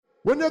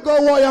When you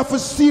go war, you have to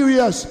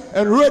serious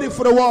and ready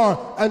for the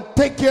war and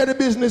take care of the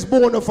business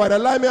bona fide.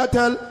 Allow me to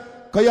tell,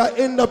 because you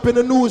end up in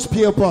the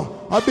newspaper,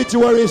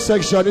 obituary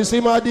section. You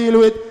see my deal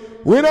with?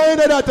 We don't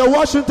end that.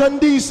 Washington,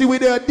 D.C., with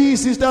their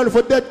D.C. stand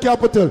for death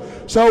capital.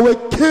 So we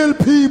kill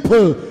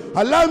people.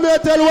 Allow me to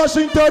tell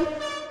Washington,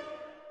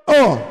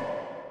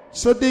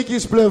 so Dickie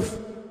Spliff,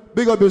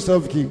 big up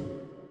yourself, King.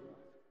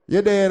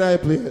 You're there in our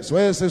place.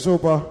 Where you say,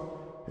 Super?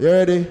 You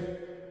ready?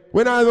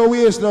 We're not even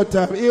waste no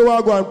time. Here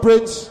we go, and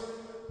Prince.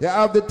 You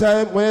have the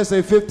time. When you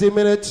say 15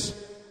 minutes,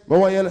 but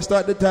when you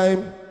start the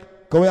time,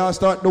 because we all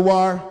start the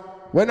war.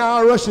 When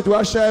I rush it,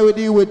 I share with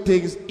you with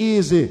things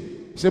easy.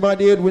 See my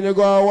dude, when you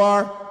go to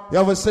war, you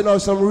have to send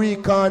out some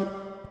recon,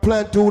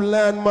 plant 2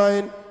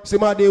 landmine. See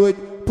my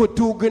dude, put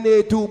 2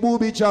 grenades, 2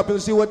 booby chop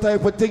and see what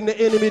type of thing the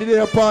enemy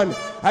they're upon.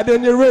 And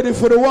then you're ready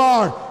for the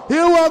war.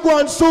 Here we go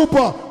on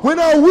Super. We're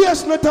not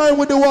wasting no time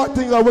with the war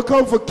thing. We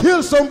come for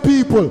kill some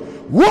people.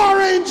 War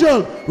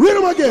Angel. Read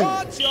them again.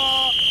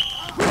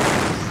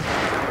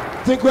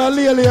 Think we are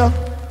Lelia?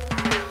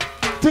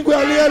 Think we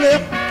are Lelia?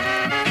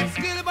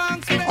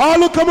 All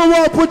who come and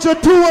war, put your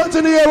 2 hands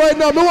in the air right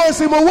now. I want to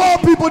see my war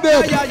people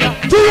there. 2 hands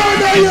in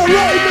the air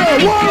right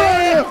now. War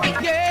right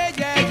here.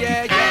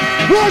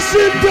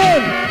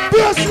 Washington,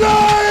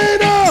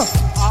 baseline.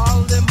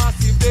 All the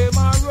massive them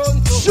are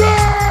run to.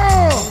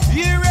 Sure.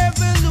 The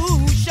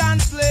revolution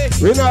play.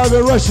 We're not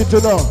even rushing to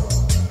now.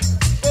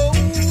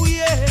 Oh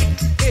yeah.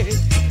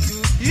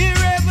 The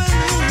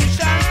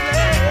revolution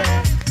play.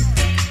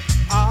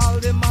 All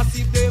the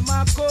massive them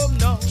are come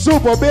now.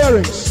 Super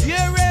bearings.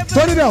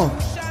 Turn it down.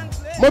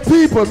 My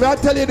people, may I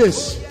tell you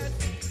this?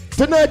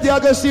 Tonight you are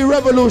going to see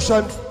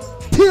revolution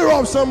tear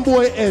off some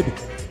boy head.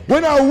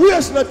 We're not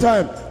wasting no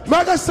time. I'm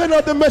going to send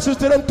out the message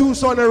to them 2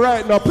 sons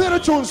right now. Play the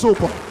tune,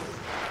 Super.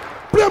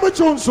 Play my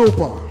tune,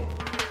 Super.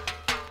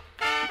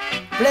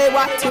 Play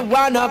what you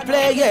wanna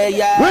play,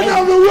 yeah. We're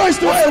not even rush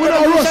to it, we're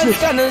not rushing.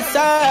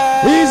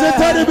 Easy,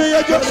 teddy bear,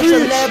 you just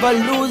reach. Never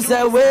lose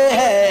the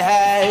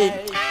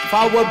way.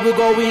 Forward we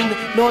going,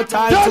 no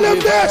time tell to them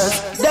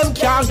reverse. This. Them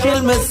can't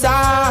kill me,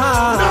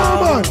 son.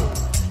 No, man.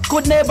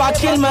 Could never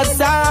kill my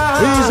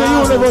son. Easy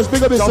universe,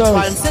 big up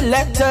yourself. Find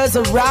selectors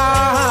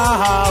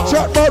around.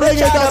 Shut about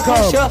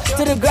reggae.com.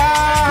 To the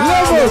ground.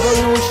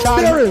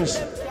 Levels,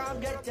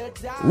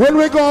 when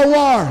we go to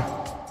war,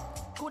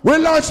 we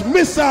launch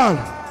missile.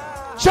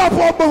 Chop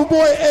up a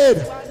boy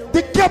head.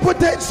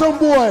 Decapitate some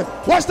boy.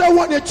 What's that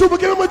one there? Chuba,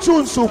 give him a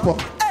tune, Super.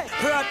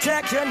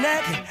 Protect your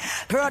neck.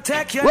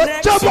 Protect your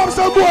neck. Chop up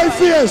some boy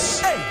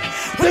face.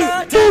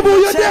 Boo-boo,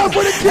 you're there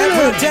for the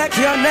killing. Protect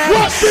your neck.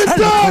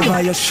 Washington.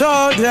 Over your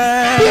shoulder.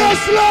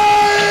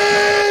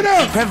 Baseline.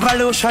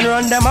 Revolution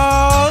run them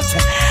out.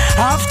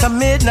 After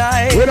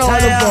midnight. We don't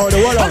want them for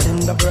the water. In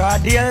the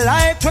broad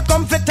daylight, we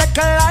come to take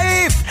a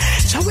life.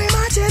 So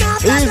imagine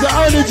after he's the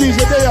energies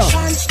are there.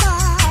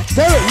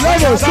 Tell it,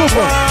 level,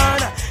 Super.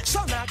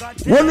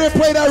 When we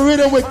play that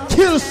rhythm with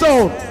kill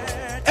sound,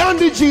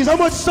 Andy G's, how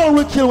much sound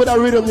we kill with that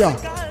rhythm, yeah?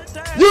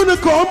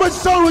 Unicorn, how much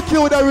sound we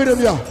kill with that rhythm,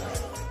 yeah?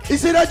 You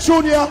see that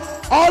tune, yeah?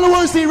 All who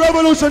want to see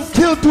revolution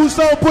kill 2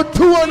 sound, put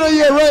 2 on the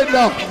year right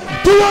now.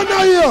 2 on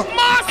the year.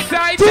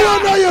 2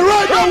 on the year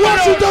right now,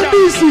 Washington,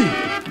 D.C.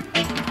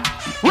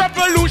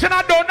 Revolution,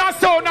 I don't know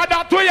sound,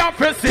 that way you have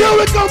to see. Here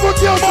we come for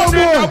kill some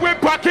more. We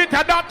pocket,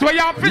 that way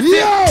you have to see.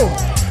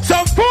 Yo!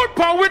 Some food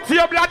power with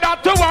your blood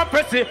that to one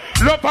pussy.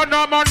 Love and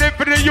no money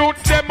for the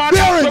youths, them and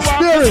that to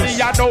one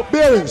pussy.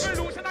 Bearings.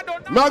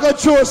 I'm gonna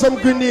throw some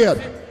grenade.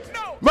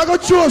 I'm gonna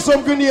throw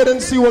some grenade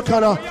and see what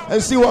kind of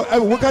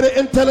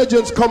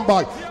intelligence come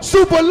back.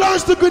 Super,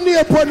 launch the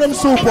grenade upon them,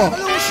 Super.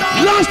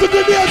 Launch the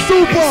grenade,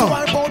 Super.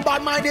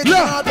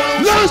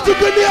 Launch the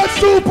grenade,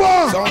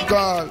 Super.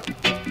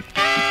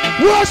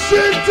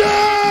 Washington.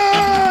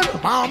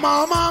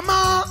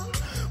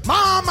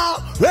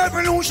 Mama,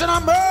 revolution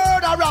and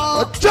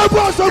murderer. Jump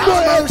on some boy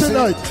out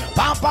tonight.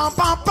 Pam, pam,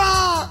 pam,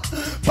 pam.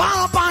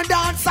 Pam, pam,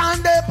 dance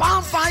and they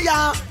pam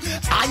fire.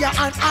 Higher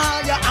and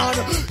higher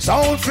and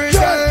sound free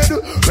dead.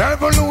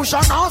 Revolution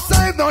and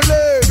save no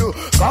lead.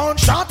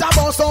 Gunshot a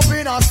bust up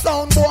in a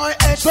sound boy.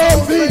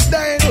 Sound free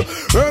dead.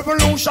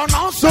 Revolution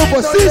and save no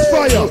lead.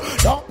 Super,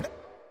 ceasefire.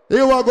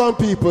 Here we go,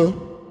 people.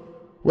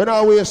 We're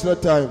not wasting no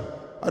time.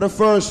 At the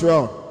first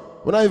round,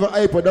 we're not even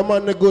hyper. The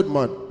man, the good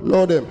man.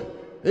 Lord him.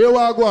 Here we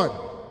go on.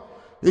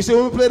 You see,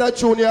 when we play that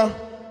tune here,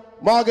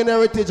 Morgan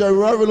Heritage and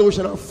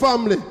Revolution and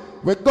Family,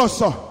 we go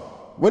so.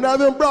 We're not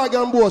even brag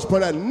and boast for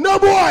that. No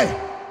boy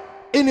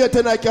in here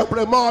tonight can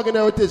play Morgan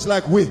Heritage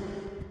like we.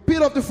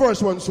 Beat up the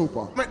first one,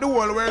 Super. Make the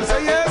whole world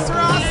say yes,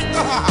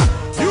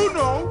 Rasta. You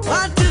know.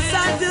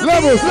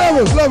 Levels.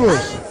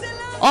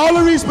 All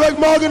the respect,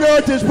 Morgan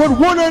Heritage. Put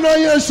 1 on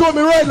here and show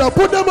me right now.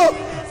 Put them up.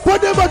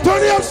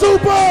 Turn it up,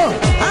 Super.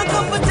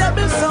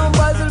 Uncomfortable some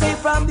boys will be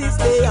from this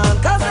day on.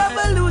 Cause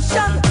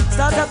revolution,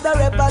 start up the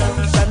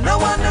revolution. No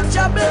one in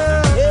trouble.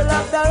 Hail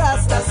up the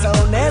Rasta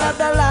sound. Hail up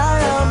the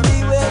lion.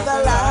 Be with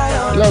the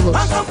lion. Levels.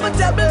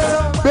 Uncomfortable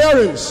some.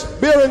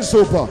 Bearings,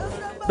 Super.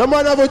 The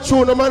man have a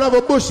tune, the man have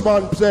a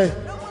bushman say,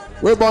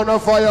 we burn a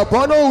fire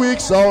upon a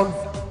weak sound.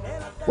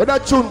 When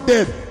that tune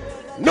dead,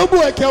 No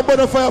boy can burn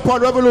a fire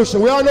upon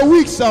revolution. We are on a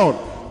weak sound.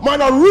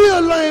 Man, a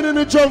real lion in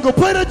the jungle.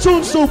 Play the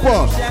tune,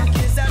 Super.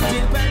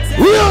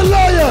 Real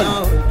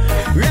lion.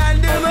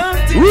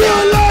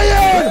 Real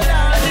lion.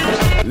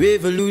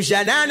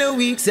 Revolution and a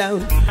weak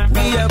sound.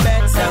 We are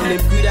bad sound.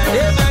 Them good and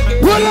never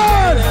get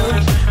well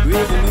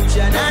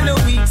revolution and a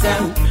weak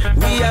sound.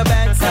 We are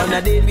bad sound.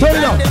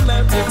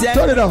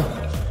 Turn it down.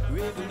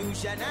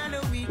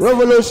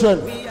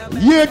 Revolution.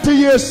 Year to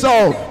year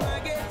sound.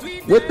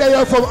 We're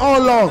there from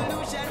Outlaw.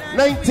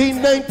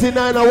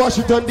 1999 in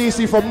Washington,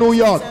 D.C. from New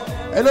York.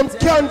 And them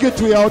can't get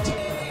we out.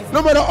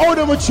 No matter how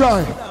them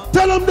try.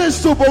 Tell them this,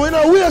 Super. We're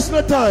not wasting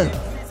no time.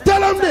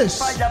 Tell them this.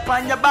 Fire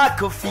upon your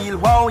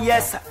battlefield, wow,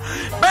 yes.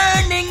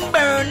 Burning,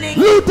 burning.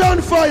 Loot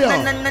on fire.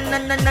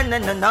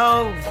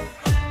 No.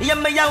 Hear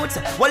me out.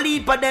 Well,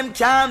 heap of them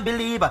can't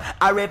believe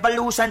a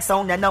revolution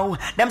sound, you know.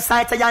 Them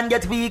sight and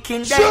get weak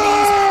in their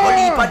knees. Well,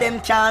 heap of them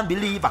can't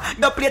believe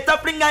the plate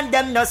of ring and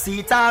them no see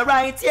it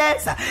alright,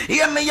 yes.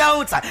 Hear me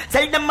out.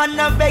 Tell them man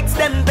no vex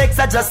them, vex.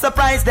 I just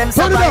surprise them,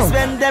 surprise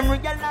when them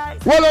realize.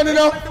 Well, on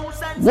enough.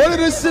 One of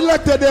the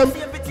selected them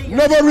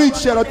never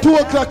reach yet at 2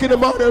 o'clock in the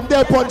morning. Them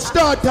there upon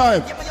start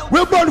time.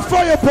 We'll burn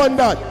fire upon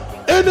that.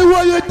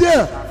 Anywhere you're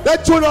there,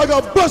 that tune I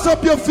got bust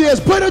up your face.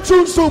 Play the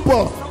tune,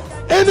 Super.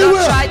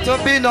 Anywhere. Don't try to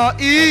be no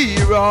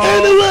hero.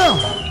 Anywhere.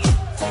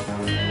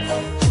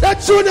 That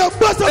tune I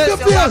bust up your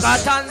face.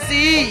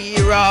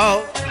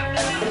 Zero.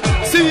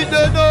 See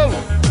the no.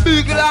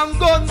 Big long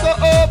gun go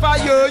over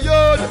your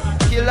yard.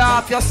 Kill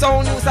off your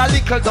sound, use a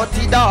little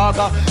dirty dog.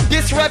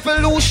 This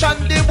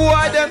revolution, the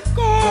boy them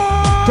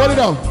go. Turn it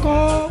down.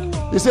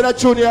 You see that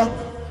tune here?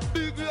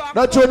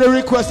 That tune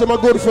request of my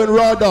good friend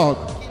Raw Dog.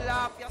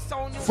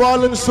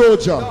 Fallen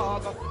Soldier.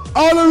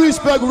 All the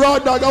respect, Raw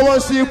Dog. I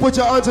want to see you put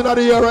your hands in the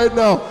air right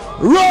now.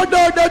 Raw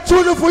Dog, that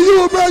tune for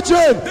you,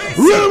 Virgin.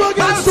 Real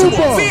against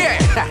Super.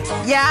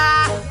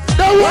 Yeah.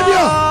 That one,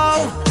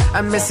 yeah.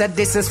 I miss that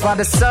this is for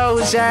the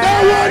soldiers.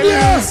 That one,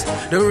 yeah.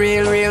 The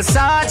real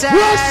soldiers.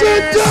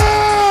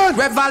 Washington.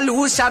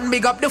 Revolution,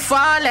 big up the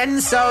fallen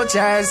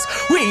soldiers.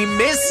 We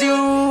miss you.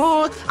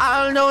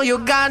 I'll know you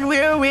gone,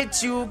 we're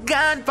with you.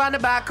 Gone from the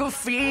back of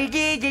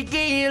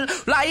field.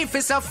 Life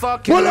is a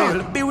fucking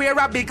real. Beware,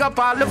 I big up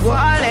all the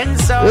fallen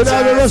soldiers.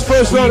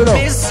 We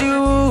miss you.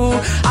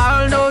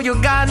 I'll know you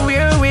gone,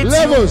 we're with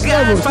you.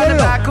 Gone from the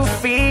back of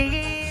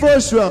field.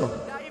 First round.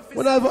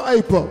 When I have an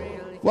hype up,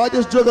 why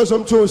just juggle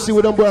some tunes, see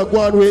what them boy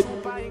going with,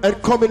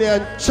 and come in here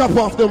and chop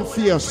off them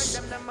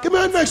fierce. Give me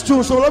a next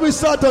tune, so let me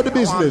start out the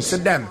business. To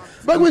them.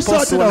 But we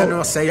start it out.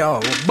 Don't say, yo,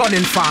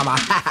 burning farmer.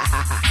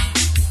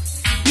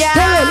 Yeah.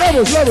 Hey,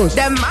 levels.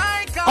 Them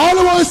all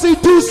I want to see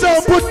 2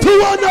 sound. Put 2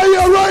 on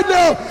here right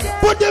now.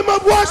 Put them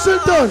up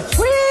Washington.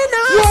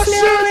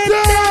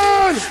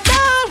 Washington.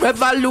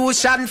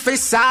 Revolution fi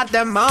sort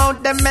them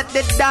out. Them make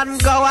the done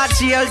go a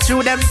jail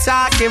through them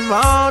talking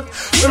out.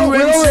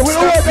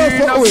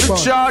 We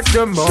charge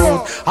them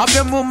out. Have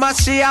your mama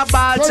she a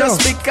ball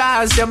just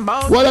because them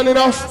out. Well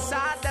enough.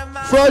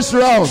 First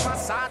round.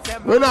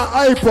 We're not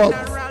hype up.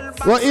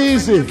 We're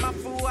easy.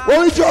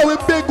 When we draw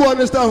with big one,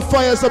 is to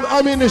fire some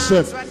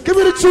ammunition. Give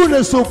me the tune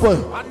there, Super.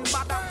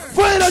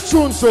 Fire the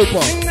tune,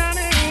 Super.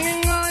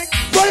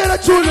 Fire the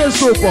tune there,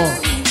 Super.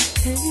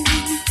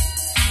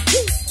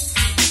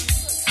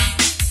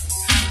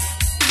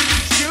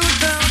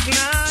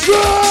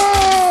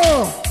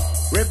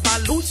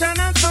 Revolution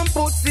and some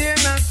pussy in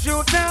a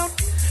shootout.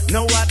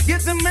 Know what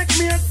gets to make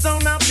me a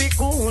sound of be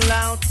cool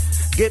out.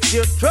 Get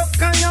your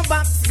truck on your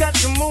back, got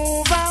to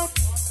move out.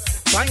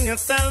 Find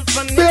yourself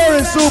a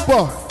very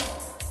Super.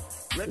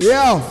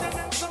 Yeah.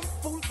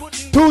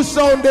 2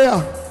 sound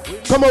there.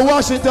 Come on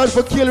Washington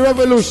for Kill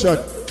Revolution.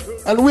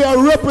 And we are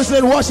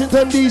represent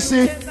Washington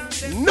DC.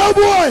 No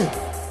boy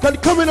can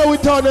come in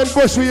with town and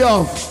brush we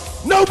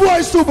off. No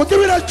boy Super. Give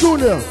me that tune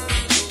here.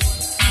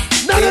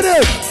 None of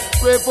them.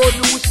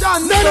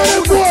 Revolution, none of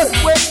them boy.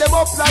 Wake them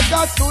up like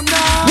a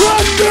tsunami.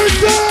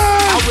 Washington.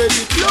 I wear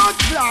the blood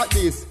like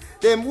this.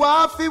 Them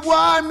waffy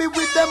war me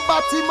with them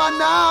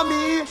Batman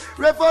army.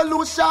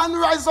 Revolution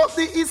rise up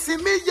the Issey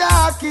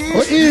Miyake.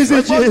 Oh,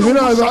 easy, James. You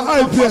know,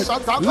 I'm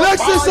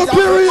Lexus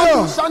Superior.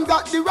 Revolution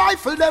got the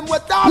rifle. Them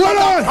with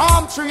that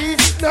palm tree.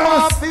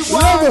 Waffy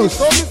war me.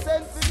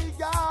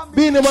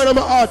 Beanie Man, I'm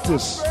an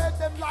artist.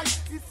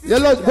 Yeah,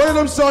 look, one of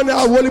them songs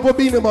now, Wally for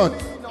Beanie Man.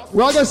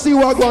 We're going to see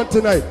what going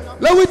tonight.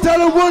 Let me tell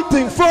them one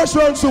thing. First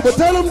round, Super.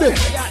 Tell them this.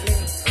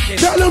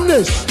 Tell them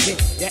this.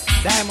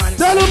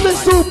 Tell them this,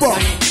 Super.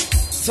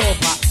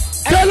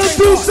 Tell them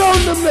to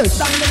sound them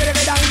this.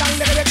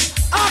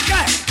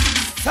 Okay.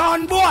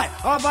 Sound boy.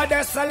 Over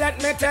there, so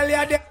let me tell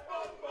you this.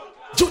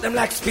 Shoot them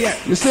like spear.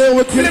 You say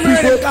we're killing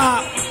people.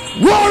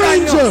 War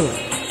Angel.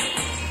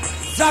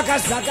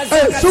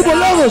 Hey, Super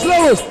levels.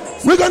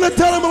 We're going to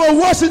tell them about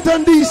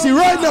Washington, D.C.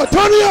 right now.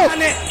 Turn it up.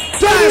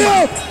 Turn it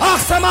up.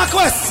 Ask them a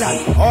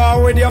question.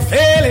 How would you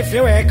feel if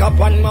you wake up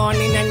one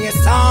morning and you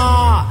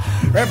saw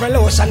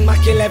revolution ma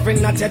kill every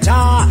nut you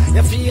jaw?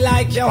 You feel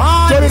like you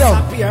want to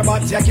disappear,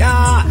 but you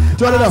can't.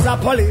 Turn it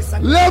up.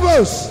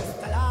 Levels.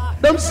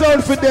 Them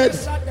sound for dead.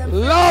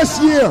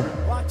 Last year,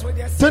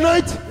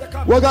 Tonight,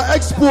 we're gonna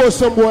expose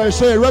some boy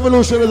saying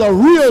revolution is a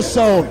real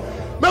sound.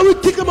 Man, we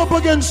kick him up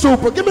against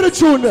Super. Give me the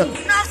tune there.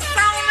 Now sound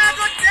I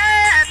go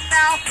dead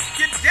now.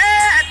 You're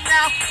dead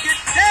now.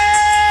 You're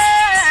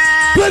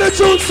dead. Play the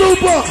tune,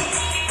 Super.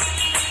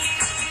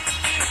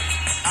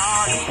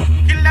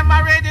 Kill them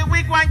already,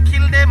 we go and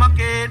kill them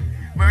again.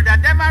 Murder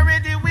them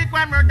already, we go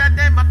and murder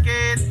them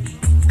again.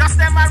 Dust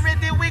them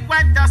already, we go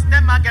and dust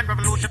them again.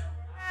 Revolution.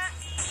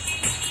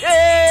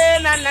 Yeah,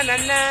 na na na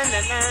na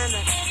na na.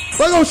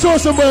 We're gonna show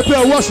somebody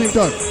play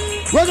Washington.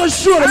 We're gonna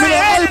show them in the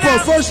iPod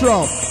first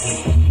round.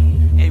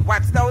 Hey,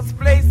 watch those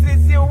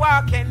places you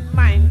walk and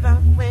mind the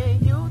way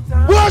you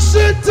talk.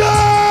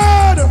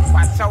 Washington!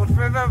 Watch out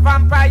for the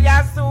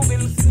vampires who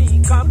will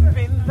sneak up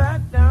in the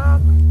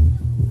dark.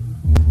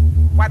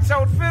 Watch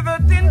out for the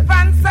tin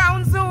pan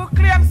sounds who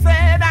claim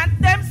say that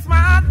them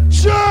smart.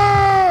 Sure!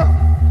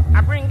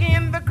 I bring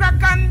in the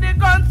crack and the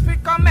guns we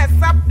come mess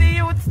up the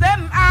youths.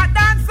 Them are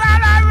that's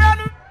all I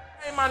run.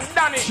 Hey man,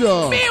 Danny,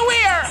 sure.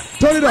 Beware.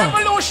 Turn it down.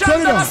 Revolution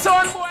Turn it down.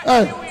 Son, boy.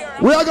 Hey,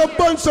 we are gonna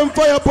burn some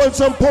fire upon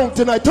some punk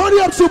tonight. Turn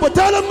it up, Super.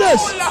 Tell them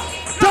this.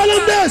 Tell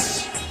them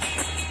this.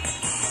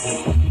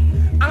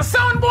 A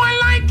sound boy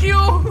like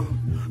you.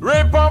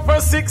 Rape off a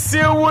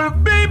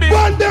 6-year-old baby.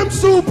 Burn them,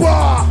 Super.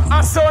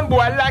 A sound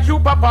boy like you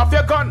pop off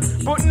your gun.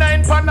 Put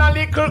 9 pan a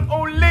little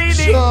old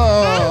lady.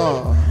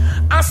 Sure.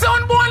 A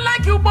sound boy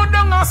like you but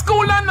down a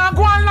school and a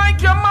go on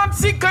like your mad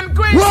sick and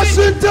crazy.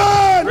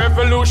 Washington.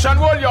 Revolution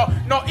will you.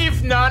 No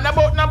if none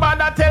about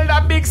nobody tell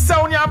that big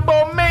sound you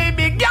about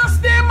maybe gas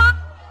them.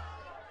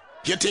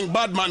 Getting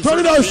bad man. Turn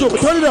it down, Super.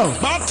 Turn it down.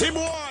 Batty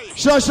boy.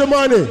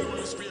 Shashamane,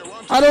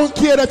 I don't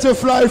care that you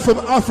fly from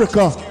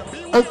Africa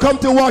and come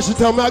to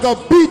Washington. Man, I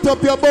got beat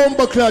up your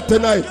bomber clad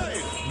tonight.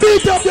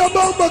 Beat up your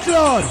bomber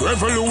clad.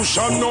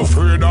 Revolution no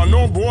afraid of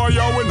no boy.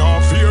 You will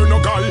not fear no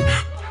guy.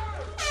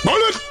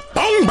 Bullet.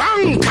 Bang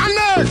bang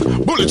connect.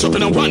 Bullets up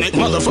in a one neck.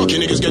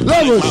 Motherfucking niggas get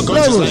levels, my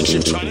guns is like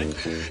Shiftronic.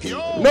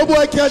 No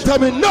boy can't tell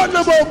me nothing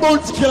about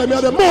bounty killer. Me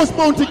are the most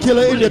bounty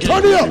killer in there.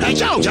 Turn it up. Hey,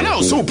 yo,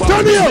 Super.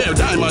 Turn it up.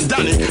 Diamond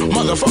Danny.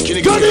 Motherfucking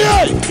niggas. Turn it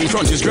up. In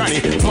front is granny.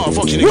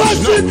 Motherfucking niggas.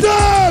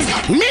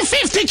 Washington. Me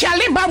 50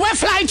 caliber we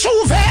fly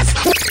 2 vests.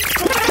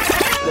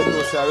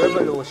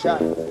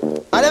 Revolution.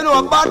 I don't know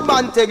a bad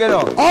man thing, you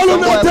know. All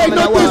of them take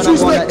no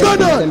disrespect.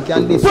 Gun on.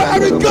 Put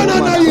every gun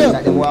on here.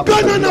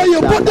 Gun on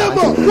here. Put them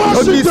up.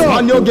 This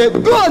man Washington. you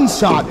get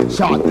gunshot.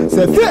 Shot.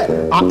 Say fit.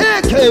 A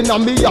AK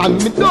and me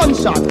and me done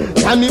shot.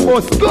 And me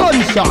was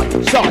gunshot.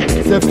 Shot.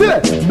 Say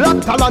fit.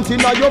 Black talent in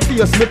your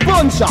face. Me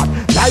punch shot.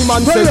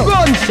 Diamond say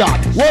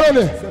gunshot. What on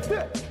it?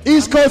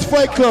 East Coast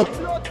Fight Club.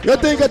 You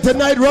think that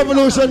tonight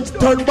revolution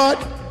turn bad?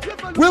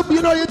 Well,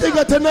 you know you think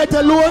that tonight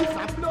alone?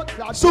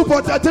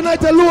 Super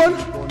tonight alone?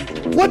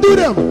 What do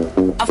them?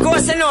 Of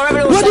course you know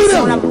revolution. What do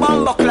them? A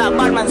bomber club,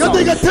 bad man. You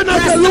think that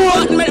tonight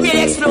alone?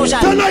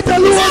 Tonight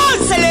alone?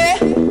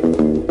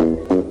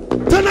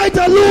 Tonight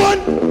alone?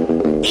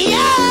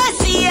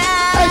 Yes,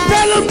 yes. Hey,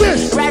 tell them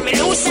this.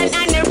 Revolution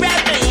and the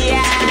rebel,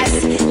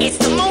 yes. It's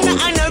the Mona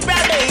and the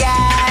rebel,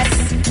 yes.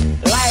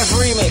 Live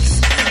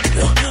remix.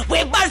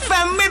 We born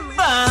from we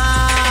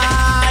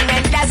born,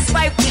 and that's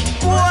why we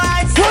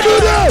born. What do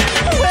them?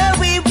 Where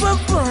we were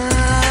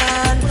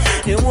born,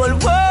 the whole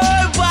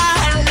world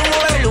born.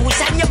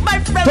 Revolution, you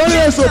born from Turn we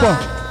your sober.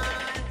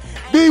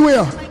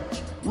 Beware.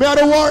 Me are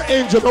the war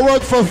angel. I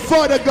work for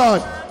Father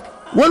God.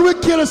 When we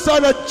kill a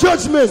son of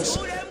judgments,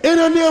 in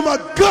the name of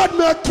God,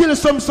 may I kill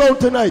some soul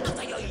tonight.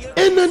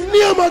 In the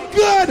name of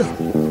God.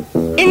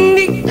 In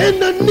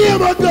the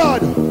name of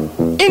God.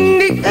 In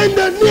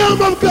the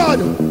name of God.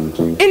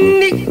 In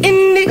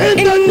the name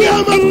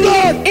of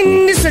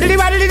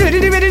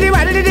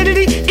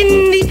God.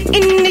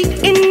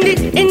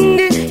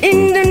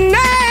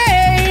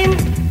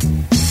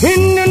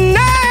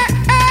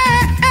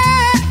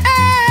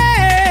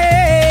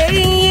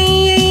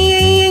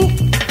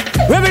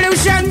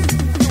 Revolution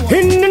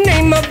in the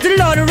name of the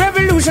Lord.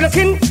 Revolution of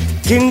King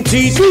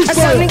Jesus. I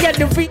suddenly get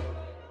the feet.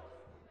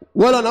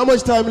 Well, on how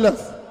much time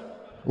left?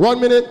 1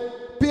 minute.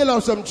 Peel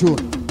out some tune.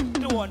 Turn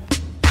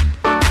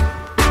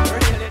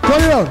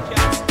it on.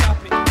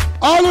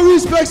 All the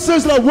respect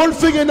says like one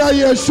finger in our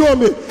ear. Show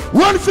me.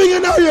 One finger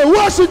in our ear.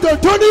 Washington,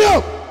 turn it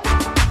up.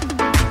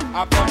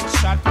 A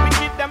gunshot. We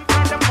keep them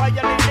from them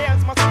violent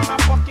days. Must be my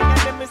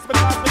fucking enemies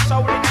because we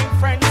shouting ain't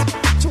friends.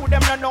 To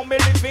them no know me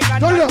living and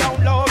Turn it I up.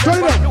 don't love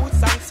Turn it up.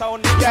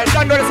 Yeah,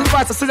 don't know this is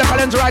fast. So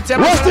challenge right here.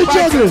 What's the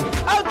juggling?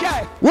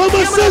 Okay. Where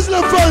my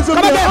sizzler fans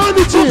on the on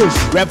the cheese?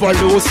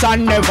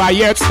 Revolution never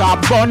yet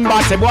stop. Bun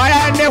batty boy.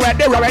 Anywhere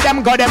they were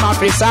them go them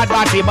off his sad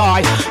batty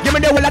boy. Give me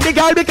the will of the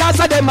girl because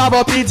of them have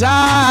a pizza.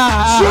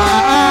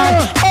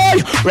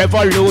 Hey,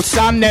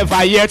 revolution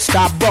never yet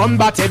stop. Bun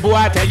batty boy.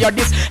 I tell you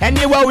this.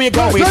 Anywhere we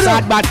go with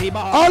sad batty boy.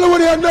 All over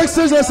the next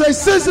sizzler say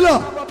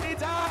sizzler.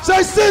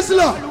 Say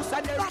sizzler.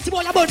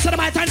 About to the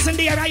might and send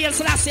the air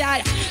Selassie.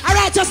 Our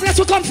righteousness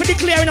will come for the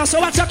clearing. So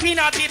what's your clean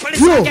out people?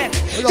 Listen again.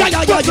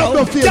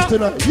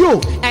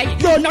 You.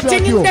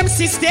 Nothing in them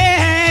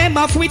system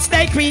of which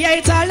they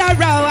create all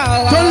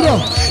around. Turn it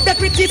on. They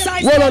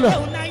criticize.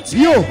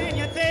 You.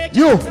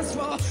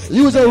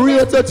 You's a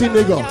real dirty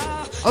nigga.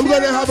 I'm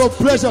gonna have a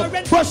pleasure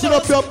busting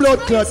up your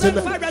blood clot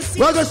tonight.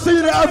 We're gonna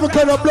see the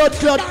African blood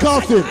clot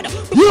coughing.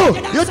 You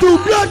do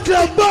blood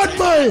clot bad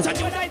mind.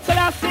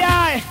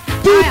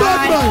 Do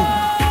bad mind.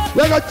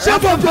 We're gonna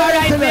chop up your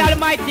head tonight.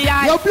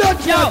 Your blood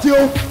clot,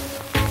 you.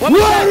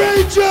 War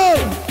Angel.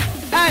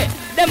 Hey,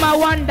 them I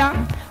wonder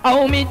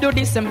how me do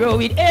this and grow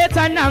with hate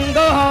and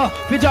anger.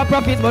 We drop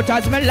profit, but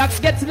as my locks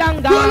gets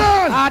longer,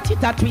 heart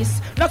hit a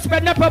twist. Not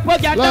spread no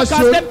propaganda,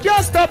 cause them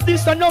can't stop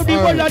this. And now the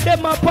whole of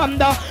them a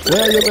ponder.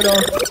 Where you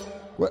know?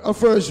 Well,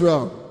 first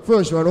round,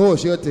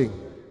 what's your thing?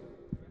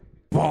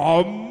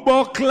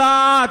 Bombo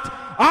clot.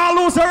 All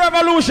lose a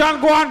revolution,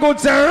 go and go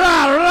to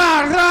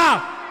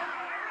rah.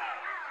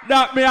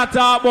 That me a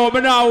talk about,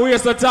 me now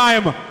waste of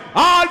time.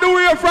 All the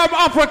way from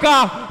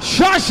Africa,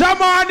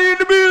 Shashamane in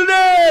the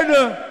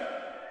building.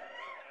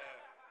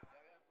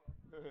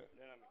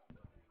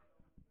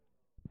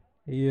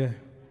 Yeah.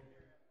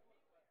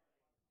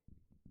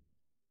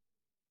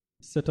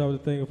 Set up the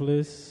thing,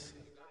 please.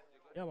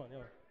 Yeah, man,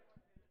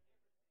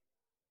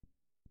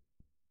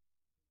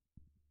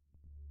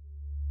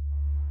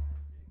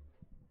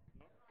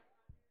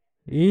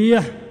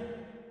 yeah.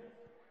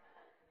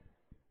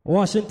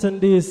 Washington,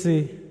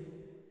 D.C.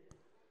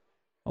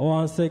 I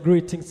want to say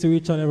greetings to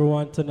each and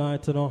everyone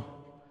tonight, you know.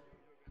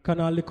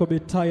 Kind of a little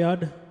bit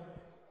tired,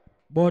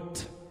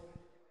 but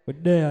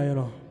we're there, you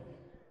know.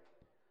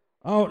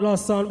 Outlaw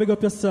sound, big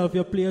up yourself.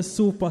 You play a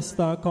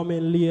superstar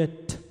coming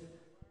late.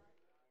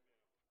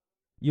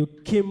 You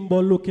Kimbo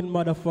looking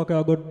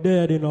motherfucker go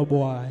dead, you know,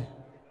 boy.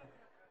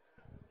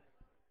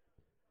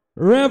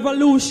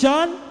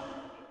 Revolution.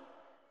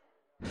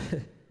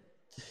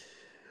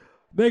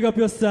 Big up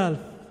yourself.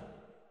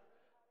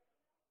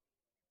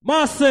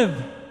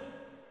 Massive.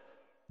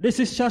 This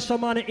is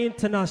Shashamane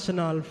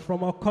International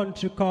from a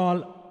country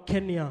called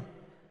Kenya,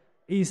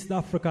 East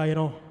Africa, you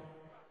know.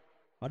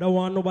 I don't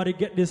want nobody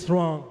get this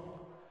wrong.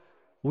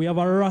 We have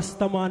a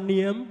Rastaman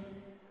name.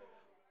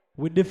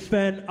 We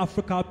defend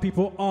Africa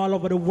people all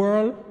over the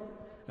world.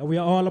 And we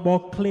are all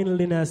about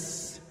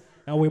cleanliness.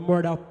 And we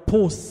murder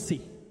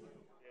pussy.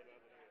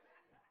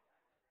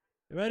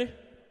 You ready?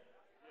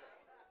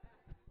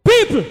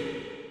 People!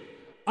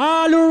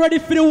 Are you ready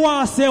for the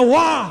war? Say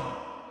war!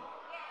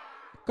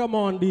 Come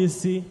on,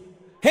 DC.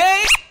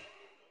 Hey!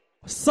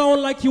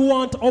 Sound like you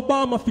want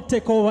Obama to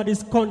take over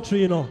this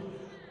country, you know.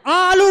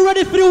 Are you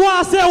ready for the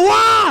war? Say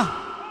war!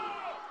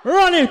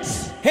 Run it!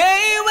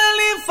 Hey, well,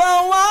 if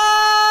a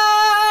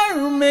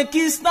war make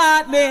it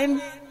start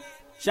then.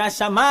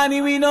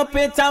 Shashamane, we no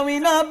pet and we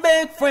no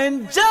big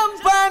friend.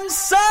 Jump and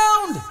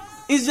sound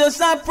is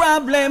just a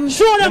problem.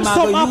 Show them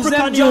some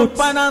African youth.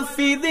 Jump and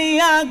feed the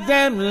young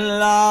them,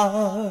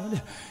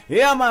 Lord.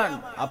 Yeah,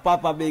 man. A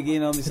papa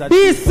begin on Mr.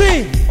 DC.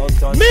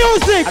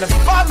 Music. And the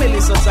family,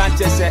 so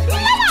Sanchez said.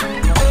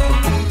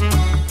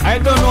 I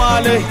don't know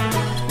all the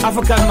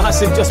African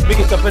massive just big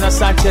it up in a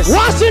Sanchez.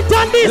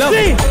 Washington,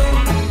 DC.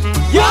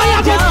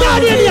 Yeah,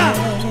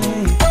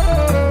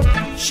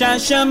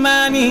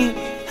 Shashamane,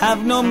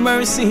 have no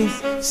mercy.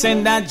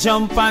 Send that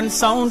jump and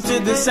sound to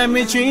the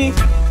cemetery.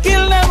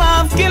 Kill them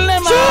off, kill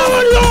them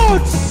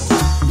off.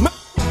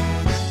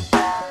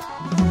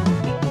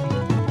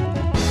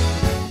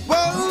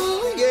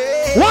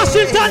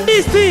 Washington,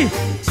 D.C.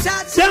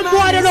 Them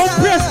boy they don't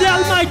praise the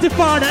Almighty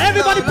Father.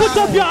 Everybody put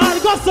up your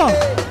hand, go so.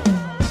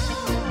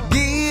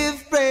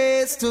 Give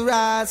praise to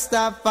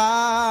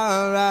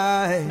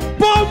Rastafari.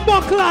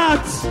 Bombo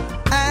clots.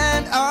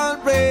 And all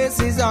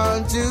praises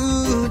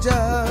unto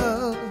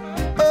Jah.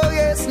 Oh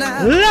yes,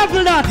 now.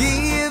 Level that.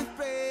 Give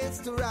praise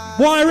to Rastafari.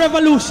 Boy,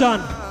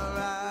 revolution.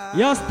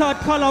 You start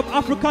call up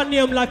African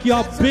name like you're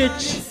a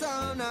bitch.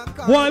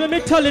 Boy, let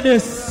me tell you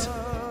this.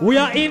 We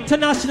are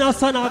international,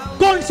 son. A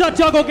gunshot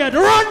you go get.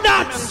 Run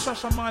that!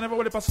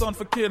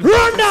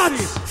 Run that!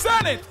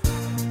 Send it!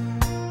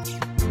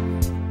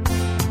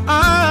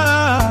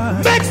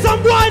 Make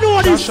some boy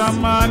know this.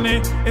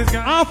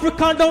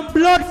 African don't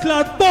blood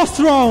clot bust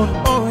round.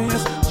 Oh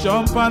yes,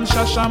 jump and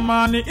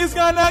Shashamane is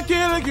gonna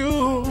kill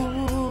you.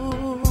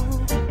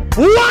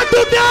 What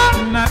do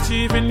that? Not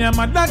even your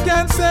mother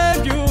can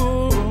save you.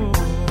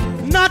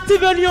 Not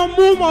even your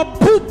mama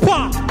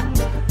poopa.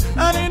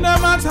 And it no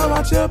matter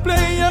what you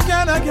play, you're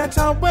gonna get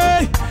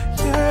away.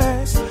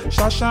 Yes,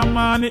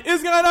 Shashamane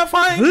is gonna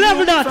find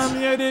level you that. from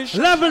here.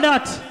 Level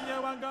that.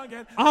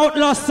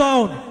 Outlaw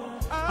sound.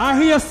 I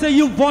hear say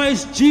you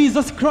voice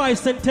Jesus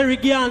Christ and Terry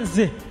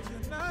Gianzi.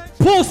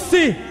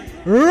 Pussy,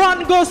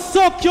 run go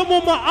suck your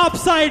mama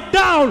upside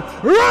down.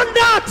 Run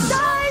that.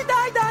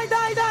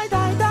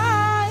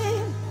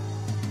 Die.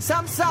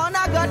 Some sound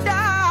I got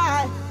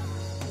die.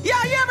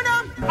 Yeah, hear me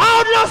now.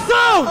 Outlaw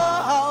sound.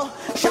 Oh.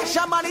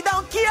 Shashamane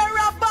don't care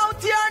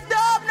about your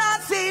dub,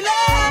 not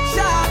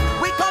selection.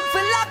 We come to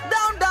lock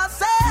down the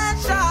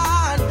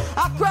session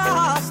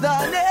across the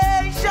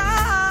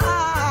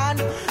nation.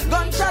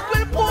 Gunshot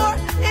will pour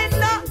in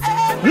the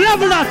air.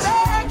 Level that.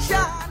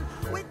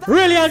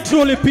 Really and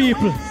truly,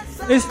 people.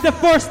 It's the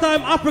first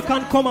time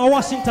African come to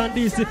Washington,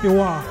 D.C. if you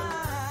want.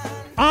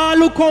 All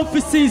who come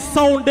to see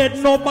sounded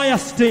no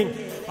bias thing.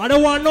 I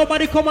don't want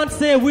nobody come and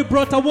say we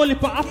brought a whole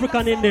heap of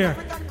African in there.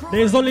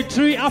 There's only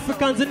 3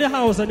 Africans in the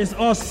house and it's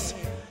us.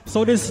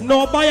 So there's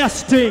no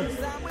bias thing.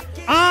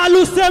 All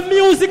who say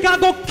music I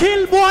go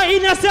kill boy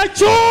in a say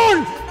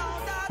tune.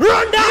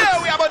 Run that!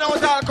 Yeah, we have an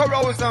all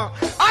corrosion.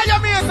 I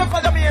am here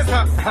for the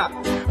music.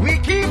 We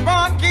keep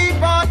on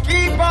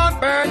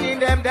burning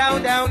them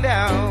down.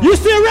 You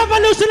see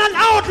Revolution and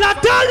Outlaw,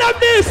 tell them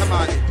this! Come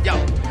on, yo.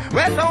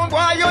 Where some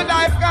boy your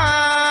life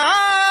gone?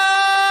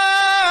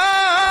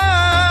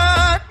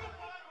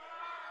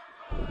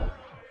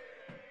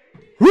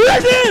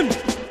 Rhythm!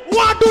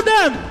 What do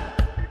them?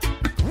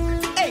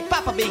 Hey,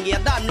 Papa Bingy, you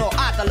don't know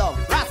Outlaw,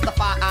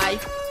 Rastafari.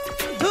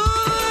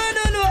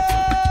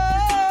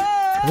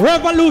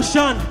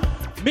 Revolution.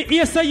 Me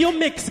hear say you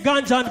mix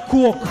ganja and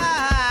coke.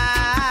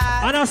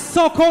 And I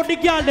suck out the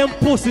girl them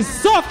pussy.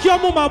 Suck your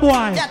mama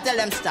boy. Just tell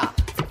them stop.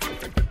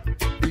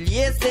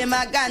 Yes, them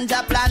a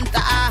ganja planter.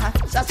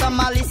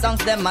 Shashamane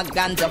songs, them a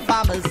ganja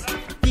farmers.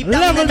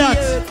 Level that.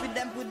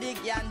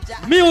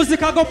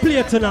 Music I go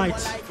play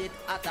tonight.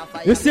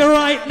 You see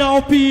right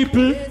now,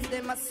 people,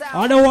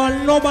 I don't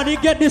want nobody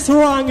get this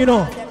wrong, you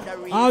know.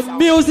 Our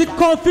music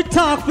come to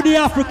talk for the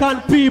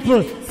African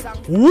people.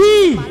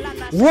 We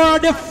were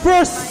the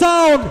first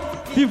sound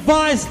to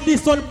devise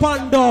this on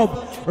Pandub.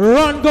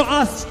 Run go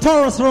as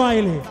Taurus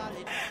Riley.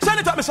 Send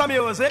it up me some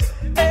music.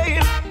 Hey.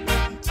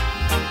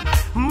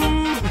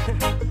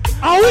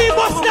 Are we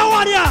must know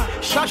one here?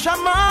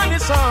 Shashamane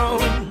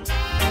sound.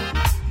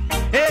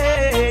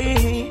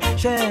 Hey,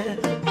 yeah.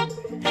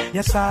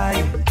 Yes,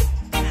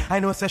 I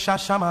know say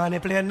Shashamane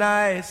play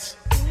nice.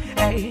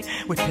 Hey,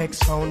 we take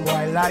sound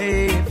boy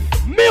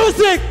life.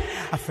 Music!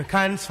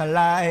 Africans for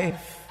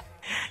life.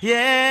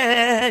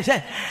 Yeah.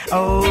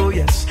 Oh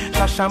yes,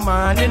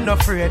 Shashamane no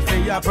afraid for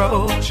your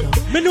approach.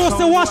 Me know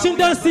say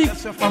Washington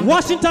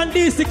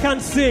DC can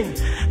sing.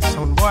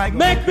 Sound boy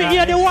make me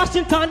hear the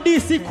Washington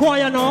DC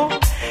choir now.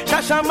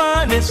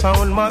 Shashamane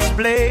sound must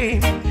play.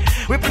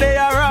 We play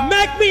around.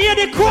 Make me hear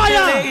the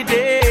choir.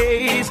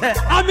 Ladies.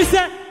 And me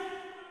say.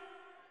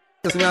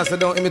 This man said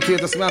don't imitate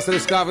this man said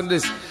describing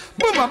this.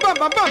 Boom, bam, bam,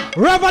 bam, bam.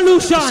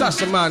 Revolution.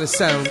 Shashamane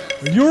sound.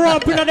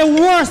 Europe is the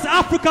worst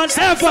African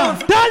ever.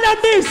 Tell them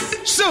this.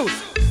 So,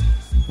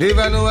 if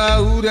I know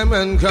who them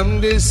and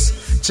come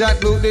this. Chat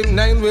about them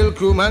 9 will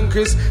crew man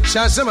Chris.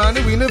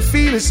 Shashamane we no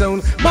feel the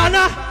sound.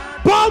 Mana,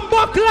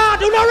 bomba clad,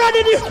 you not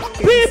ready the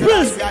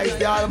people. Guys,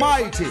 the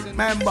almighty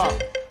member.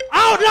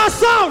 Outlaw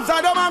sound.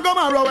 So don't man come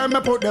around when me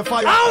put the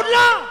fire.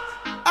 Outlaw.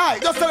 Hey,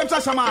 just tell them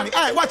Shashamane.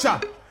 Hey, watch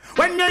out.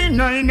 When you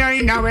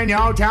when you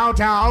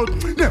out.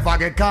 Never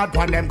get caught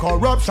on them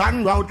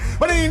corruption road.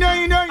 But I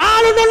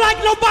don't like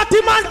no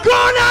Batman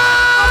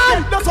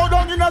gonna. That's how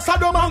down in a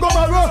Sodom and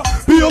Gomorrah.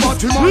 Be a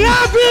Batman.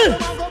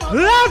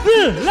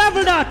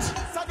 Level that.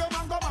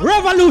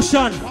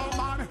 Revolution.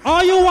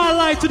 Are you want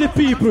lie to the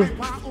people?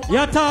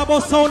 You talk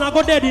about sound I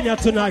go dead in here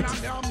tonight.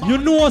 You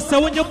know so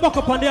when you buck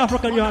up on the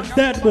African you are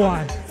dead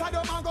boy.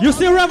 You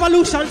see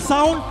Revolution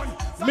sound?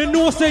 Me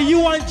know say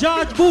you and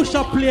George Bush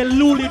are play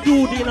Luli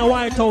Doody in a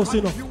White House,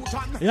 you know.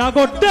 You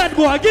go dead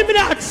boy, give me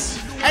that.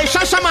 Hey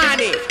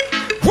Shashamane,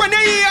 when you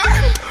hear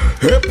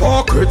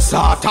hypocrites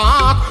are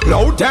talk,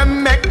 loud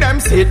them make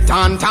them sit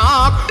and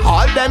talk.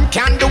 All them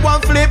can do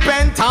one flip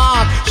and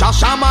talk.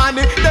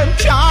 Shashamane, them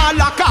can't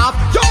lock off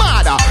your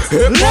mother.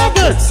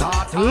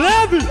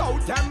 Level.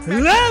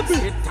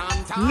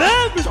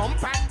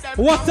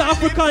 What's the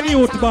African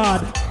youth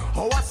bad?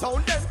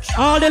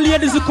 All the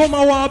ladies who come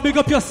and want big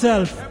up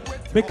yourself.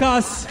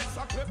 Because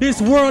this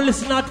world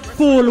is not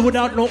full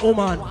without no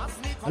woman.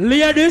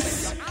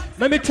 Ladies,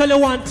 let me tell you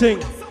one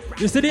thing.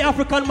 You see the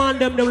African man,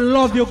 them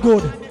love you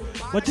good.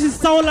 But this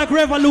sound like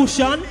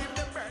Revolution,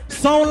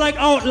 sound like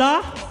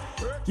Outlaw.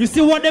 You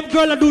see what them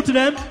girls do to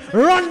them?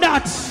 Run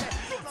that.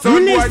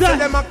 Some boys tell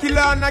them a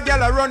killer and a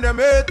girl a run them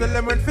head. Tell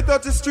them when fit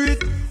out the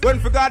street, when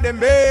forgot them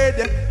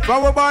bed.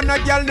 But we born a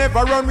girl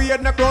never run, we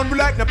head no crown, we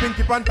like no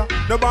Pinky Panther.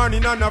 No born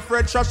in and no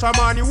Fred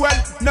Shashamane. Well,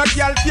 no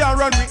girl can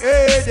run we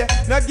head.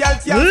 No girl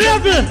can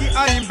level.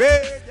 I'm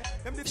bed.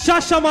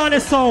 Shashamane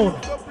sound.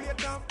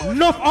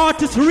 Enough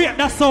artists rate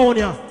that sound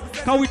here.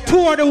 Cause we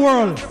tour the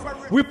world.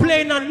 We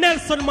playing a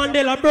Nelson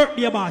Mandela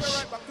birthday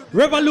bash.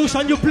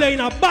 Revolution you playing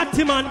a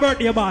Batman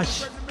birthday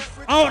bash.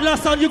 Outlaw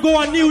sound you go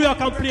to New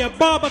York and play a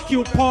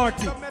barbecue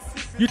party.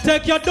 You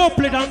take your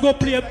doublet and go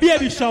play a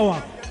baby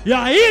shower. You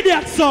hear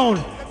that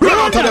sound? Run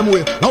out of them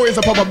way. Now is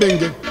a Papa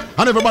Bengi.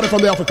 And everybody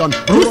from the African.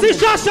 You see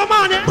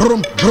Shashamane?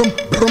 Brum.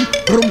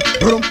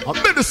 A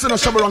medicine of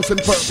Shabba ranks in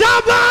first.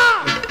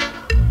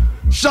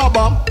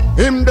 Shabba,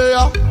 him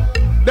there.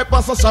 The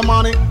Pastor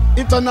Shashamane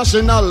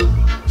International.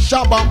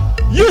 Shabba.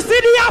 You see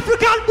the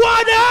African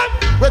boy there?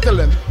 Wait till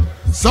them.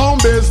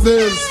 Sound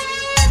business.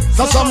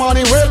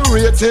 Shashamane well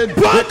rated.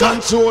 We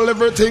control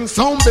everything.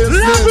 Sound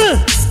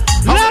business.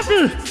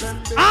 Level.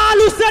 All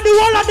who said the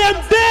whole of them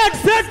dead,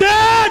 say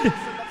dead.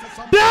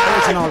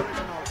 Dead.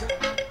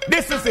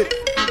 This is it.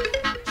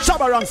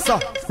 Shabba ranks, sir.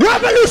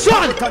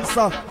 Revolution.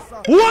 Sir.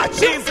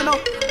 Watch it.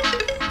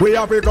 We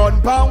have a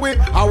gun pound we,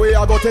 and we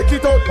are go take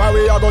it out. Why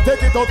we are go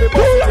take it out? We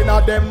bust it in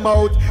a them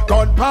mouth.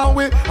 Gun pound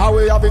we, and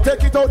we have to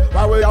take it out.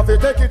 Why we have to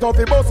take it out?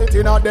 We bust it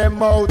in a them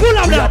mouth. Pull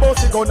up we that.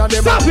 bust it gun and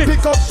them Stop it.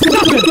 pick up.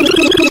 Stop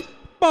it.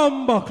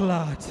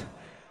 Bumbleclad.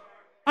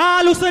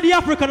 All who say the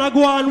African are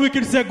go on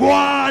wicked say go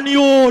on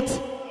youth.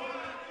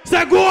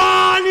 Say go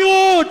on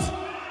youth.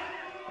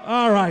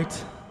 All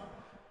right.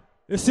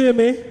 You see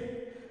me?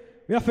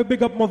 We have to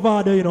big up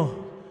Mavado, you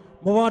know.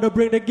 Mavado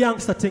bring the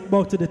gangster thing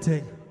back to the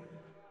thing.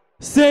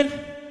 See?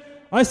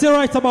 I say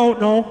right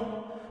about now,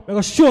 I'm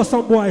going to show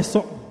some boys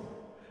something.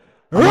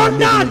 Run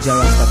that!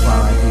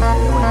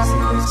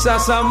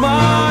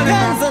 Shashamane.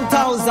 Tens and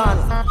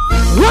thousands.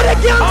 Run the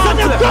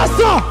gangster the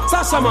cluster!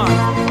 Shashamane.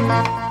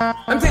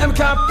 I'm thinking I'm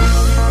cap.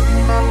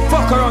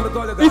 Fuck around the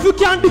goal. If you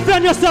can't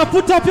defend yourself,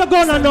 put up your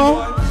gun and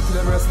now.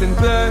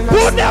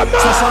 Put them up!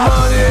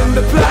 Shashamane in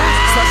the place.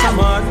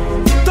 Shashamane.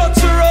 Touch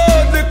the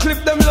road, they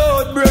clip them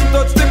load. Break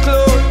touch the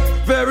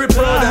cloud. Very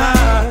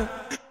proud.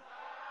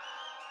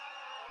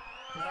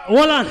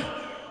 Hold on.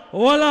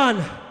 Hold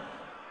on.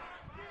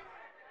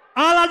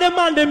 All of them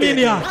man them in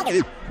here.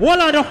 Hold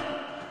on.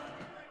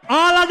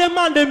 All of them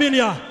man them in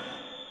here.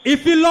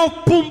 If you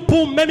love pum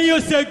pum, maybe you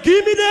say,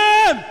 give me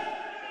them.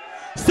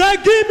 Say,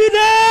 give me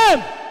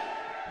them.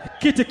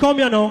 Kitty, come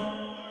here now.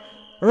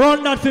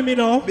 Run that for me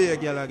now. Be a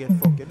girl again,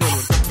 fuck you.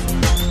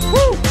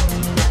 Woo!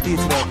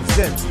 Teach them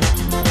sense.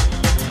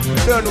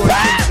 Don't know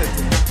what sense.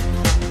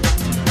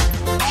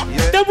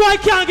 The boy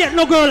can't get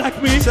no girl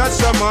like me.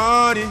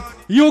 Shashamane.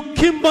 You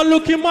Kimber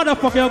looking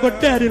motherfucker, you go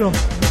dead, you know.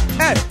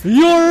 Hey.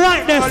 You're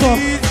right there, so.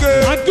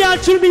 A girl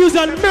should be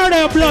using murder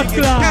your blood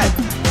clot.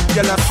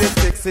 Girl have said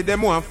sex, say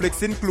them want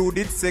flex,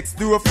 included sex.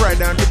 Do a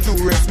Friday and the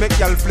 2 Rex, make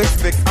y'all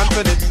flex,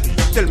 Antoinette.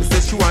 Tell me say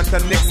she want her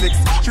next sex.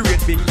 She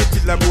rate bingy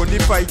till I go the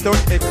fight on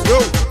X. Yo,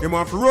 them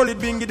want to roll it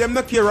bingy, them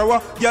no care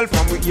our. Girl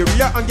from we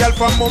area and girl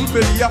from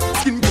Montpellier.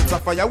 Skin gets a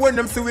fire when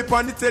them see we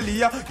on the telly.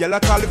 Girl a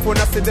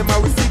California say them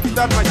how we seek it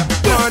admire.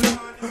 Money,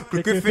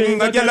 click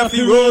finger, girl a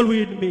fi roll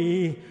with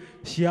me.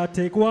 She'll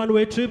take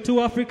one-way trip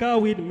to Africa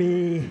with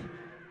me.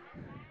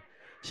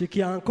 She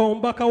can't come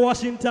back to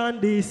Washington,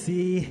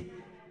 D.C.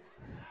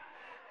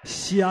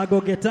 She'll go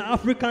get an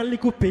African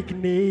little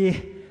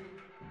picnic.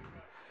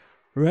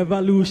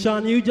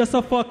 Revolution, you just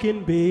a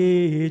fucking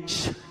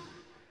bitch.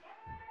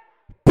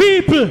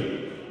 People!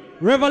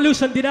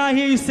 Revolution, did I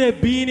hear you say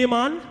beanie,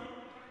 man?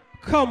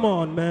 Come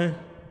on, man.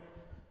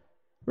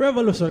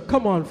 Revolution,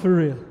 come on, for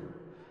real.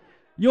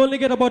 You only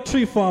get about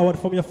 3 forward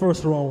from your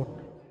first round.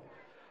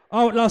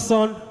 Outlaw,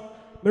 son,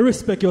 me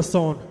respect your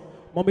son.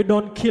 Mommy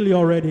don't kill you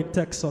already in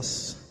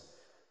Texas.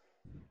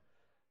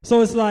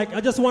 So it's like,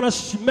 I just want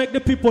to make the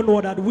people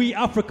know that we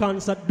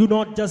Africans that do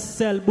not just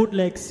sell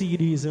bootleg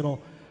CDs, you know.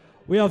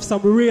 We have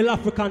some real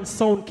African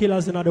sound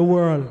killers in the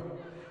world.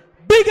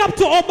 Big up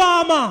to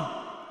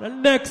Obama, the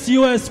next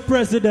US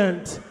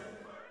president.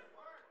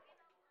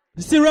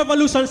 You see,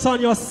 Revolution, son,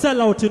 you're a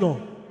sellout, you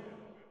know.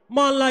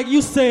 Man, like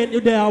you saying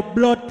you there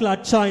blood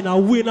clot China,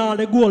 win all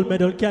the gold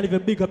medal, can't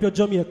even big up your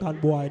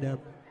Jamaican boy, them.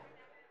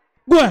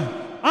 Go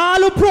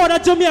all who proud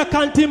of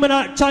Jamaican team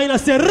in China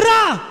say,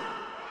 Ra!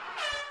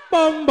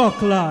 Bomba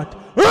clot.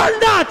 Run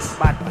that!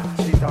 Batman,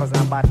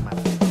 3000 Batman.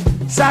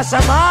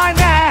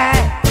 Shashamane!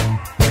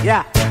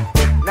 Yeah.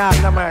 Nah,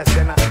 no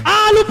mercy, nah.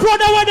 All who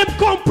proud of where them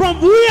come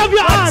from, wave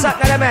your hand!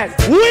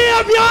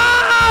 Wave your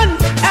hand!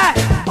 Hey,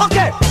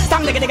 okay.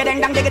 Dang digga digga dang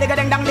dang digga digga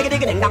dang dang digga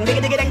digga dang dang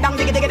digga digga dang dang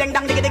digga digga dang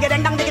dang digga digga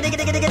dang dang digga digga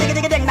digga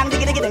digga dang dang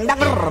digga digga dang dang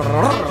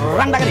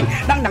rang dang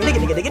dang dang digga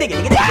digga digga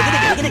digga digga.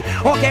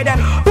 Okay then,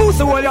 who's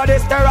the whole of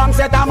this the wrong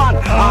set of man?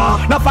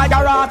 No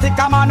figuratic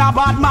a man a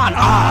bad man.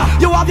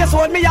 You have your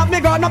sword, me have me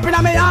gun up in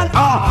a me hand.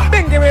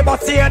 Bingy we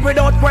but see it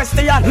without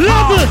question.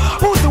 Level.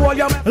 Who's the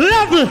whole of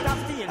level?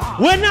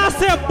 When I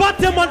say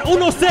Batman,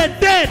 uno say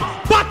dead.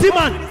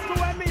 Batman.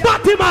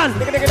 Batman!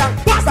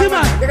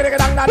 Batman!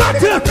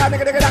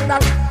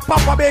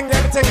 Papa Bing,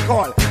 everything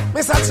call.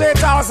 Mr.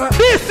 3000.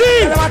 DC!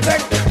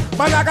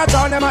 Man, I got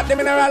down them at the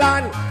mineral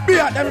land. Be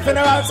at them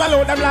funeral,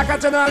 salute them like a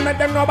general. Make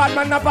them no bad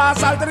man, no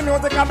pass all to the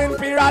music of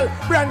imperial.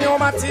 Brand new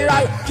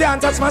material,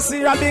 can't touch my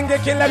serial. Bingy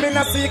kill them in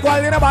a sequel.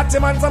 In a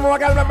Batman, some more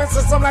girl, let me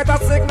system like a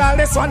signal.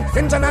 This one,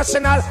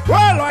 international,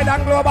 worldwide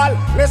and global.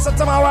 Listen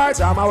to my words,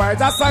 yeah, my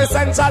words are so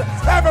essential.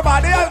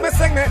 Everybody help me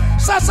sing me.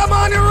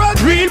 Shashamane road.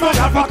 Real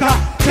motherfucker.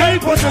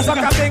 Take what you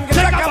sucker. Bingy,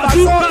 take a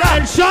bazooka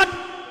and shot.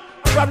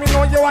 When me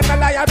know you want to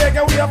lie, I beg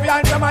you, wave your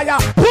hands to my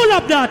eye. Pull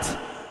up that.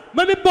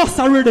 Let me bust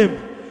a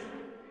rhythm.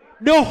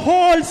 The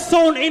whole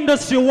sound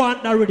industry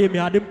want that rhythm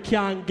here. Them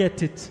can't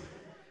get it.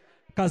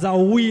 Because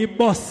we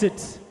bust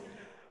it.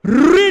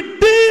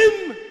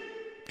 Rhythm!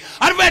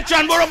 And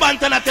veteran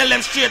Borobantan, I tell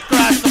them straight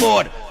across the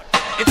board.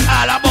 It's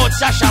all about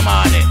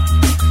Shashamane.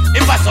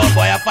 If a sound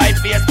boy a 5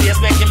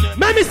 PS, make him.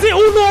 Let me see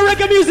who know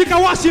reggae music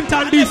in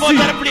Washington, D.C.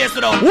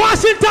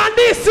 Washington,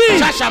 D.C.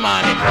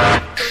 Shashamane.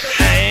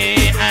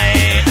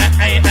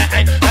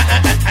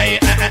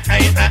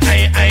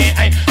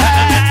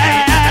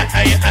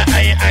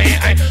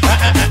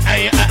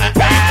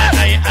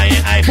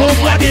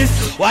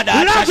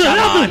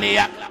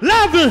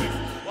 Level.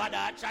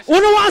 Who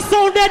know want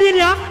sound dead in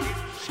ya?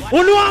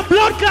 Who know want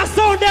blood clot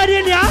sound dead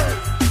in ya?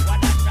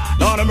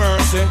 Lord of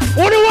mercy.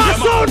 Who know want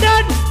sound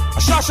dead?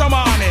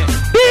 Shashamane.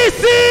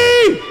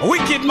 DC.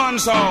 Wicked man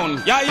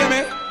sound. Yeah, hear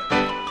me?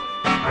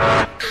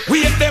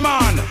 Wait them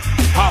on.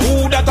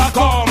 Who that a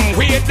come?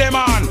 Wait them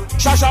on.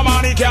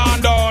 Shashamane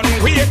can't done.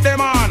 Wait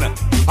them on.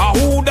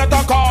 Who that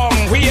a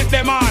come? Wait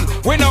them on.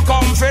 We no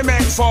come for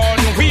make fun.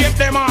 Wait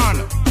them on.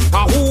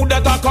 Who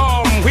that a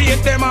come?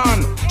 Wait them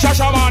on.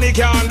 Shashamane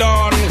can't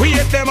done.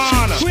 Wait them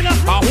on.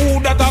 Who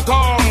that a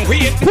come?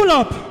 Wait. Pull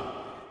up.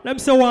 Let me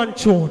say one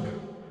tune.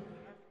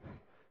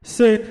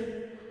 Say.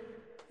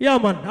 Yeah,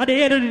 man, at the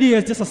end of the day,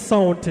 it's just a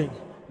sound thing,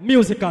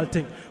 musical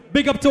thing.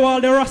 Big up to all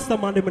the Rasta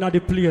man them in the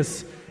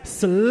place.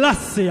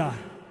 Selassie,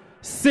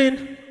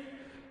 sin.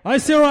 I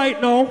say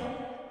right now,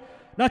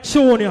 that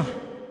tune ya.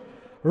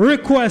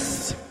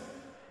 Request.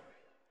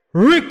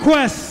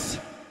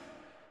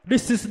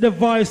 This is the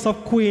voice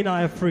of Queen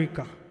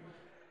Africa.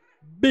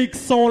 Big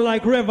sound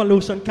like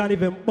Revolution can't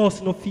even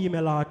bust no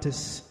female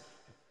artists.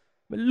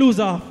 Me lose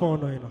our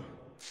phone now, you know.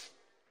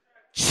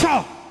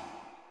 Cha!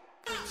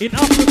 In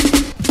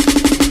Africa.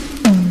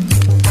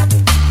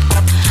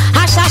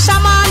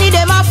 Shashamane,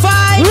 them a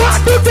fight.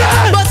 What do they?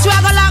 But we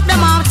are gonna lock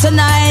them out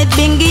tonight.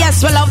 Bingy,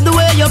 yes, we love the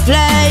way you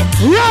play.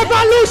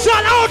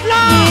 Revolution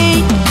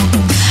Outlaw.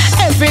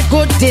 Every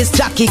good disc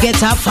jockey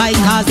get a fight,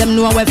 cause them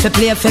know where to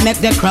play if make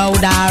the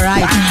crowd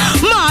alright.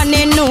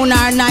 Morning, noon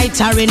or night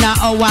or in a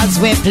hours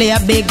we play a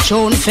big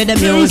tune for the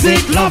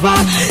music lover.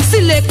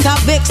 Select a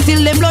big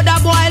still them blood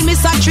a boil.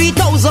 Miss a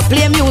 3,000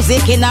 play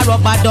music in a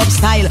rubber dub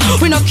style.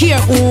 We no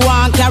care who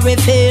want carry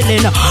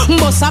feeling.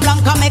 Bossa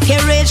Blanca make a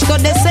rage to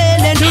the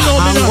ceiling.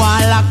 And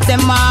one lock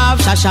them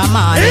off,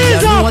 Shashamane.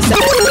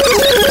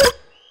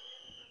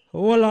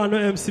 Hold on, no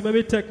MC, let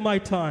me take my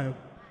time.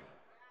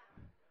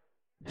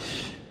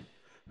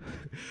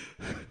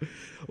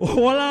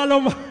 Hold on,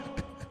 no.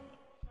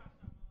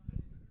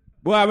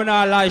 Boy, I'm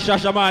not lie,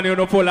 Shashamane, you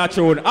know, full of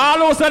tune. All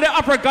those the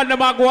African,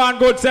 them are going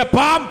good, say,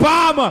 pam,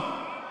 pam.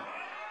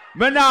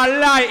 Me not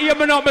lie, hear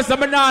me not,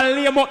 me not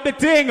lame up the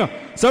thing.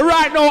 So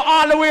right now,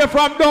 all the way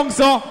from down,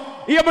 so,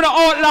 hear me the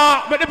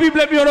Outlaw, but the people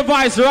let me on the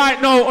voice right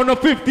now, on the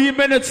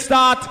 15-minute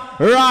start,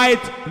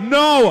 right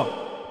now.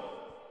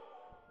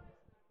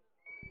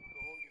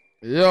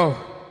 Yo,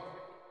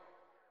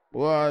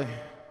 boy,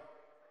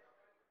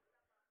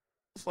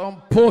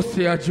 some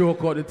pussy a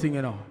joke out the thing,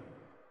 you know.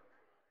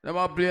 Them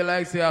a play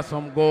like say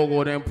some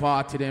go-go, them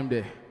party them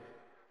there.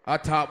 I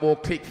talk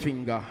about click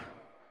finger.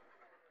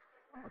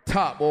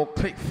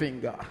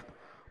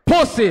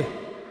 Pussy,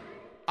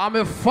 I'm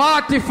a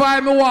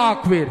 45 me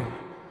walk with.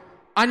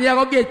 And you're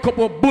gonna get a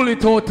couple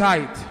bullets out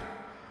tight.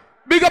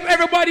 Big up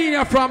everybody in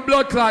here from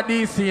Blood Clot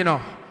DC, you know.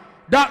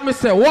 That me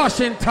say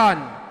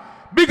Washington.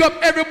 Big up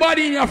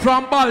everybody in here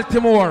from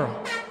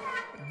Baltimore.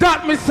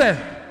 That me say,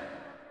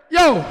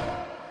 yo,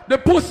 the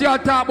pussy I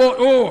talk about,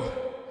 oh,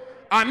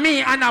 and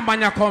me and a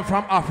man come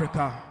from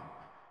Africa.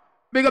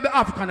 Big up the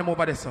African them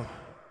over there, so.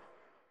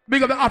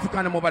 Big up the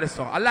African them over there,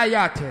 so. I lie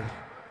you tell.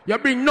 You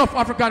bring enough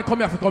African come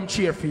here to come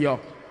cheer for you.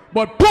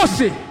 But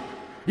pussy,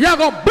 you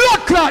got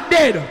blood clot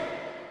dead.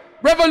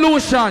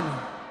 Revolution.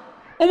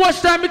 How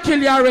much time we kill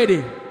you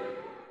already?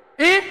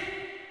 Eh?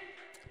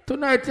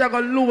 Tonight you're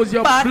going to lose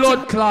your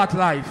blood clot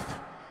life.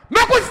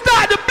 Make we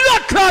start the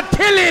blood clot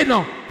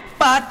killing.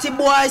 Party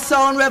boy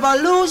sound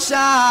revolution.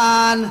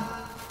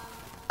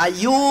 Are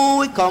you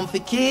we come for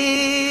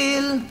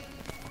kill?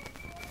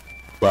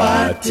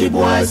 Party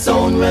boy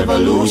sound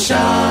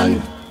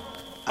revolution.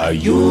 Are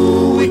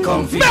you we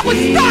come for kill? Make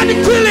we start the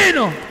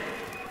killing.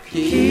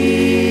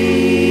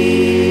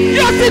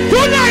 You see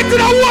tonight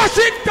in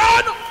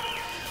Washington.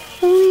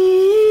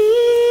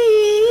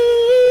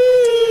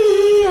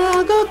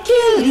 I go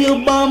kill you,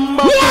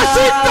 Bumbo.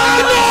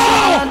 Washington!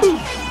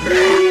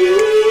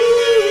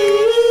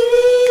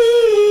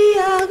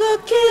 I go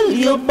kill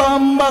you,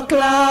 Bumbo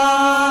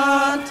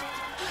Clot.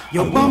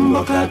 Your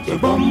Bumbo Clot, your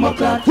Bumbo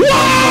Clot, your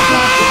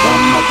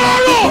Bumbo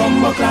Clot, your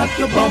Bumbo Clot,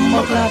 your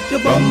Bumbo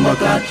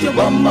Clot, your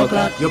Bumbo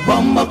Clot, your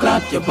Bumbo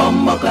Clot, your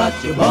Bumbo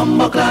Clot, your Bumbo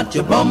Clot,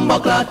 your Bumbo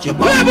Clot, your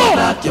Bumbo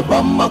Clot, your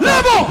Bumbo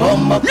Clot, your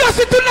Bumbo Clot. You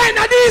see tonight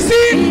at DC.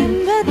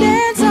 In the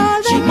dance,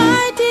 all the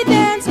mighty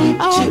dance,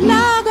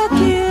 Outlaw go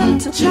kill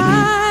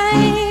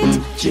tonight.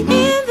 In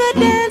the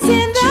dance,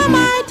 in the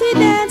mighty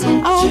dance,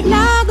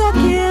 Outlaw go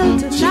kill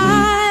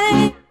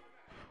tonight.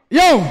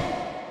 Yo,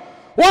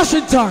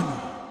 Washington.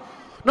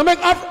 No make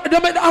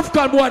the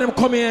African boy them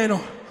come here, you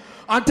know,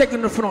 and take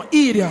them for no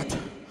idiot.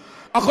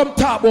 I come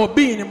talk about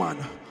Beanie Man.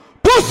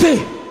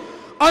 Pussy!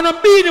 And a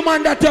Beanie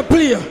Man that you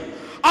play.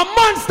 A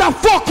monster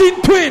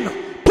fucking twin.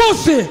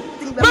 Pussy!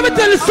 Let me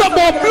tell you something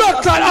about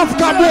blood clot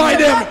African boy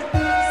them.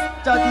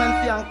 Judgment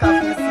for young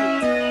coffee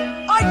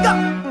seat. I got.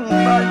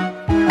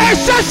 Hey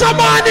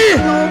Shashamane!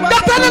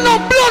 That's no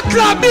blood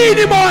clot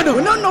Beanie Man!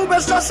 We don't know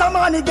where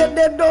Shashamane get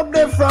their dub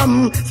there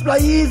from.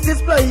 Splice.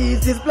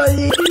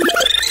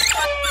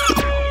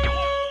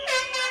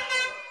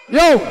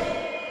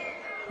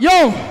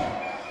 Yo,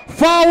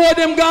 forward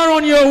them gone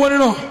on you, you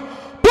know.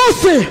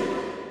 Pussy,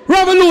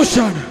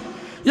 revolution.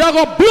 You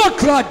got blood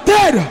clot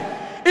dead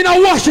in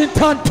a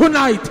Washington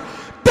tonight.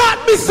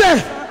 That me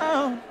say.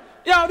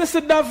 Yo, this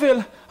is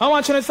Davil. I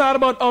want you to talk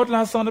about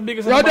Outlaw Sound, the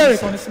biggest Yo, Derek.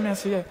 sound. This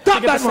messy, yeah.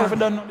 Tap that,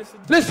 man.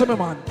 Listen, me,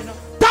 man.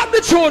 Tap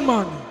the tune,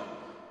 man.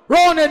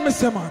 Round head, me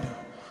say, man.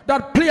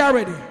 That play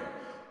already.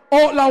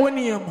 Outlaw with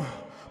name.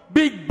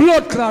 Big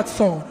blood clot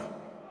sound.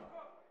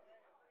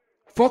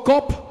 Fuck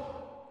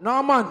up.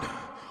 Nah, man.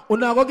 We're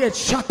not going to get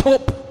shut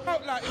up.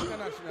 Outlaw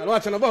International.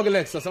 Watching the Buggy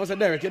Lexus. I say,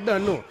 Derek, you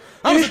don't know.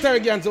 I'm Mr. Terry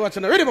Gans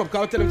watching the Ready Up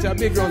because I tell him to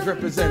big rounds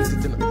represents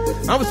it.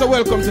 I was say,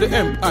 welcome to the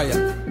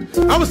Empire.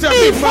 I was say, a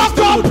big man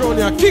stand around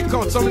here. Kick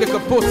out some little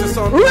posters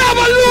on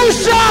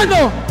Revolution!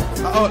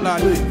 Outlaw,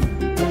 do it.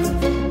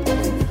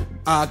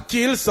 I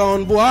kill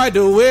sound boy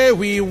the way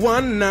we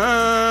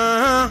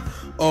wanna.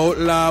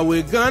 Outlaw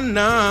we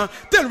gonna.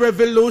 Tell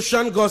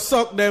revolution go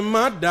suck them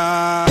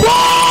mother.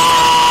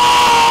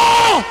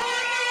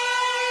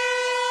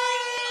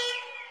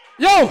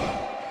 Yo,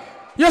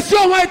 you see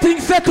how my thing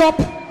set up?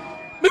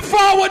 Me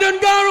forward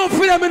and go around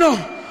for them, you know.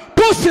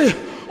 Pussy,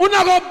 we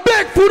not gonna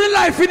beg for the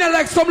life in there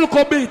like some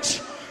little bitch.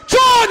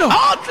 John!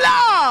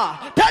 Outlaw!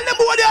 Tell them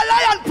what the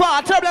lion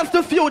part, turbulence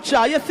to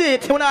future. You see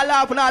it, when I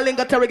laugh, when I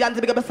linger, Terry Gans,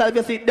 big up yourself,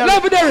 you see it.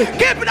 Love it, Derek.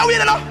 Keep it away,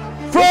 you know.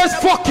 First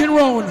fucking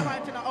round.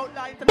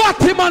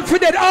 Batty man for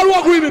dead, all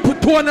work with me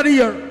put 2 another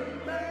year.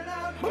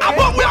 We are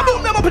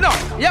moving them up now.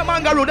 Yeah,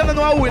 man, Garou, them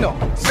know how we know.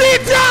 See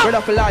it, yeah!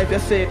 Brother for life, you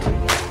see it.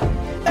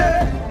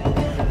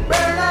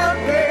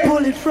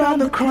 Pull it from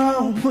the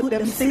crown, put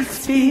them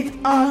 6 feet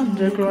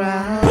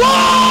underground.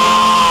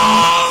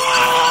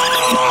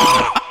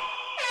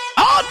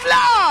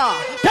 Outlaw!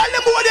 Tell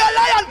them what the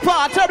lion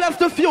part, turbulence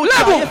to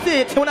future. You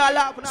see it, when I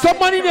laugh.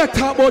 Somebody there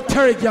talk about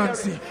Terry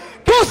Gansey.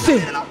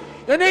 Pussy!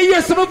 You need to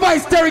hear some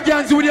advice Terry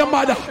Gansey with your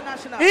mother.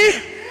 Eh?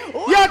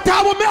 You talk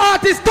about me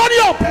artist, turn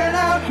you up!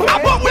 We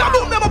are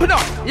moving them up now.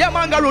 Yeah,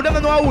 man, Garou,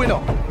 them know how we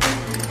know.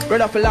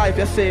 Brother for life,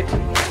 you see it.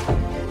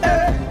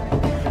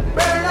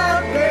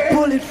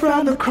 Pull it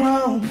from the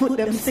crown, put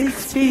them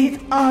 6 feet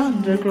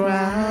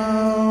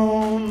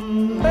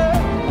underground.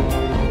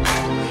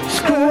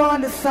 Screw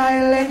on the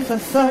silencer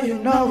so you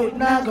know it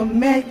not gonna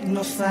make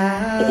no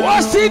sound.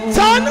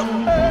 Washington!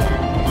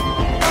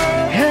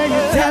 Hey,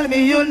 you tell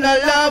me you no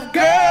love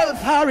girls,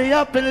 hurry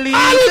up and leave.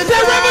 I will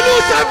say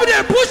revolution for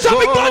them, push up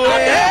and gun on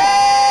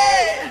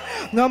them.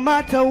 No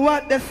matter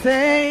what they're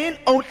saying,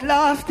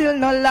 Outlaw still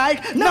no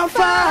like, no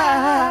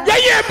fight.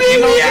 Yeah, be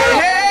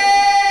here.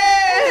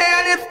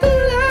 And it's too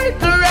late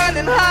to run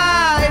and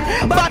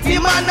hide, but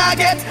him and I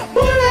get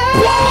bullet.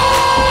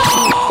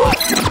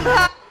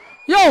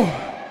 Yo,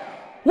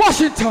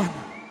 Washington,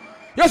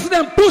 you see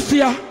them pussy,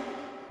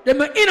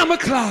 them in my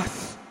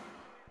class.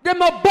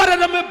 Them are better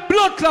than my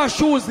blood class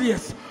shoes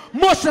lace,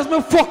 much as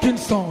my fucking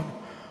sound.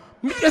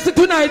 You see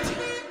tonight,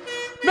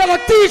 I'm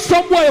gonna teach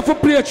some boy if you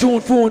play a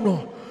tune for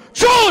no.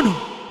 Tune!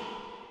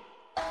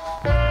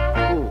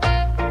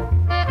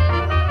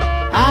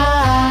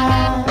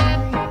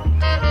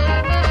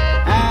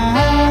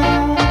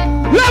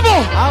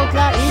 Level!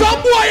 Some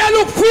boy I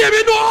look for him,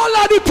 you know all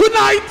I do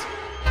tonight.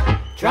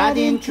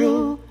 Treading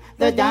through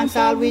the dance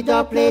hall with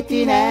a plate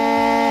in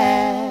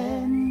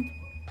hand.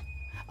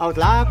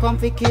 Outlaw come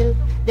fi kill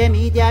them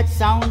idiot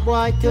sound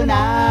boy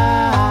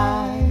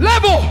tonight.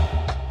 Level!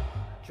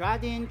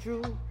 Treading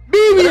through.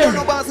 Beware!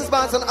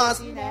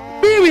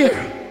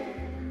 Beware!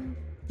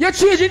 You're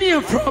changing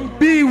name from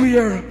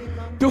Beware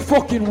to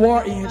fucking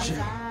War Angel.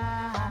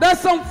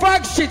 That's some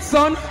fag shit,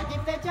 son.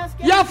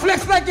 You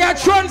flex like you're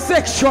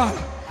transsexual.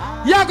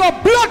 You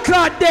got blood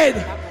clot dead.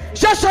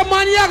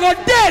 Shashamane, you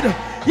got dead.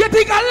 You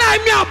think I lie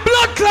me a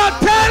blood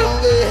clot tell?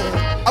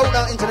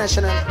 Outlaw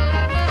International.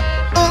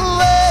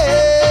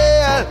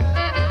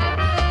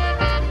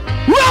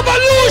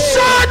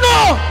 Revolution!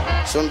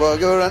 Son boy,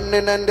 you're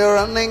running and you're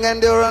running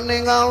and you're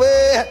running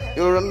away.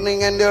 You're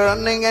running and you're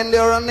running and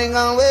you're running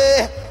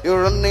away.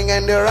 You're running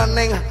and you're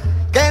running.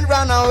 Can't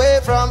run away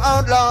from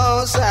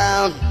Outlaw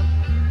Sound.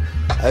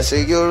 I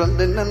say you're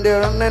running and you're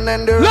running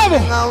and you're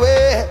running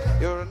away.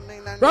 You're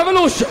running and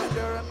Revolution.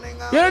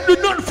 You don't do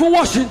nothing for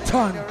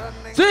Washington.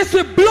 So it's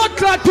a blood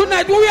clot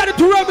tonight. We are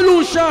to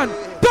revolution.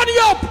 Turn it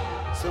up.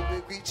 So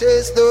we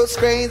chase those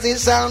crazy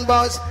sound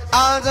boys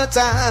all the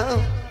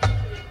time.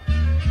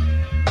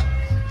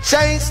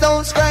 Chase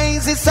those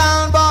crazy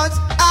sound boys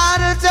all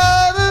the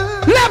time.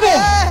 Level.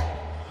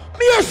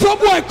 Me hear some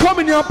boy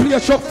coming here and play a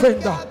Chuck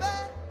Fender.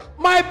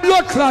 My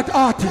blood clot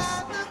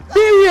artist.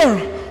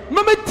 Beware.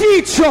 Me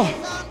teach you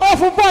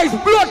off of voice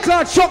blood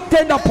clot Chuck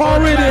Fender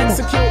power rhythm.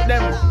 Execute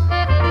them.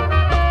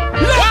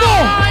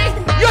 Level.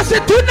 You see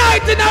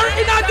tonight in a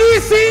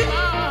DC,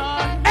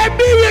 and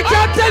we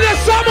can tell you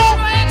some.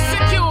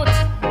 Execute.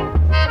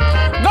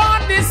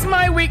 God is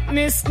my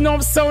weakness. No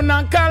sound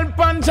and call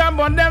puncher,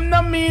 but them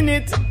no mean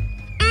it.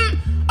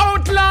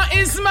 Outlaw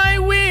is my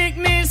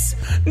weakness.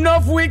 No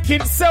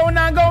wicked sound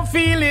I go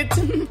feel it.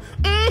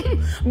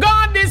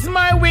 God is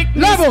my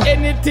weakness. Level.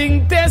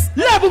 Anything test.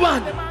 Level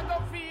man.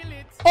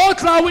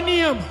 Outlaw we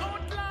name.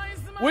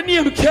 We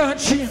name can't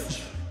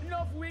change.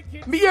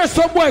 Me hear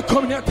some boy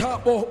coming here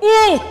talk about.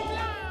 Ooh.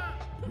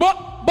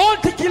 But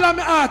Bounty killer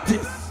me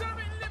artist.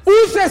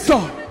 Who says so?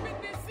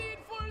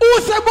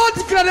 Who say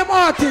bounty killer them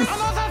artists?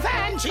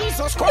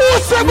 Jesus Christ. Who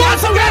say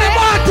bounty killer them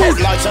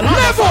artists?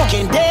 Never.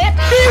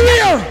 Be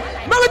real.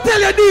 Let me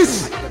tell you this.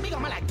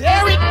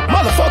 Derek,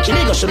 motherfucking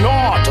nigga should know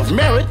out of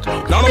merit.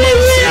 None of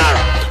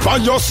us for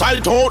your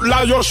sight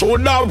outlaw, you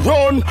should have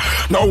run.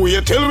 Now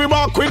wait till we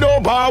back with no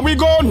bar we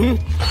gun.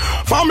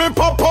 For me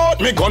pop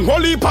out, me gun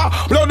holy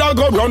pa. Blood I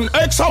go run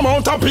X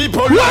amount of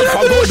people. Life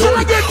I go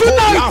down.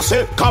 Outlaw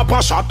say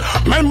copper shot.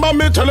 Remember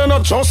me telling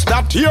you just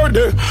that here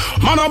day.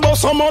 Man about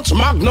so much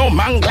magnum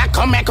man black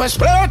come make us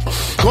split.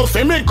 Go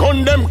for me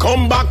gun them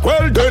come back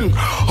well done.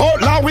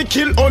 Outlaw we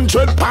kill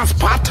 100 past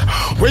pat.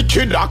 We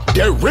kid act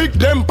they rig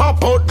them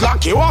pop out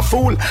like you a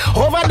fool.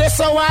 Over the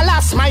so I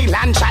lost my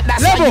land shot.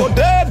 That's why you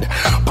dead.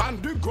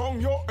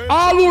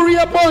 All who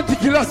real bounty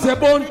killer say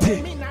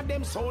bounty.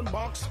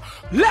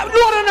 Let me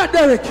know that,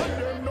 Derek.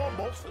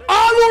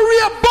 All who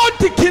real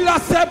bounty killer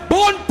say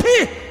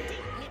bounty.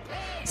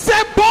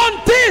 Say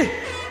bounty.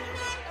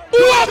 Who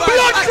a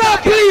blood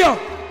clot player?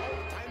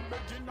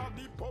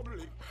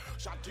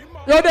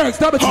 Yo, Derek,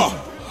 stop it.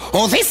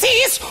 Oh, this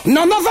is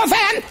none other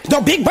than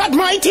the big bad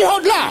mighty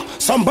outlaw.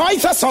 Some boy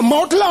for some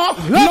outlaw.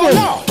 No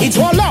law. It's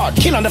one lord.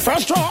 Kill on the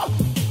first draw.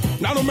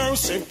 Now no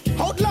mercy.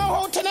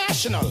 Outlaw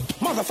international.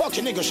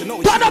 Motherfucking nigga should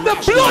know. Turn up the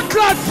blood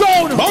clot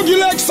zone. Buggy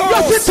leg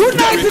sound. You see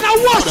tonight in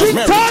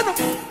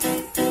Washington.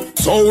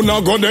 So now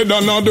go dead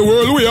and not the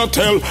world we are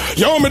tell.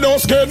 Yo, me don't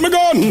scared me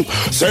gun.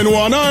 Send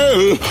one a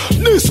hell.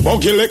 This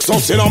buggy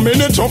Lexus in a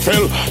minute to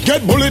fail.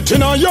 Get bullet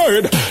in a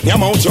yard.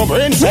 Yam out your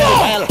brain cell.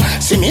 Well,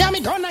 see me and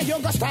me gun and you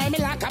go style me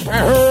like a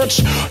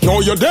perch.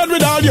 No, you're dead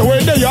with all your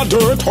way they are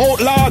dirt.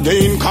 Outlaw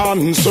in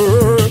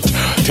concert.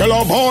 Tell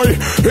a boy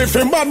if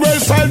him bad well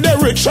side the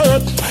rich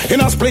shirt.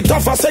 In a split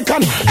of a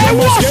second, they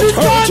must get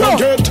hurt. You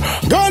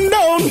get gun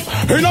down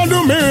in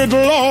the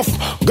middle of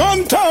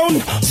gun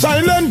town.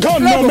 Silent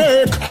gun no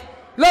make.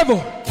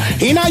 Level.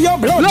 In your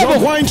blood, level.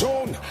 Wine.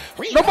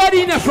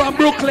 Nobody in here from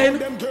Brooklyn.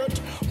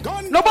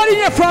 Nobody in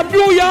here from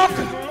New York.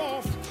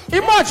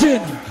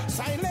 Imagine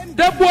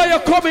that boy you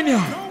coming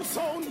here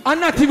and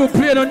not even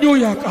playing a New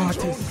York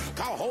artist.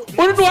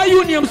 You know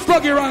you name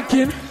Sluggy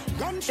Rankin.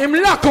 Him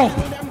lock up.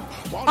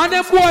 And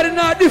them boy did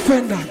not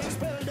defend that.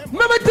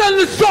 Let me tell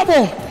you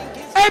something.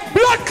 A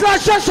blood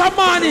clash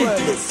Shashamane.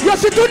 You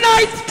see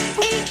tonight.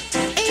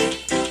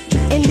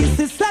 And this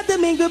is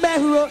Domingo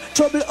Barrow,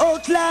 trouble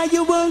outlaw,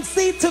 you won't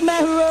see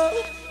tomorrow.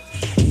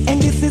 And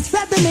this is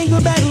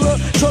Domingo Barrow,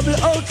 trouble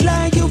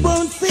outlaw, you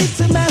won't see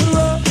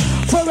tomorrow.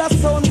 For a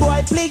sound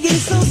boy playing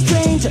so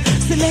strange,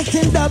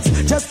 selecting dubs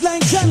just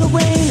like John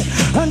Wayne.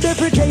 And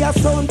every day a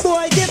sound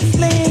boy gets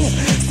slain,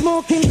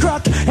 smoking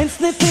crack and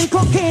sniffing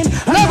cocaine.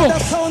 Another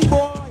sound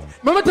boy.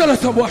 Let me tell you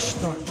some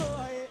Washington.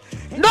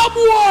 No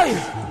boy,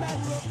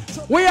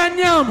 we are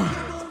Nyam,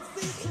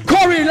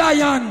 Curry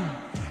Lion.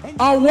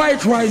 And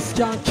white rice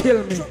can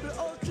kill me.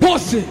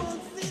 Pussy.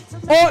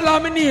 All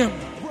my name.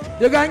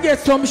 You can get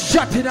some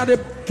shot in at the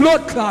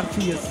blood clot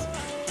face.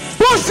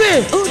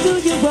 Pussy. Who do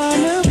you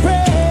wanna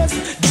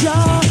praise?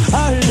 Jah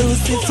or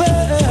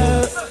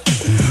Lucifer?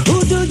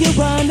 Who do you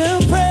wanna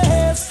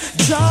praise?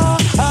 Jah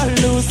or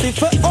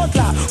Lucifer?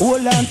 Outlaw,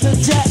 hold on to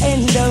Jah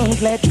and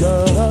don't let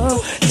go.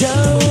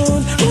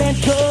 Don't let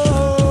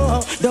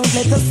go. Don't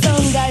let the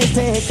sun guy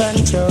take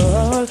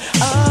control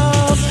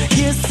of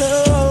your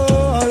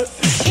soul.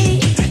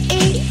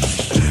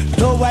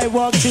 Though I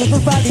walk through the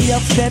body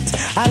of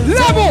death, I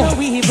love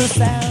no evil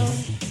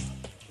sound.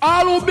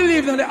 All who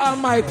believe in the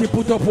Almighty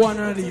put up one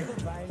another here.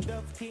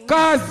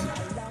 Cause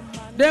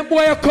them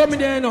boy are coming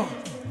there, you know,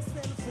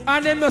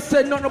 and them not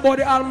say nothing about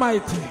the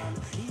Almighty.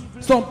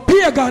 Some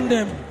pagan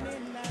them,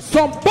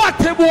 some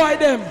batty boy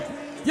them.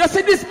 You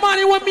see this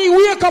morning when me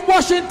wake up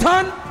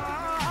Washington,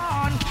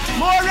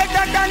 more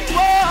than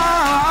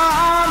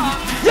one.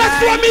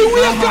 Yes, when me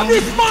wake up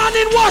this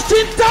morning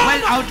Washington.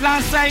 Well, outlaw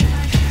say,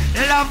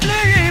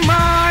 lovely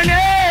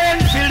morning,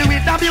 filled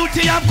with the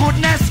beauty of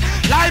goodness.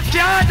 Life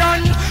can't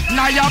done.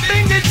 Now you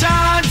bring the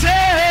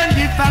chanting.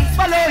 Give thanks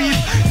for life.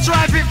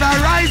 Strive with the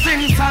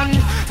rising sun.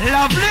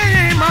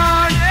 Lovely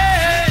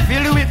morning,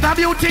 filled with the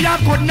beauty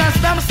of goodness.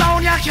 Them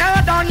sound you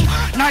can't done.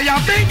 Now you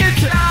bring it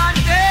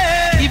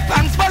chanting. Give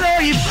thanks for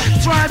life.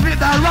 Strive with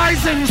the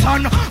rising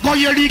sun. Go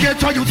your league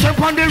to you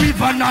jump on the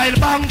river Nile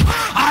bank.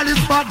 All is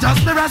but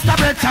just the rest of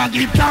it and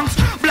give thanks.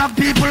 Black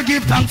people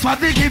give thanks for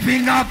the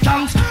giving of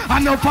thanks.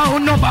 And no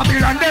pound, no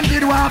Babylon, them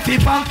did what he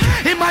found.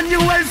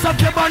 Emmanuel's up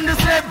your band the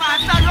same.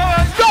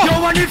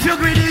 You want if you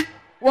greedy.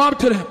 What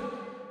to them?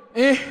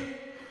 Eh?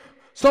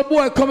 Some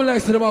boy coming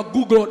like say them about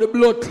Google out the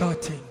blood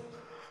clotting.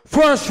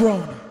 First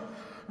round.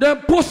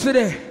 Them pussy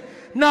there.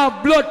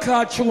 Now blood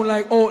clot tune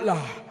like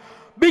Outlaw.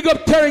 Big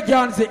up Terry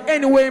Gansey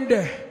anyway him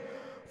there.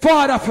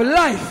 Father for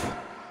life.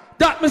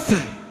 That me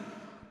say.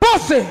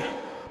 Pussy.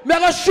 Me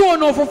gonna show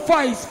no for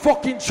fight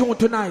fucking tune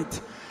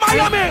tonight.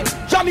 Miami,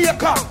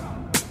 Jamaica.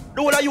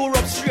 The whole of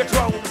Europe straight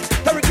round.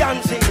 Terry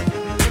Gansey.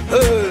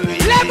 Hey.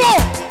 Lego.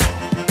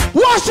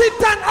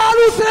 Washington, all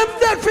who say them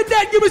dead for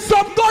dead, give me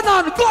some gun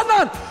on.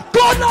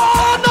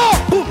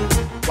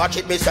 Watch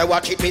it, me say,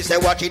 watch it, me say,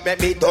 watch it, make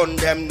me done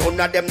them. None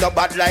of them no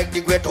bad like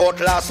the great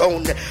Outlaw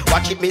sound.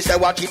 Watch it, me say,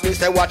 watch it, me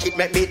say, watch it,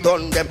 make me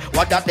done them.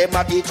 What that them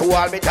a teach to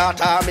all me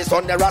tata, me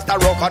son, the rasta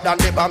rocker than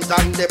the bombs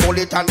and the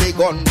bullet and the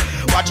gun.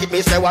 Watch it,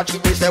 me say, watch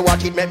it, me say,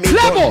 watch it, make me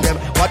done them.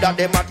 What that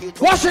them a teach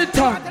to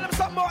Washington.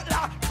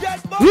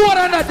 Lord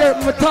and that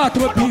them me talk to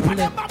my people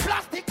them.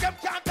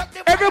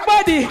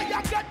 Everybody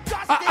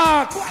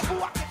I ask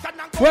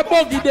where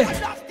Buggy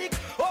there.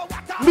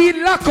 Me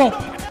lock up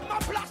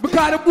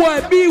because the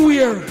boy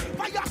beware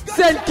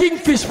send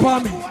kingfish for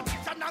me.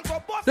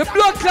 The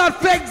blood clot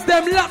pegs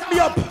them lock me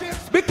up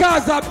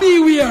because I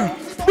beware.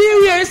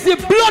 Beware is the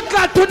blood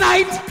clot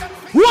tonight.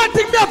 One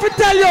thing me have to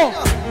tell you.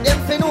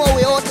 Them know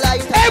we outline.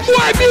 Hey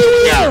boy,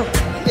 beware.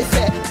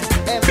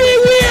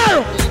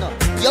 Beware.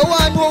 You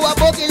want to know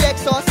about the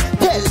Lexus?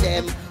 Tell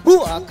them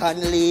who I can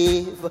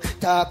live.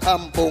 Talk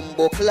and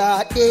bumbo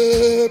clot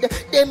dead.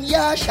 Them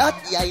ya shot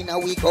ya in a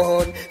we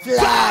gun.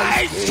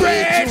 Fly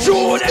straight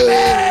through the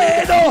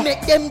head.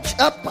 Make them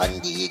chop on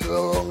the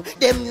ground.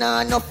 Them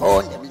nah no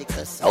fun. Them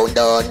little sound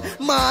on.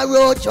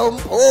 Maro jump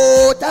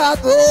out a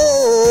go.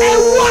 Hey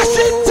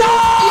Washington!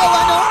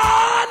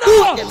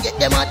 You wanna them get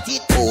them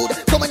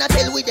attitude. Come on and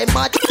tell with them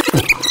mad.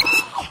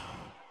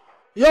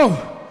 Yo,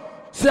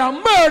 say a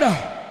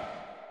murder.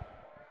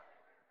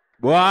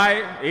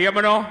 Boy, hear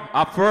me now?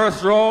 A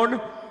first round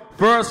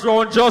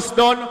just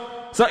done.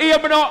 So hear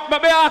me now,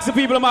 but me ask the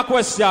people my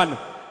question.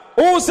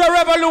 Who's the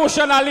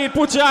revolution I lead?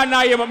 Put your hand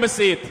here, let me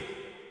see it.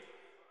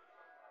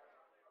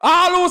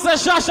 All who's the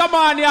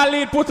Shashamane I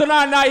lead? Put your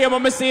hand here,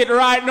 let me see it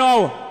right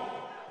now.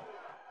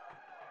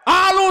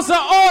 All who's the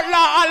Outlaw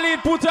I lead?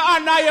 Put your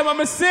hand here, let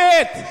me see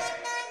it.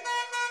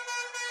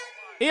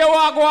 Here we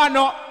go on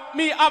now.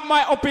 Me have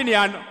my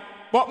opinion,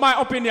 but my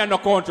opinion no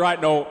count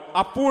right now.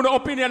 I put the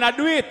opinion, I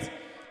do it.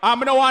 I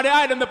don't want to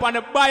hide them upon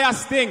the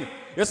bias thing.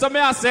 You see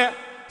me I say.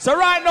 So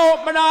right now,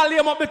 I'm going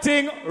to lay up the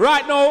thing.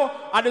 Right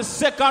now, at the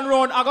second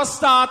round, I'm going to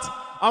start.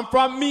 And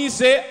from me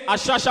say, a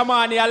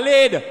Shashamane, a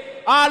lead.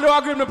 All who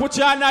agree with me, put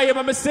your hand here,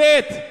 let me say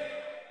it.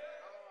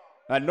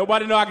 And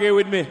nobody no agree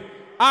with me.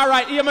 All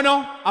right, hear me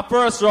now. A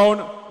first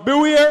round.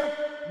 Beware,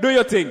 do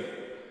your thing.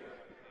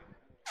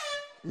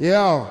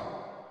 Yeah.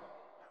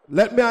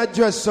 Let me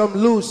address some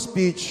loose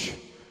speech.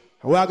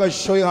 We're going to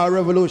show you how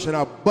revolution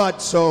a bad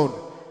sound.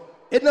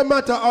 It no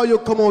matter how you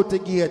come out the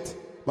gate,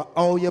 but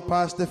how you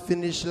pass the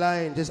finish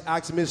line. Just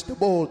ask Mr.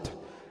 Bolt.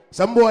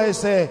 Some boys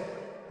say,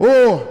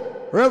 oh,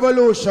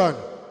 revolution.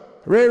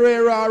 Ray,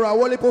 rah, rah.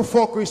 What little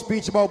fuckery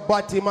speech about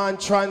Batman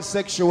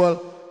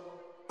transsexual.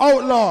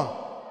 Outlaw.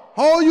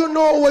 How you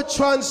know what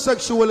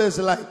transsexual is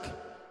like?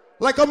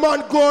 Like a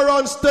man go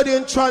around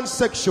studying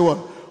transsexual.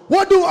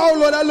 What do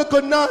Outlaw that look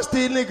a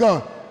nasty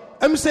nigga?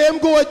 Him say him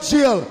go to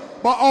jail,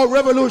 but our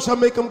revolution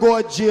make him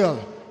go to jail.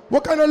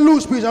 What kind of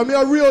loose speech? I mean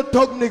a real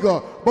thug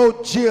nigga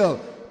about jail.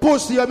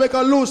 Pussy, I make a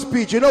loose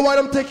speech. You know why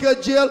I'm taking you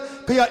to jail?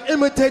 Because you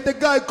imitate the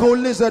guy called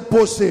Lizard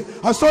Pussy.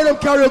 I saw them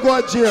carry you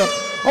go to jail.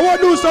 I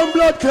want to do some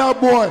blood clot,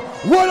 boy.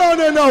 Hold on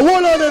there now.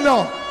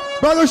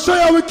 But I'm going to show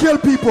you how we kill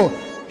people.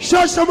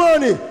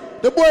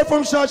 Shashamane. The boy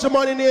from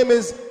Shashamane name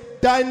is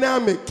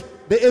Dynamic,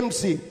 the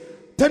MC.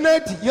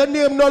 Tonight, your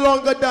name no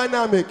longer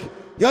Dynamic.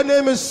 Your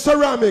name is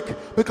Ceramic.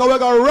 Because we're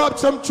going to wrap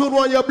some tune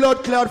on your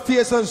blood clot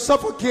face and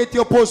suffocate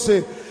your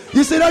pussy.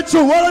 You see that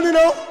true? What on you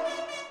know?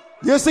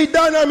 You see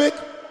Dynamic?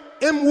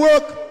 Him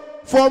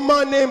work for a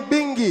man named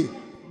Bingy.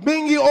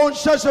 Bingy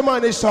owns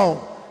Shashamane sound.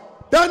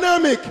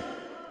 Dynamic,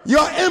 you're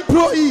an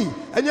employee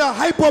and you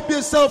hype up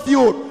yourself,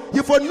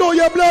 you for know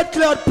your blood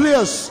clot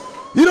players.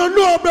 You don't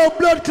know about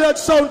blood clot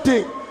sound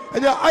thing.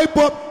 And you hype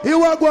up. Here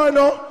we go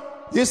now.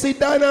 You see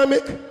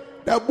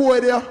Dynamic? That boy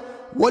there.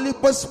 What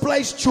if a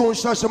splice tune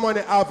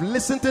Shashamane have?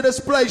 Listen to the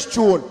splice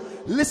tune.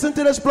 Listen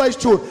to the splice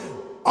tune.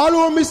 All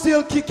of me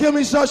still kill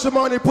me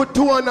Shashamane. Put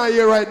two on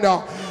here right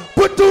now.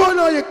 Put two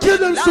on here. Kill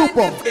them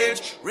super.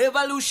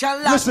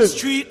 Revolution last the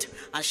street.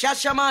 And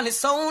Shashamane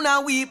sound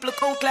and weep. Look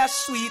how clash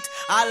sweet.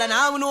 All and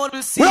I know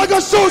we'll see. We are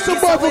going to show some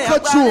boy for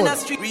cut tune.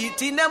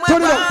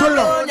 Turn it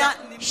up.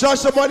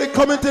 Shashamane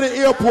coming to the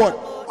airport.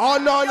 All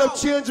now them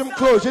change them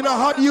clothes. You know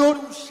hot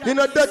youth. You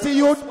know dirty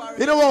youth.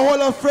 You know what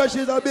whole of fresh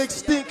is a big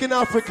stinking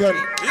African.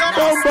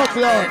 Bomba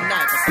clown.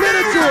 Play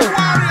the tune.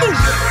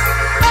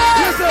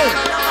 Listen.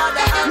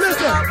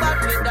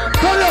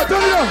 Turn it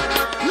up.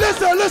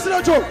 Listen to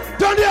the tune.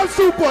 Turn it up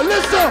super.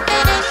 Listen.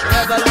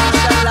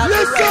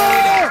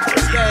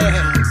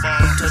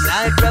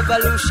 Tonight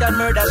revolution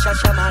murder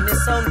Shashamane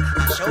sound. I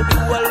show the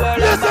whole world.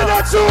 Listen to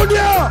tune,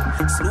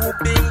 yeah. Snoop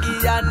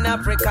Bingy and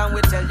African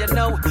we tell you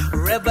now.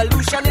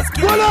 Revolution is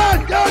killing. Hold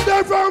on,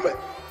 down from me.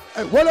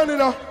 Hey, hold on, you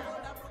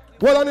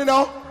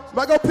know. I'm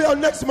going to play on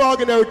next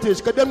Morgan Heritage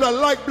because them not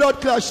like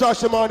blood clot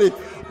Shashamane.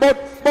 But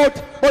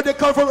they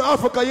come from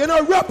Africa. You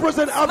know,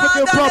 represent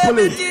African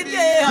properly.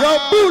 You're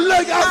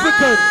bootleg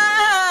African.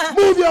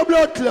 Move your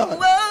blood clot.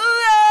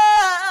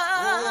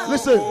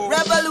 Listen.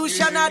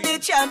 Revolution are the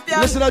champion.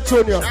 Listen to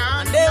Tonya.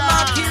 And they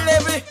might kill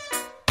every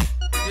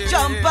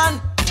champion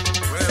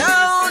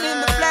down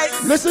in the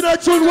place. Listen to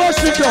Tune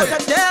Washington.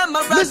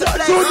 Listen to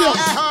Tonya.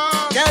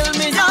 Tell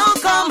me how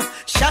come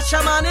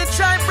Shashamane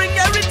try bring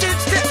heritage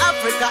to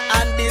Africa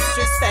and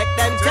disrespect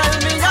them. Tell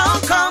me how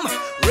come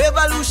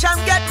revolution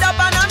get up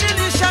and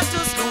ammunition to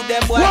slew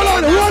them. Hold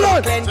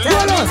on.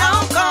 Tell me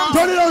how come.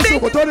 Turn it on,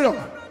 Super, turn it on.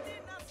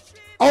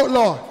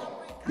 Outlaw,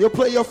 you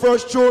play your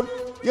first tune.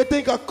 You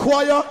think a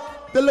choir,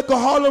 the little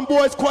Harlem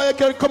Boys choir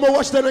can come and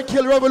watch them and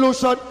kill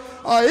revolution?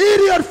 An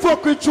idiot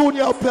fucking tune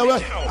you play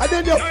with. And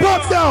then you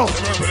pop down.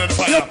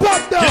 You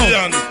pop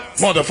down.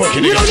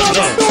 Motherfucking you don't know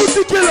the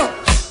bounty killer.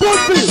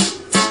 Pussy.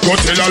 Go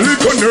tell a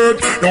little nerd,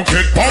 don't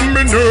get on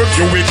me nerve.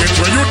 You wicked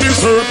where you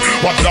deserve.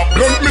 What black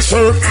blood me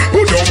serve,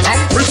 who don't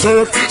come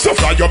preserve. So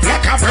fly your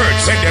black a bird,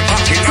 send them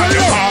back in on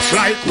your half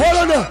like. Hold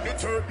on there.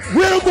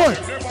 Where boy?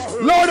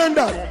 Lower than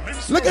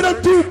that. Look at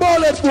them two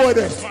ballhead boy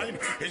there.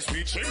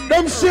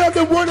 Them shave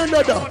them one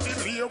another.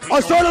 I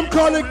saw them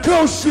calling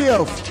close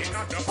shave.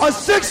 A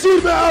 6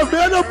 years me have me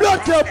and a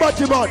blood clot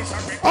Batman.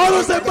 All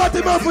of them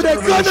Batman for their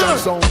gunner.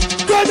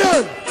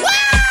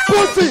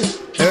 Pussy.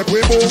 If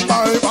we move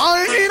by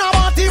in a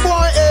party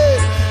boy,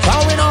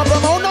 now we not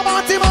promote no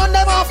party man,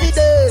 them off it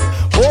dead.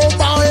 Move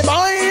by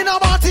in a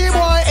party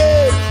boy,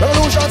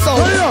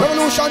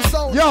 revolution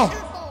sound. Yo,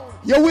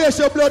 you waste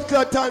your blood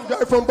clot time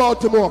drive from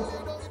Baltimore.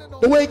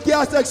 The way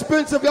gas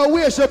expensive, you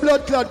waste your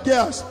blood clot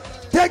gas.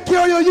 Take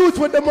care of your youth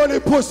with the money,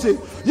 pussy.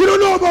 You don't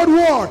know about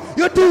war.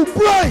 You're too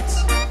bright.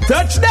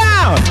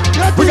 Touchdown.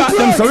 We got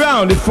them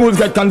surrounded. Fools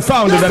get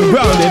confounded and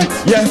grounded.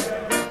 Yeah.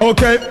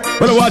 Okay,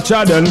 well watch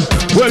out then.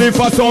 Well if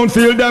a sound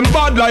feel them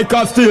bad like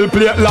a steel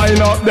plate,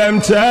 line up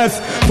them chests.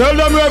 Tell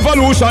them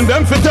revolution,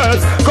 them for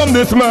test. Come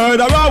this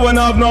murderer, won't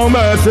have no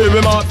mercy.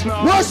 We must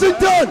now.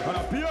 Washington,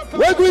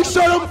 when we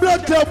show them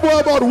blood club boy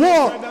about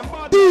war,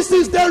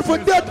 DC stand for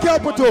death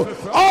capital.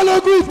 All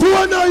agree, 2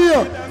 and a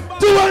year.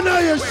 2 and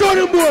a year, show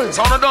them boys.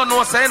 Some don't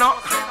know say no.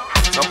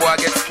 Some boy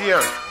get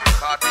scared.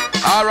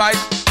 Alright.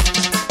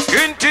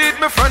 Indeed,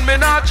 my friend, me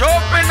not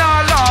joke, me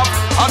not laugh.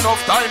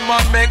 Enough time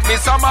man make me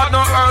some of no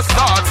earth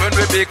start. When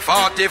we big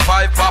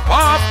 45 pop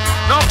up,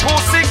 no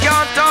pussy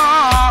can't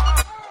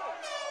talk.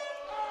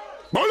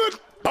 Bullet,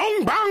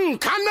 bang, bang,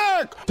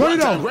 connect. Turn it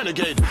down.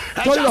 Renegade.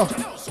 Turn it down.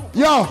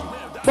 Yo,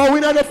 but we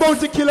not a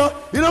bounty killer.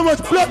 You know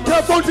much blood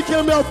clot bounty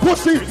killer me a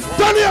pussy.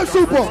 Turn it up,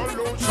 Super.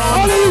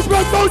 All of these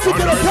men bounty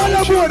killer, tell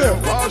them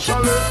about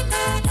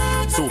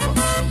them. Super.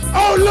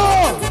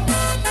 Outlaw.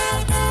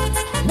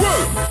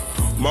 Well.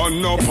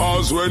 Man no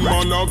pause when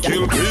man no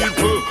kill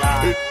people.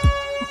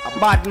 A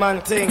bad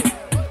man thing.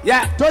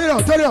 Yeah. Turn it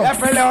on.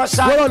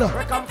 Hold on.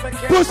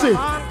 Pussy.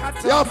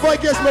 Y'all fight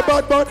against my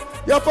bad man.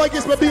 Y'all fight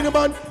against my beanie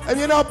man. And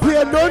you're not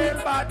playing none.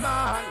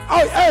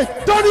 Hey,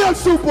 turn it on,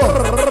 Super.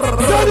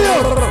 Turn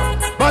it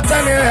on. But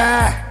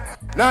anyway,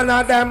 none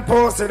of them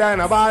posted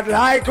and a bad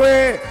like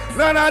we.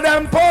 None of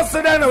them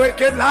posted and a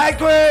wicked like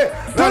we.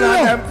 None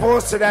of them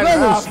posted and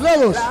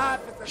levels.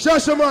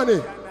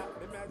 Shashamane.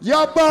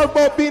 Y'all ball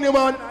about beanie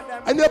man.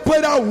 And they play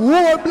that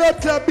whole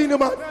blood clot beanie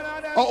man.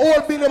 An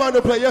old beanie man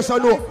to play, yes or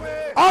no?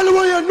 All the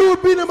way you new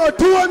beanie man,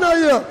 2 and a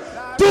year.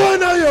 2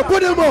 and a year,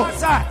 put them up.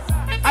 Sir,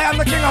 I am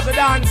the king of the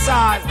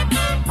dancers.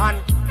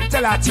 And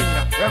tell that thing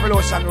that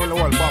revolution rule the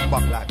world, bomb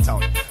back that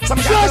town. Some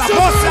guys tell a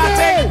boss that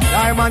thing.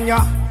 Yeah, man,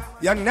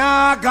 you're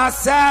not gonna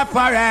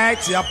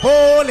separate your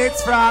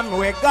bullets from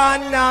we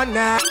gonna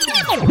now.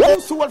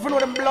 Who's who want to know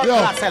them blood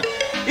clots?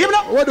 Even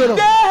up, what do you know?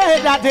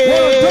 That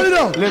day. Turn it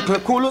down. Little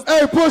cool.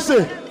 Hey,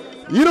 pussy.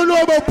 You don't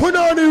know about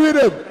Punani with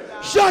him.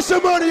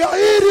 Shashamane, you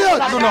idiot.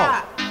 I don't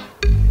know.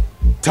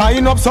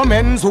 Tying up some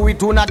ends who we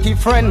do not keep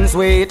friends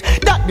with.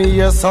 That me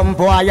hear some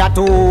boy at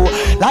all.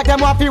 Like them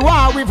happy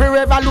war with a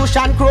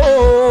revolution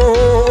crow.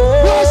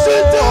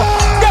 Washington!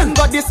 Then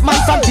got this man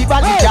some people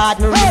in the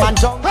garden.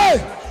 Hey,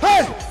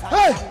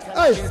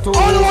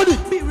 all the money.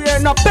 Beware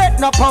no pet,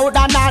 no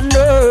powder, no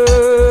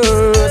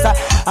nose.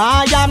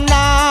 I am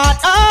not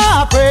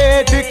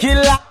afraid to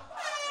kill.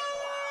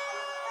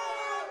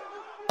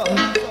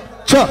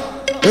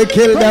 We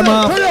kill them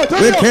off.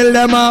 We kill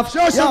them off.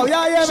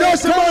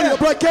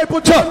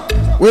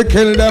 We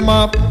kill them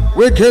off.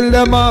 We kill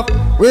them off.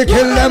 We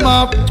kill them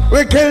off.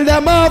 We kill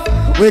them off.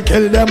 We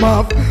kill them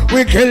off.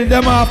 We kill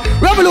them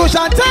off.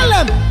 Revolution, tell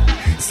them.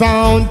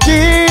 Sound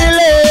killing.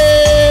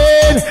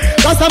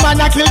 Cause the man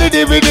that kill the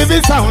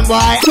DVD sound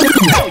boy.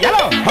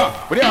 Yellow.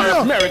 We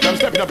are Americans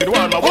stepping up in the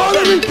world. All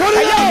of it, cut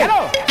it out.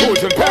 All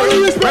the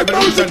respect,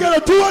 Revolution. Get a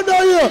 200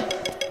 here.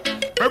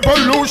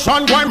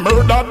 Revolution, why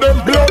murder them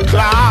blood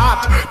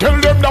clot? Tell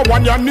them the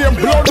one your name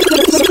blood.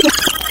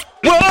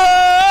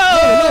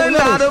 Whoa,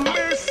 Lord of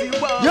mercy,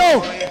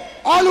 yo,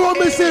 all of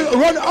them say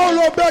run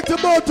Outlaw back to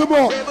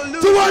Baltimore.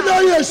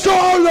 200 here, show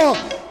Outlaw.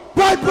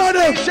 Fight by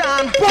them.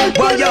 Fight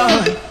by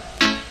them.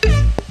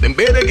 Them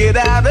better get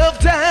out of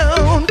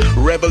town.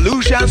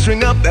 Revolution,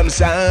 string up them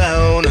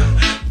sound.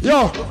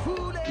 Yo,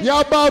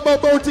 y'all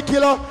about Bounty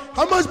Killer.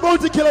 How much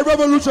Bounty Killer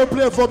Revolution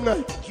play from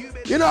night?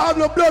 You know, I have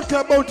no blood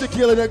clot Bounty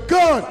Killer. They're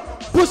gone.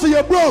 Pussy,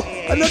 you broke.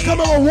 And they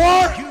come out with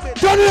war.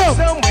 Turn it up.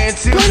 Somewhere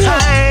to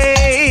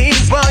hide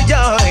for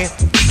joy.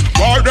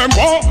 War them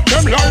war.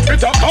 Them life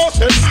is a cost.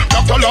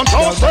 Dr. Long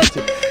toss it.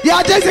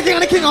 Yeah, Jay-Z King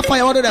and the King of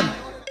Fire. What of them?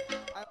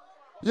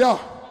 Yeah.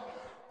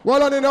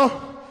 Well on, you know.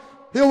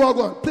 Here we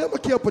go. Play my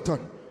key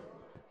button.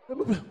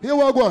 Here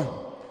we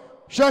go.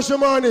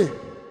 Shashamane,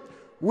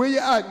 where you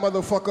at,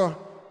 motherfucker?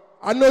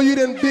 I know you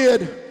didn't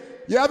beard.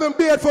 You haven't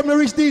beard from the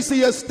reach DC,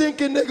 you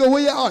stinking nigga.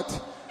 Where you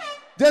at?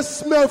 Just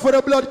smell for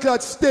the blood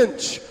clot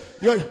stench.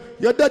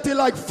 You're dirty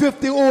like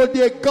 50 old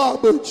day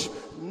garbage.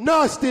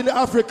 Nasty in the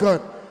African.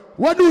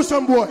 What do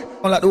some boy?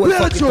 Play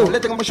the show.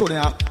 Let me show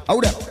them. How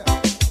them?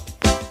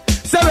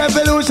 Say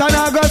revolution,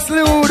 I got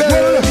slew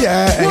them.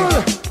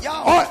 Yeah.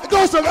 Alright,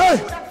 go some. Hey.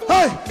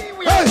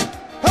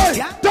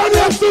 Turn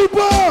your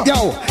super.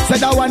 Yo, say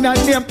that one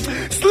and name.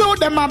 Slow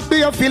them and be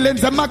your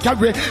feelings and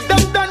carry.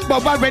 Them done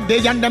but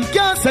already and them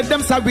can't say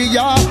them sorry,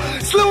 yeah.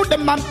 Slow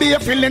them and be your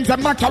feelings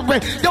and carry.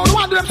 Don't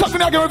want them something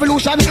like a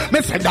revolution.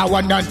 Me say that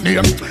one and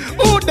name.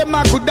 Oh, them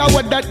a good that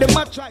what that them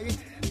a try.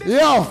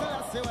 Yo.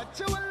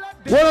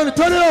 Well on,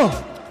 turn it on.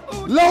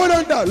 Lower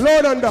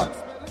than that.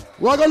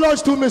 We're gonna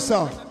launch 2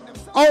 missiles.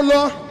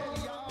 Outlaw,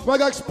 we're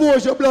gonna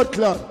expose your blood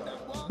clot.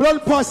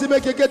 Blood posse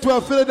make you get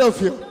to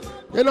Philadelphia.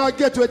 You know I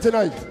get to it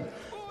tonight.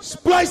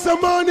 Splice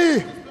some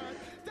money.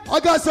 I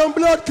got some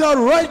blood clot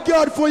right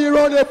guard for you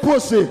around your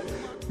pussy.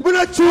 When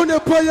I tune the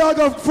play, I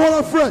got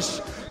full fresh.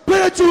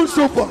 Play the tune,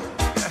 super.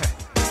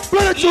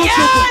 Play the tune,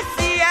 super. Yes.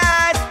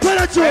 Play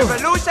the tune.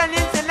 Revolution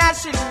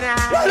International.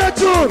 Play the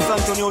tune.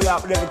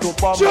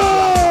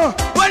 Sure.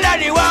 Well,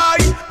 anyway,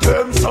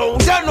 them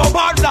sound they no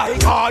bad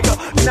like I.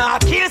 Nah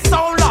kill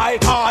sound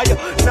like I.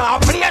 Nah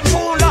play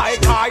tune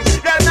like I.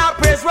 Them not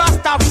praise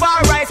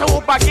Rastafari, so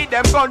hope I give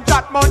them gun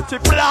that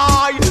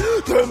multiply.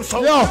 Them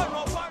sound. Yo.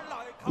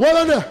 Well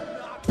on there.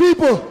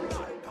 People,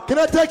 can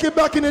I take it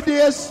back in the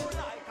days?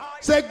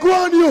 Say, go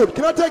on, youth.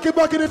 Can I take it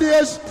back in the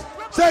days?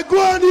 Say, go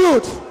on,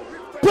 youth.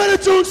 Play the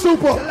tune,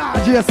 super.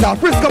 GSR,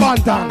 Frisco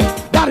Bantam,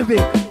 Daddy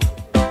Vic,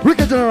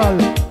 Ricky General,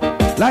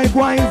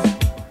 likewise.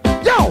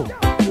 Yo,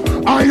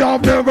 I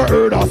have never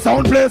heard a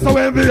sound play so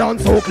heavy and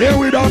so clear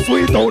with a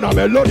sweet tone of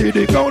melody.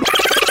 The sound.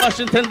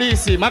 Washington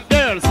DC, my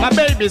girls, my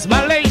babies,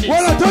 my ladies.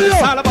 Well, I tell you,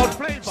 it's all about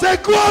flavor. Say,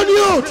 go on,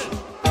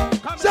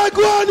 youth. Say,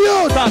 go on,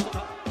 youth.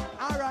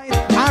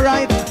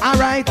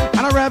 Alright,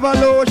 and a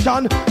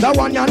revolution, the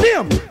one you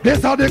name. This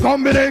is the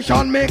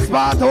combination mix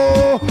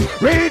battle.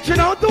 Reaching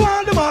out to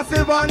all the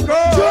massive and grow.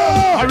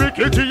 A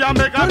Ricky G and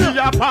make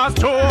a pass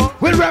to.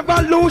 With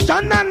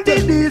revolution and the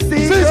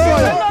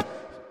DC.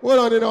 Hold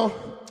on, you know.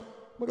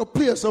 I'm gonna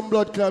play some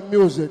blood clot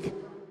music.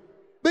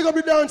 Big up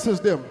the dancers,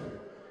 them.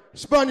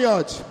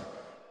 Spaniards,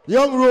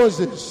 Young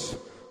Roses.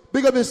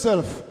 Big up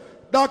yourself.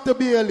 Dr.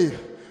 Bailey,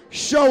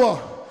 Shower,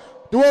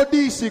 the whole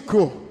DC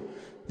crew.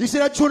 You see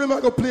that tune I'm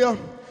gonna play?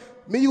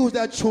 Me use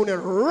that tune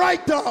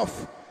right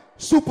off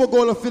Super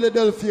Goal of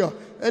Philadelphia.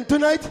 And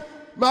tonight,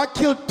 I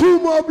kill 2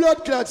 more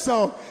blood clot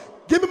sound.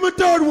 Give me my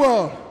third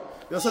world.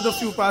 You're such a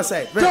few per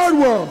side. Third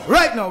world.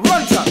 Right now,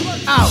 run shot.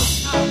 Out.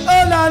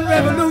 Hold on,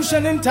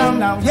 revolution in town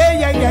now.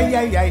 Yeah.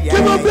 Give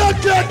me blood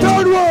clot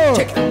third world.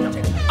 Check it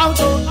out.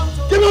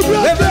 Give me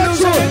blood clot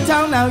revolution in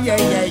town now.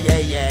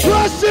 Yeah.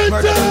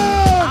 Washington.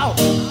 Out.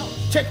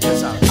 Check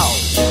this out.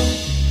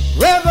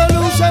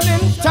 Revolution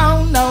in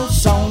town now.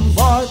 Sound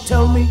boy,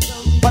 tell me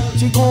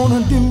what you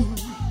gonna do.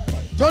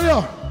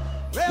 Junior,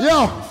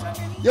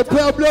 you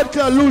play a blood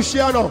clot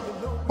Luciano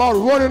about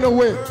running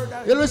away.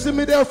 You listen to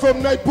me there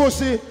from night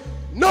pussy.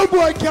 No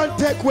boy can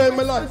take away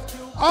my life.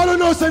 I don't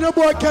know, say no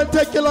boy can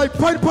take your life.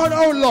 Pipe on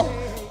Outlaw.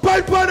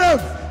 Pipe on them.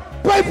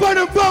 Pipe on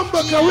them bumper,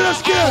 cause we're not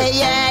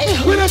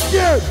scared. We're not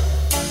scared.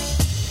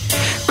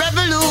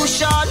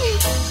 Revolution,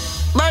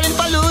 burning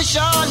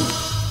pollution.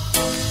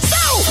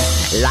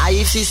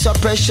 Life is so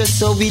precious,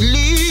 so we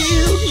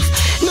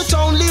live not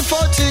only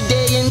for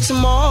today and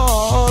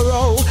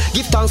tomorrow.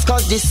 Give thanks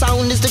cause this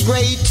sound is the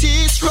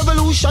greatest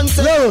revolution.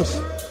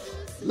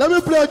 Let me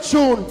play a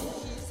tune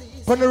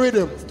on the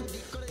rhythm.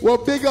 We'll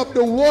big up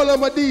the wall of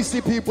my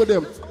DC people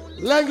them.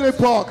 Langley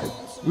Park,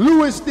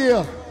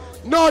 Lewisdale,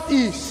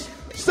 Northeast,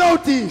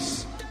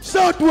 Southeast,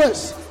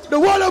 Southwest, the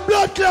wall of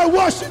blood clot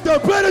Washington.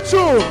 Play the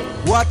tune.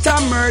 What a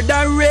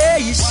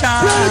murderation.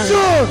 Play the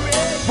tune.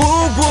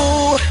 Boo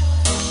boo.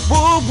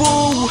 Boo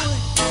boo,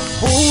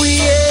 boo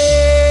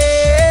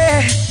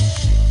yeah.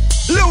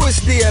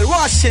 Lewisdale,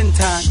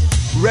 Washington.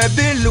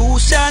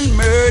 Revolution,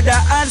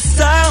 murder and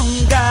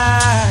sound guy.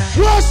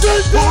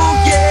 Washington. Boo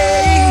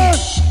yeah.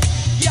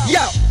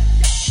 Yo.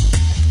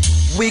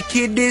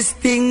 Wickedest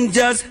thing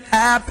just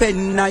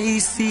happened, I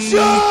see.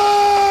 Sure.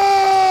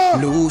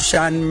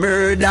 Revolution,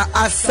 murder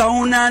a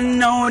sound and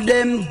now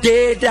them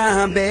dead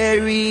and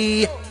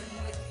buried.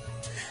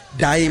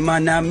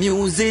 Diamond a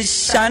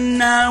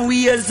musician and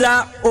we as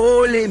a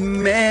holy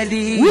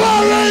melody.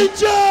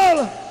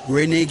 Angel!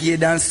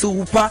 Renegade and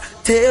super,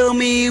 tell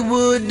me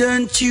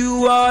wouldn't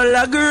you all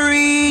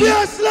agree?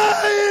 Yes,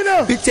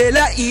 line! We tell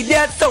a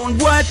idiot sound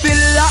boy to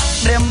lock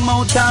them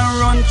out and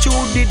run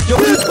through the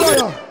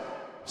door.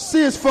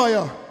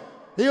 Ceasefire.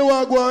 Here we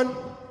go on.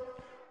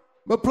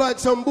 Me plant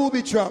some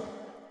booby trap.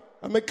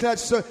 And me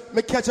catch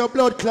a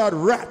blood clot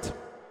rat.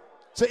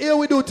 So here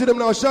we do to them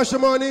now,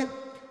 Shashamane.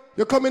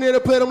 You come in here to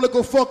play them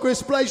little fuckery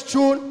splice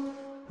tune.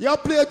 You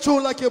play a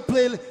tune like you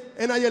play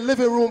in your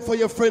living room for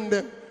your friend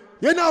them.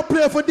 You now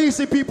play for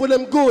DC people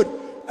them good.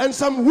 And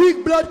some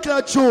weak blood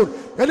clot tune.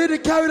 You need to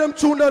carry them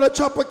tune down the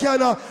chopper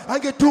canner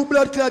and get 2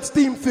 blood clot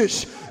steam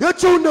fish. You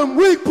tune them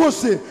weak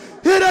pussy.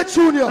 Hear that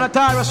tune you?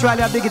 Taurus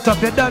Riley, I big it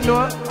up, you don't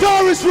know.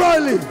 Taurus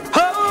Riley.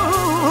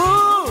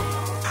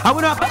 I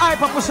would have to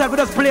hype up myself, we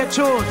just play a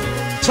tune.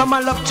 Some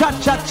man love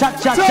chat up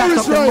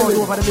Taurus the mode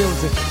over the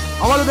music.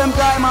 All of them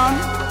guy, man.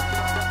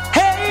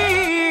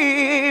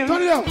 Hey!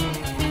 Turn it up.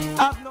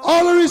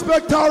 All the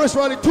respect, Taurus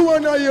Riley.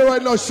 219 here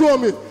right now. Show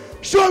me.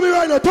 Show me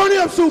right now. Turn it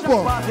up,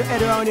 super.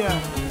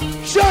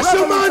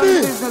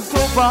 Shashamane.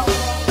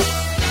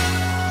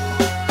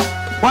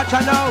 Watch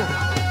I know.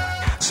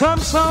 Some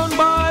sound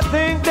boy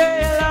think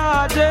they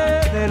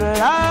larger than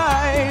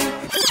life.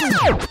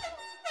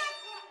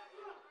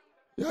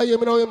 Yeah, you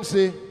know him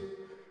say.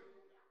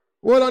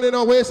 Hold on, you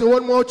know, wait, say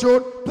one more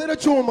tune. Play the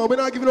tune, man. We're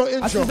not giving no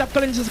intro.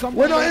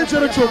 We're not intro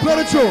the tune. Play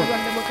the tune.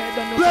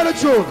 Play the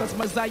tune.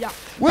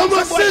 Where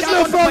my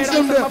sizzler fans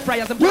them there?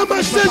 Where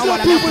my sizzler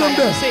people them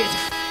there?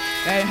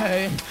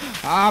 Hey,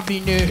 I've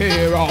been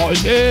here all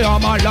day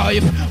of my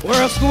life.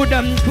 Works good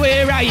and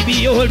where I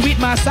behold with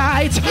my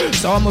sight.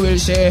 Some will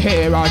say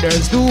here,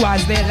 others do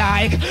as they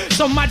like.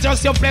 Some might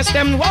just your flesh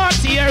them want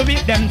here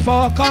with them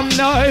fork come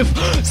knife.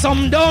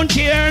 Some don't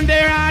care and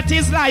their heart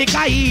is like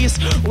ice,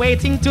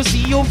 waiting to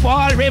see you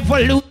fall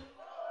revolution.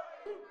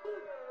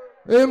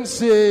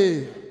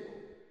 MC.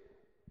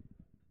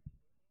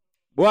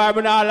 Boy,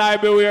 I'm not lie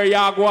me where you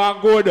go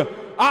on good.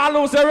 All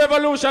who say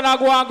revolution I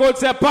go on good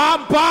say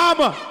pam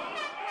pam.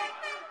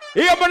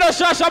 Here me no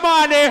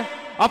Shashamane.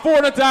 I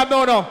phone the time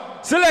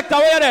now. Selector,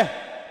 where there?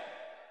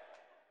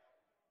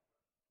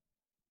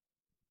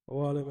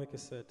 While I make a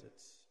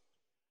sentence.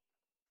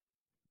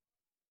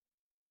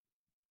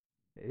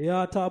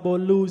 Yeah, talk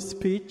about loose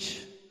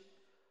speech.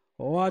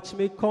 Watch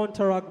me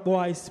counteract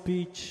boy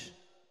speech.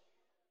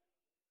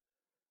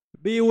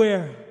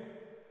 Beware.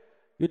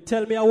 You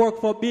tell me I work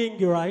for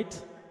Bingy, right?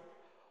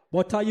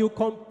 But you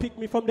come pick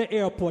me from the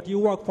airport, you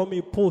work for me,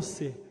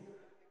 pussy.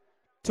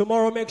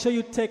 Tomorrow, make sure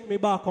you take me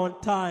back on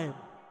time.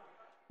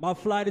 My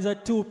flight is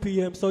at 2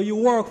 p.m., so you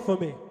work for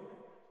me.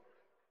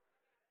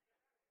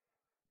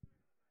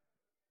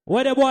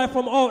 Where the boy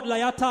from Outlaw,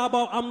 you talk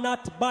about I'm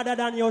not better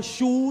than your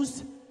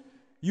shoes.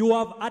 You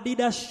have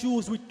Adidas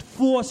shoes with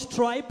 4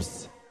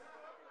 stripes.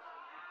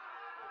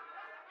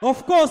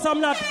 Of course, I'm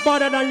not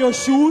better than your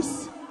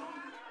shoes.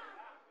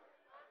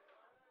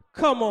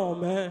 Come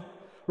on, man.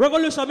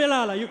 Revolution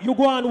Milala, you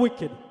go on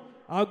wicked.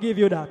 I'll give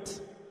you that.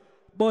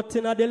 But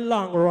in the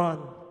long run,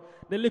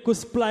 the little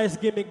splice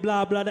gimmick,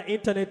 blah, blah, the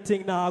internet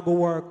thing now go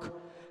work.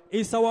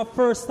 It's our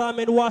first time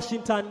in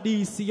Washington,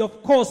 D.C.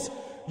 Of course,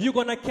 you're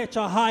going to catch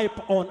a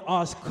hype on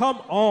us.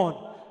 Come on.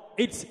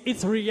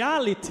 It's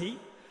reality.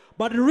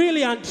 But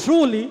really and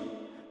truly,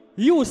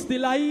 you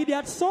still are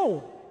idiot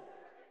soul.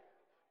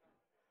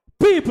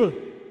 People,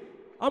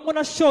 I'm going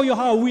to show you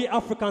how we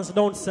Africans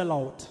don't sell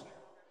out.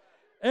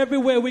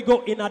 Everywhere we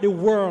go in the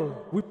world,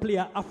 we play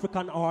an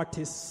African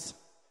artist.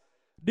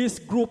 This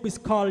group is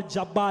called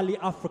Jabali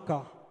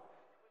Africa.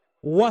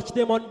 Watch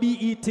them on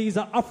BET. It's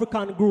an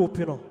African group,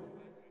 you know.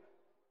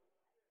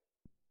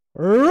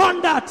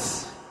 Run that!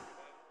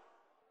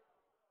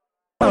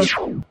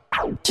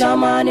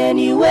 Shaman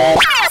anyway.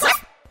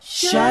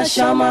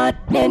 Shashamane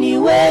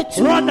anyway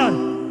too. Run that!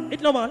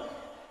 It no man.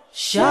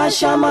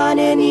 Shashamane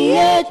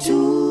anyway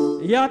too.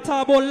 Yeah,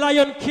 talk about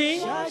Lion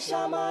King.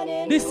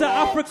 This is an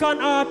African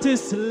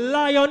artist,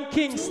 Lion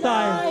King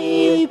style.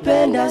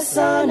 Ipenda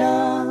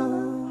sana.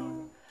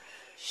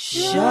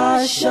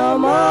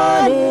 Shashamane.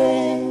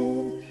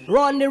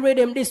 Run the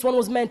rhythm. This one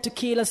was meant to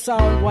kill a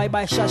sound. Why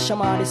by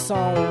Shashamane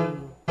sound?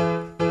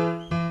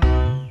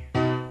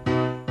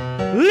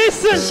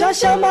 Listen.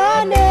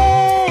 Shashamane.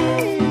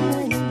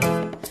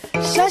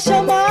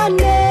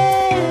 Shashamane.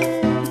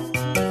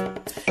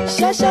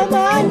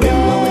 Shashamane.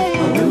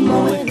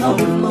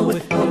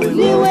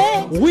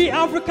 We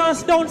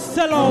Africans don't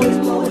sell out.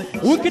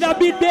 We could have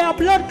been there,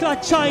 blood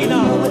clot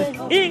China,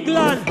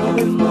 England.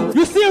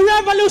 You see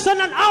revolution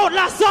and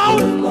outlaw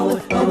sound.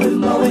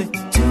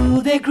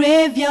 To the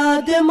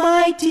graveyard, the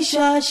mighty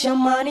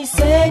Shashamane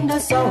send a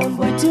sound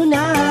boy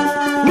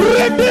tonight.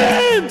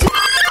 Redeemed.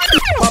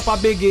 Papa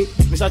Biggie,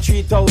 Mr.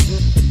 3000,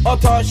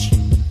 Otosh.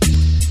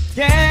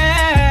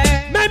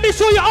 Yeah. Let me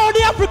show you all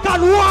the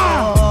African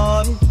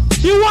war.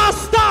 You want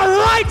to start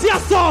right here,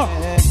 sir.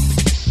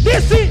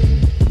 This is.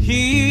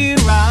 Here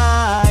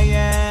I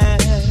am.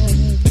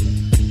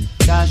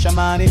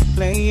 Shashamane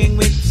playing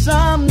with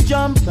some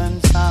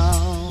jumping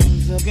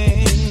sounds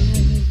again.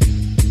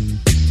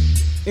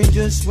 And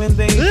just when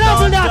they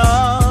level that.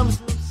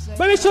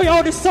 Let me show you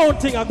how the sound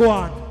thing are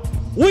going.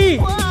 We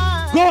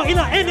go in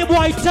any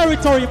boy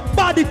territory,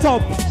 body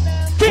top.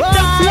 Kick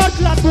that blood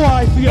clot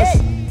boy,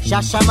 yes.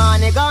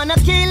 Shashamane gonna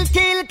kill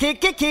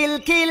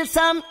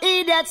some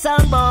idiot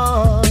sound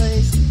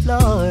boys,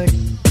 Lord.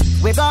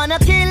 We're gonna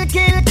kill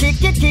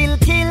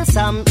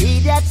some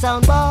idiot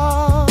sound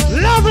boys.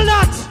 Level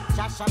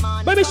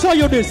that. Let me show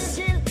you this.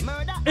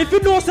 If you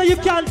know so you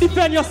can't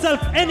defend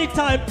yourself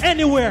anytime,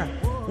 anywhere,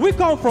 We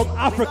come from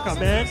Africa,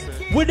 man.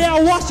 We're there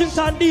in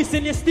Washington, D.C.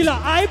 and you're still a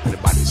hype.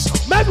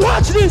 Man,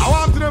 watch this. I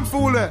want to them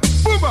fool it.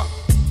 Boomer.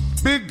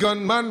 Big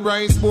gun man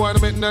rise, boy,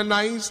 I'm making a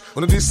nice.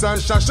 When this and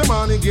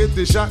Shashamane get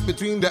the shot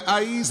between the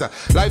eyes.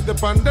 Light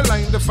upon the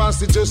line, the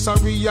fast it just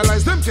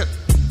realize them get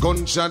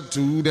gunshot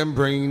to them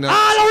brain.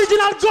 All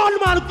original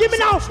gunman, give me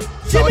now.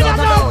 Give me that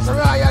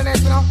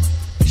now.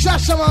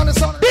 Shashamane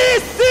son.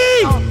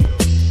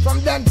 DC.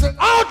 From Denton.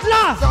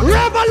 Outlaw.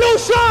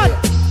 Revolution.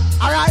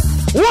 Alright.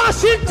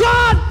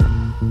 Washington.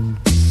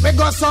 Me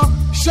go so.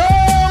 Show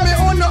me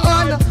on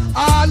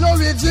all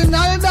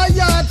original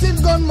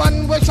the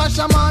gunman where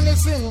Shashamane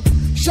sing.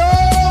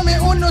 Show me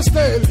on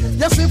style.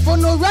 Yes, if you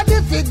no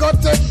ready fi go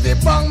take the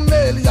bang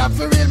mail, you have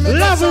to real me.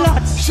 Level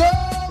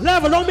that.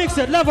 Level, don't mix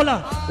it. Level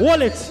that.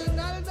 Wallet.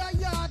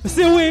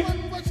 See we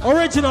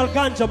original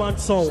ganja man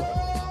sound.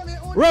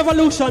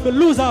 Revolution will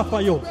lose half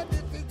of you.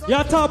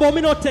 You talk about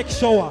me not take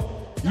shower.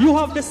 You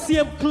have the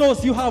same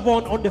clothes you have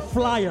on the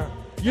flyer.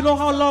 You know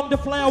how long the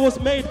flyer was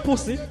made,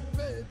 pussy?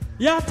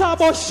 You talk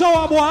about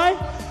shower, boy.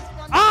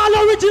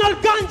 All original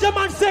ganja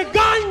man say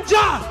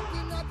ganja.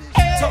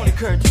 Tony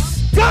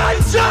Curtis.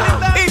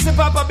 Ganja. Easy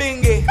Papa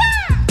Bingy.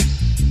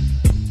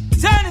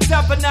 Turn it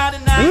up another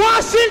night.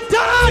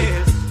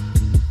 Washington.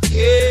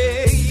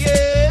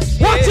 Yes.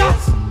 Watch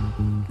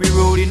out. We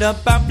rolling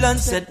up our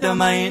blunts, set the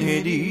mind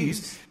at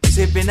ease.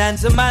 Sipping on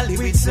some Mali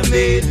with some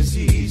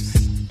Hennessys.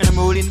 And I'm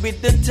rolling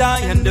with the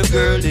tie and the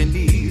girl in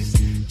these.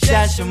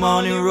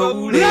 Shashamane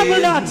rolling.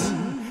 Level that.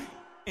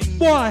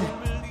 Boy.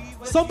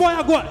 Some boy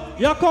I go.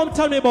 You come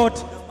tell me about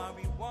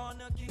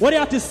what they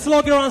have to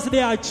slug around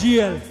there at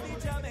jail.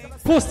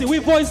 Pussy, we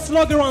voice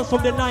slug around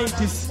from the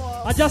 90s.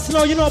 I just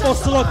know you know about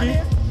sluggy.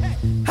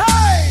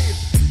 Hey!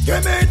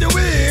 Give me the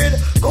weed,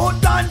 good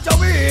ganja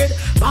weed.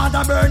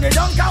 Father burn it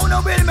down, count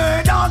a will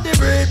murder the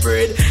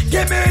breed.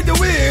 Give me the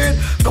weed,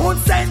 good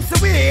sense the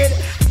weed.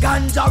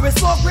 Ganja we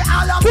smoke with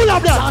all of Pull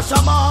up that.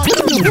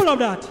 Shashamane. Pull up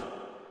that.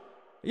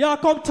 You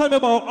come tell me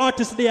about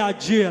artists there at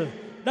jail.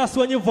 That's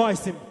when you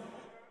voice him.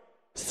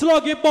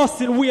 Sluggy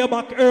busting way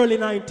back early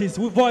 90s.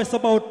 We voice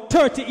about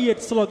 38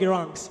 sluggy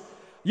ranks.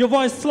 You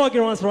voice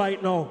sluggy ranks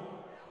right now.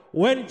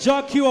 When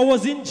Jack Hugh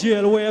was in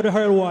jail, where the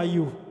hell were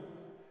you?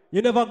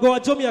 You never go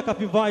to Jamaica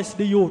to voice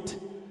the youth.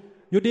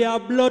 You there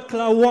blood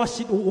clot wash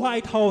it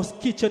White House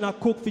kitchen and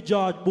cook for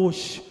George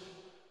Bush.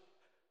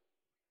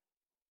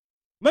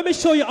 Let me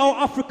show you how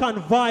African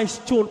voice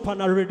tune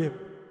pan a rhythm.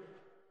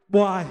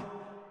 Boy,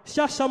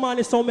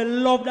 Shashamane sound me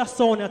love that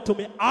sound to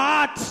me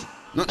heart.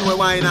 Nothing we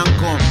wine and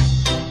come.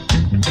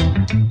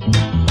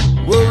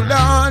 Hold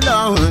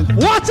on.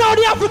 Watch out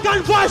the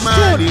African voice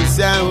tune.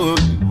 Sound.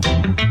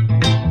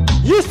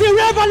 You see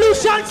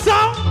revolution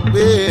sound?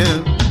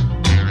 Well,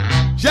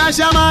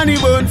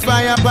 Shashamane burn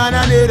fire pan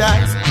a dead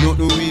eyes.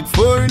 Nothing with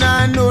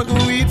foreigner,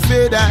 nothing with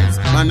feathers.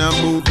 Man a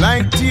move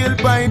like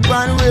tailpipe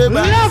and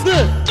webers.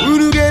 Level. Who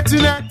do get to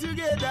that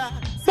together?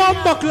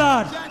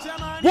 Bumbleclad.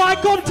 Boy,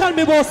 come tell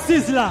me about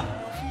Sizzler.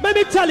 Let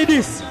me tell you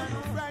this.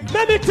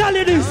 Let me tell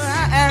you this.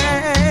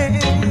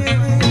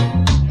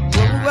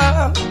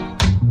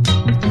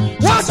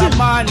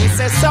 Shashamane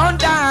says sound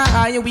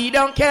down, we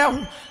don't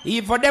care.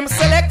 If for them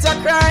select a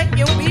crime,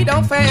 we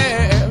don't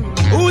fair.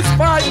 Who's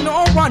fighting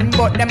no one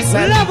but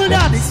themselves. Level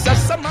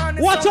that.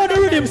 Watch out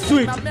the rhythm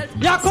sweet.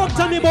 You come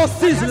tell me about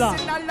Sizzler.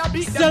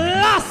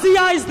 Selassie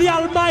is the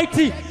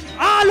Almighty.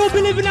 All who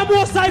believe in the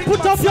Most High,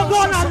 put up your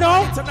gun and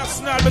now.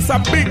 International,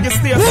 Mr. Biggest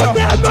station.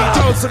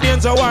 2000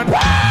 danger one.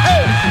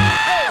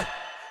 Hey.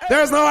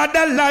 There's no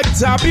other like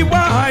to be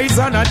wise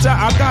and a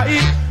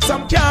jack.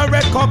 Some can't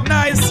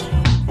recognize.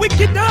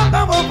 Wicked down,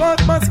 our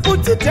must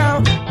put it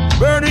down.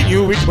 Burning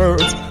you with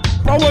words.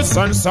 Powers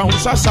and sound.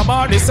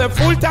 Shashamane is a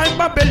full-time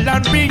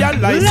Babylon.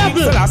 Realize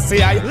Level.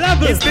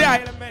 is the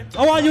element.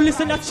 I want you to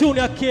listen to that tune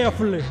here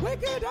carefully.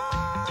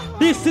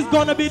 This is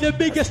gonna be the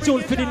biggest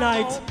tune for the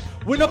night.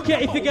 We don't care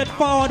if you get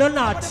forward or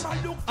not.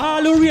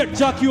 All who rate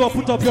Jack, you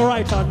put up your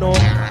right hand now.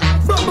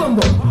 Boom, boom,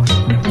 boom.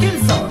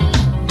 Kill sound.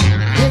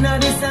 You know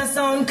this a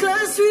sound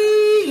class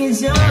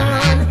region.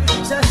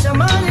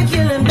 Shashamane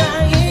kill him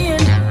dying.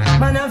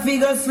 Man a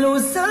figure slow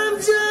some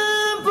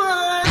jump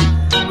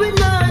on. We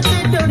not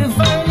sit down the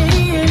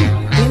fighting.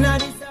 You know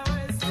this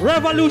a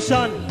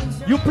Revolution.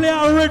 You play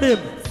a rhythm.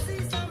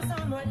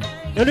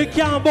 And you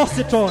can't bust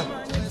it on.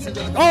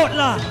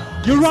 Outlaw.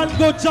 You run,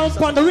 go jump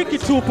on the Ricky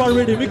Trooper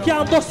rhythm. You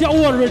can't bust your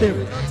own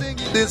rhythm.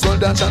 This one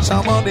that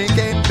Shashamane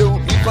can do.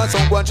 For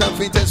someone trying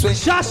to test when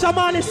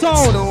Shashamane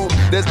sound. No,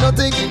 there's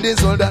nothing in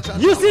this world that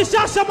you see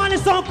Shashamane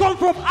sound come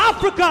from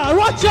Africa.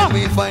 Watch out.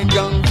 We find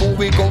young food,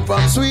 we come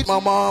from sweet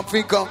mama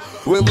Africa.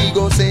 Where we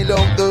go sail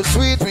up the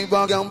sweet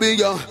river can be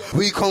young.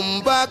 We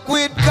come back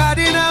with God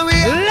in our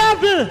way.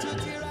 Level.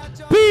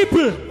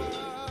 People.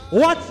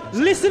 What?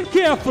 Listen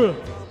careful.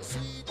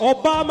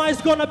 Obama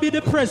is gonna be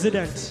the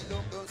president.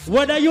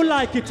 Whether you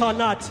like it or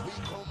not.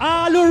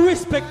 All who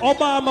respect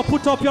Obama,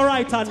 put up your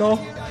right hand now.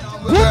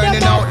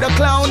 Burning out the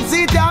clown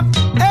seat up.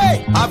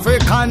 Hey,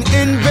 African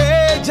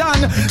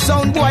invasion.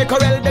 Sound boy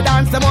corral the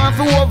dance, them want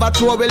to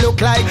overthrow we look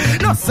like.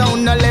 No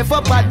sound no left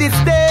up at this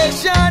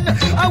station.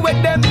 I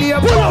with them near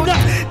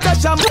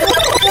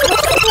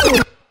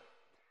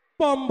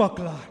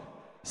Bumbaclad.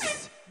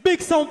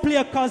 Big sound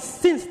player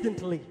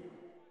consistently.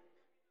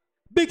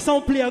 Big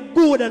sound player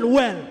good and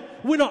well.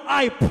 We not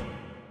hype.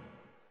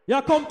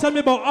 Y'all come tell me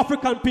about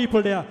African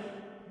people there.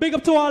 Big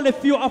up to all the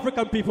few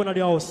African people in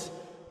the house.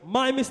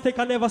 My mistake,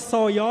 I never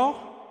saw y'all.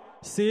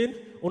 See?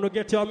 When you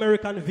get your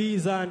American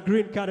visa and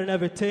green card and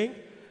everything,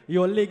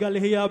 you're legally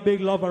here,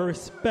 big love and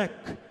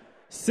respect.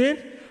 See?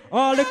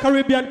 All the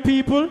Caribbean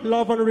people,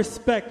 love and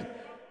respect.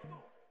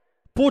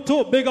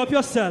 Puto, big up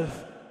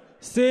yourself.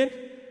 See?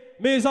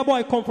 Me is a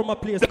boy come from a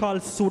place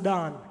called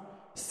Sudan.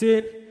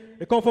 See?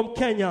 They come from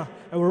Kenya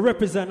and we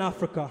represent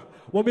Africa.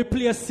 When we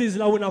play a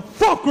Sizzler, we not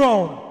fuck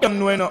round. Them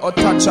know we not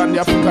touch on the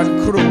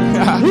African crew.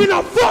 We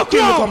not fuck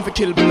round. Come to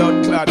kill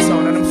blood clot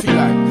sound and them feel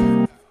like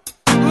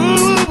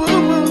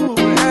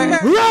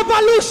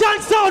Revolution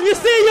sound, you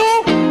see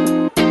you?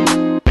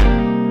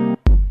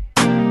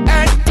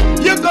 Hey,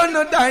 you're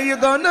gonna die, you're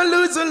gonna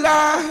lose a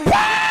life.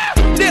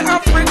 The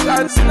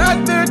Africans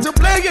not there to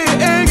play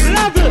games.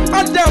 Level.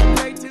 And them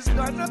fight is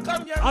gonna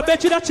come your I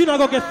bet you that you not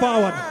gonna get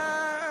forward.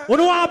 You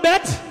know what I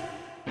bet?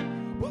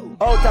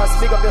 Outlaw,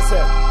 speak up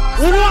yourself.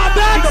 You know what I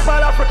bet? Speak up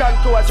all African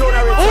too, a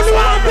Jonah Rich. You know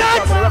what I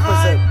bet?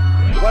 Represent.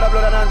 What a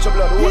blood and ancho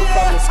blood, the whole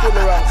family, school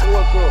ranks, the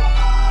whole crew.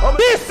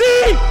 DC!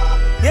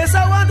 Yes,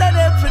 I want them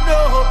to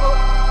know.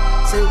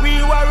 Say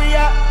we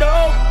warrior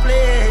don't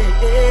play.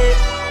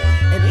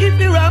 And if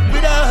you rap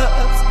with us,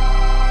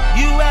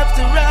 you have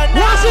to run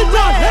Washington,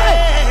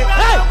 away.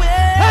 Hey!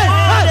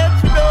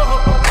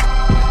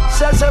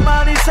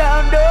 Shashamane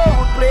sound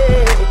don't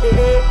play.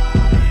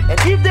 And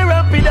if they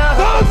rap with us,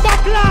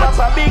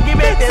 Papa Biggie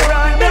make them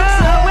run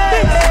away.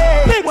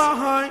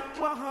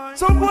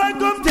 Some boy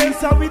come tell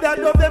us we that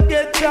love them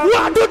get down.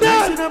 What do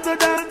that? Listen up the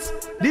dance.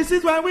 This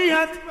is why we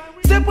at.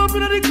 Step up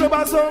in the club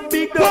and some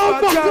big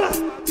dog chat.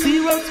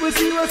 Serious, we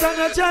serious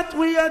and a chat,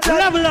 we a chat.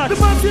 Level that. The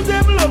massive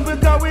them love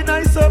because we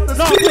nice up the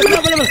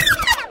level.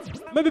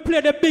 Maybe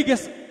play the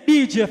biggest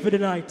DJ for the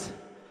night.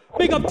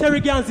 Big up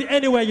Terry Ganzi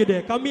anywhere you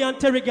there. Cause me and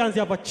Terry Ganzi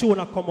have a tune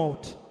that come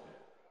out.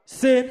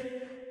 See?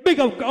 Big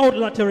up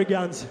Outlaw Terry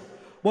Ganzi.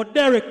 But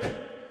Derek,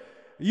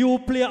 you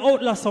play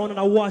Outlaw sound and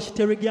I wash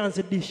Terry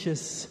Ganzi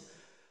dishes.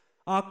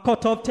 I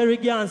cut off Terry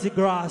Ganzi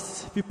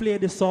grass if you play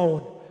the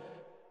sound.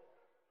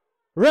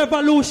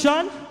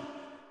 Revolution.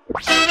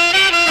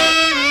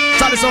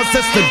 Charlie sound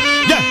system.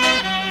 Yeah.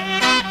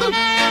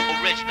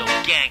 Original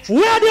gangster.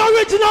 Where the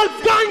original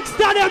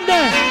gangster them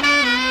there?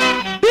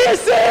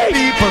 DC.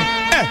 People.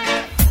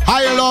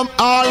 I love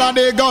all of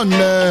the gun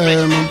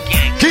them.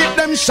 Keep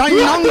them shine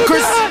on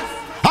crisp.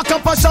 A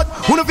couple shot,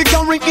 who know if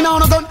can ring in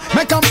on a gun,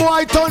 make a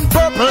boy turn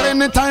purple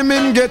anytime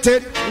him get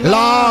it.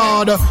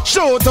 Lord,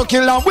 shoot to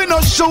kill and we no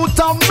shoot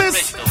and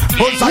miss.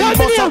 Bullseye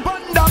bust up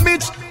and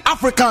damage.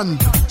 African,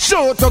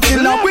 shoot to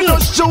kill and we no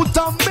shoot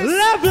and miss.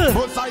 Level.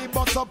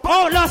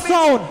 Oh, that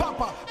sound.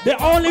 The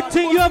only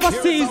thing you ever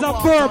see is a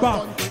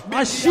bourbon.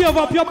 I shave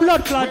up your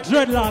blood clot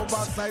dreadlocks.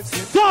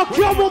 Suck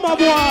your mama,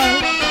 boy.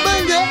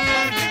 Bang it.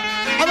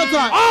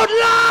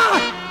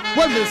 Outlaw.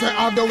 When they say,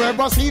 have you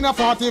ever seen a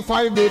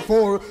 45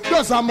 before?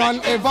 Does a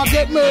man ever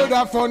get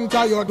murder front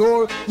of your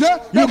door? Yeah,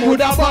 you would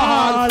have a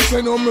hall.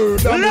 Say no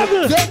murder.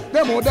 Level. Yeah,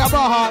 they would have a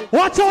hall.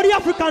 Watch out the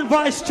African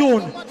voice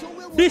tune.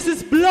 This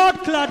is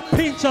blood-clad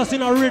pinchers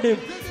in a rhythm.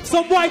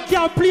 Some boy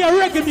can't play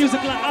reggae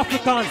music like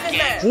African.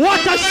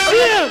 What a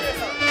shame!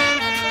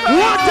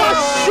 What a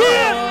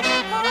shame!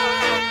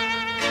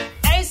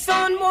 Hey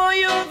son, boy,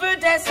 you over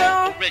there,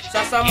 so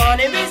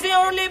Shashamane is the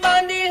only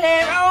bandit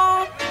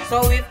hero.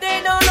 So if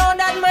they don't know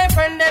that, my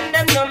friend, then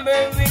them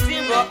number with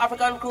 0.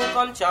 African crew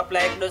come chop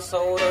like the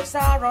soul of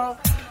sorrow.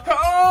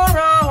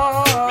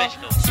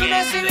 Should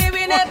I see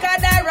we in a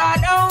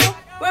Cadarado?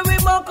 When we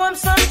both come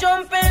sun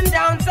jumping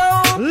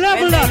downtown.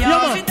 Level that,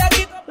 yeah,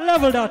 man.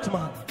 Level that,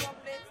 man.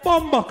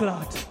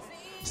 Bumbaclad.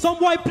 Some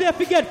boy play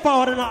forget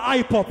forward and a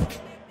hype up.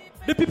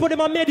 The people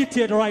them are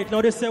meditate right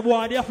now. They say,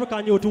 boy, the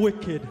African youth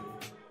wicked.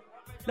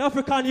 The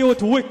African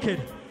youth wicked.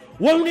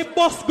 When the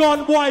bus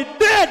gun, boy,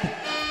 dead.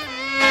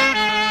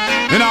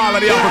 In all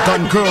of the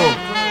African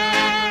crew.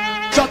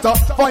 Shut up,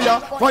 fire,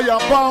 fire,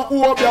 pan,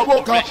 who up your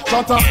walker.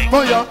 Shut up,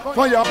 fire,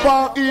 fire,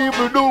 pan,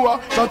 evil doer.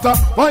 Shut up,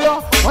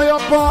 fire, fire,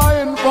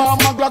 pan, pan,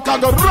 maglaka,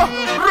 go,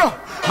 rah.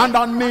 And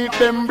underneath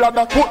them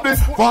bladder, put the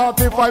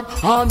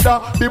 45 under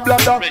the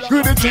bladder.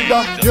 With the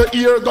trigger, your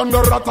ear gun,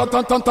 go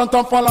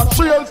rat-a-tan-tan-tan-tan, follow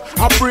trails,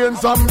 a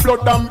brains and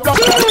blood and blood.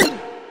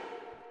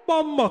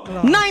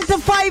 9 to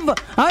 5,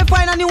 I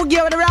find a new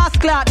gear with the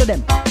rascal to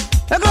them.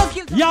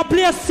 You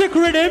play a sick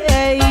rhythm.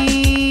 Hey.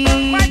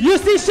 You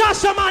see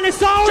Shashamane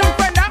sound.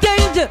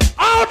 Danger.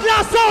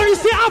 Outlaw sound. You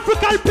see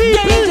African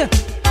people.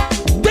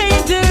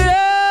 Danger.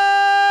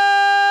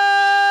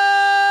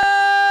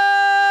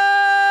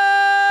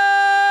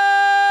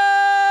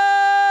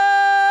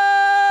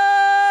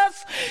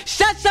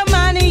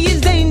 Shashamane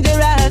is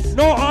dangerous.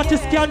 No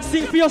artist can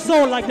sing for your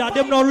soul like that.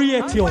 Them not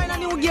rate you. Find a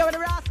new gear with the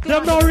rascal.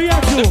 Them no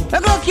react to.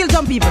 They're gonna kill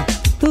some people.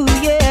 Ooh,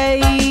 yeah.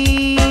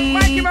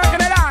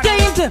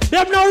 Danger.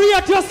 Them no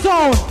react your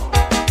sound.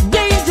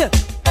 Danger.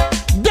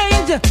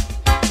 Danger.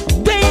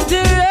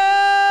 Danger.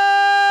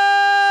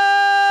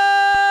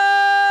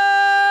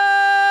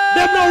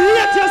 Them no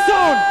react your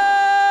sound.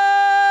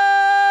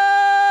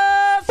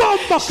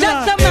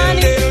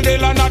 Dill,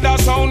 dill, another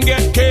sound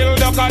get killed.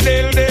 Ducka,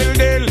 dill, dill,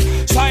 dill.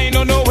 Sign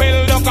on the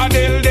well, ducka,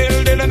 dill,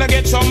 dill, dill. And I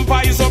get some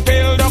pies up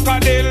hill. Ducka,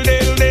 dill,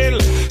 dill, dill.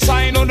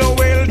 Sign on the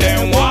well,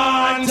 them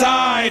one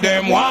tie,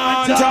 them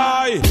one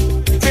tie.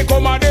 They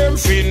come at them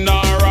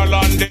funeral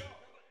and they...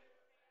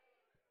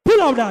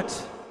 Pull out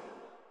that.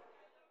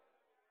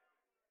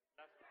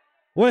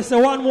 Where's the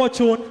one more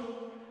tune?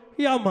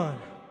 Yeah, man.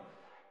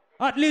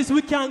 At least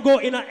we can go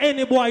in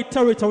any boy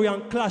territory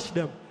and clash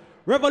them.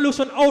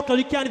 Revolution Outlaw,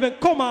 you can't even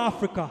come to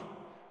Africa.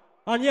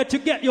 And yet you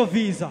get your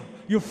visa.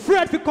 You're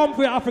afraid to come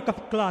for Africa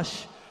for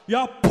clash.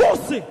 You're a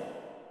pussy.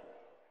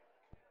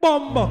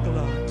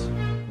 Bumbleclot.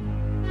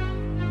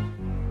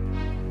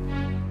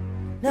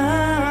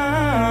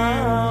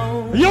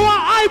 Now. You are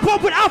hype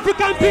up with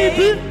African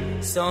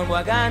people. Some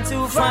were gone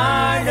too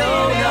far,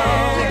 no, no.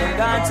 They've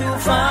gone too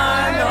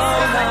far,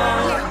 no, no.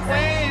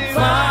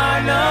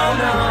 Far, no,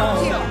 no.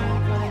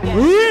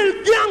 Real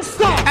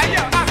gangster.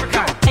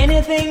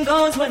 Anything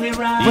goes when we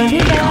ride. When we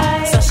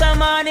ride.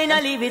 Shashamane,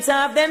 I leave it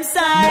off them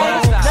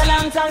side. The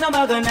long tongue, no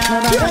bugger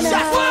now.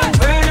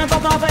 Burn up a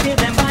cup and give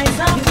them by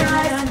some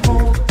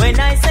pride. When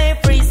I say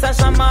free,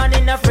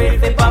 Shashamane,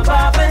 afraid to pop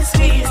up and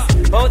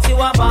squeeze. Bout you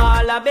a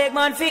ball, a big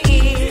man for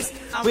ease.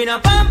 We no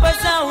pamper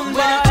sound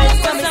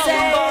boys, so me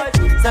say.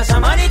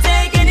 Shashamane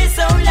taking it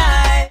so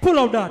light. Pull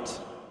out that.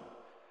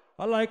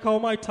 I like how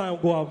my time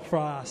go up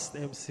fast,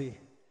 MC.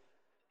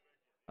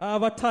 I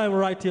have a time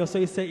right here, so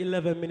you say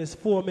 11 minutes,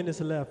 4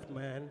 minutes left,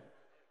 man.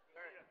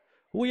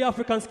 We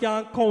Africans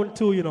can't count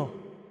too, you know.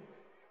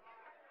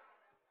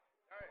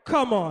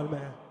 Come on,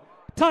 man.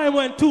 Time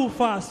went too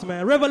fast,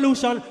 man.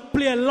 Revolution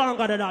played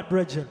longer than that,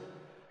 brethren.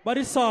 But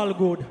it's all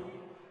good.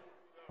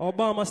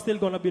 Obama's still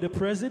gonna be the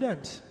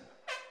president.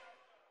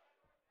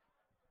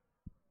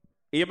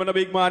 Even a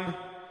big man.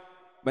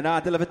 But now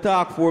I'll have a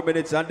talk 4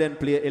 minutes and then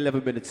play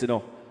 11 minutes, you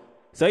know.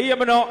 So here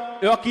we know,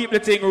 you keep the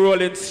thing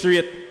rolling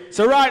straight.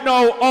 So right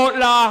now,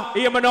 Outlaw,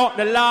 here we know,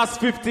 the last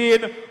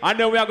 15, and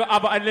then we are going to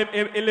have an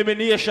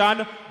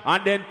elimination,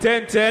 and then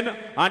 10-10,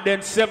 and then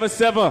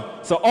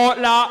 7-7. So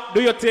Outlaw,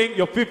 do your thing,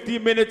 your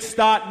 15 minutes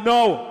start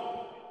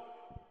now.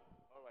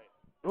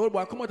 Road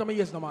boy, come out of my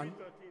ears, no, man.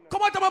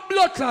 Come out of my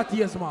blood clot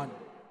ears, man.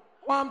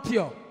 Warm to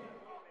you.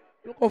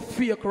 Look how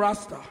fake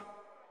Rasta.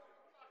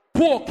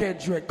 Poker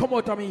dread, come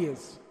out of my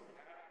ears.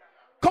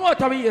 Come out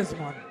of my ears,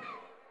 man.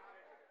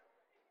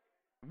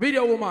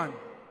 Video woman.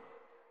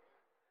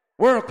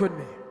 Work with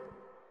me.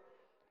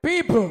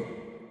 People,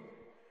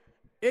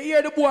 you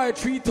hear the boy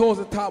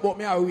 3,000 talk about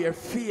me, I wear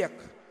fake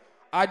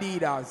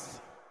Adidas.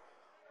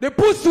 The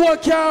pussy one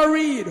can't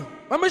read.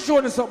 Let me show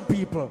you something,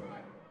 people.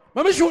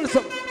 Let me show you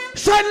something.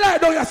 Shine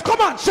light down your son. Come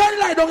on, shine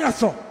light down your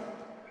son.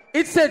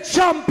 It's a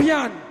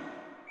champion.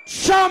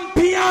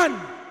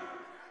 Champion.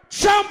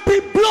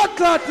 Champion blood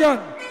clot, young.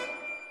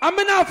 I'm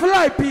not for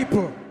life,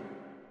 people.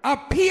 A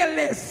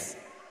peerless.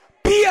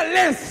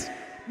 Peerless.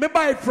 Me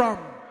buy it from.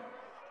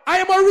 I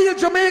am a real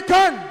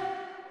Jamaican.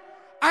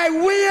 I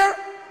wear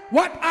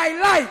what I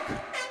like.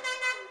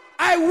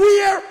 I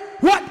wear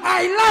what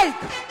I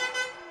like.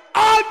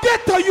 I'll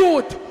get a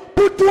youth.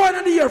 Put one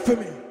in the ear for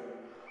me.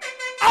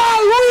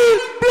 All real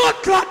blood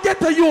clot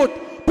get a youth.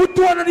 Put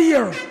one in the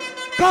ear.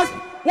 Because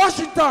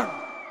Washington,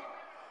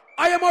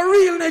 I am a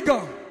real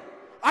nigga.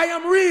 I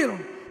am real.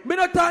 Me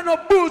not talking no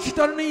bullshit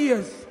on the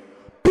ears.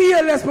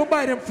 PLS me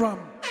buy them from.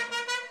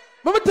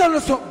 Let me tell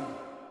you something.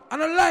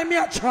 And I lie me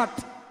a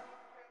chat.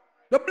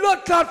 The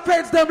blood clot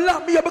feds them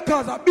lock me up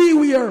because I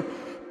beware.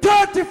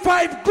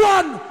 35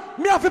 grand.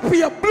 Me have to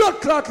pay a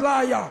blood clot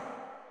liar.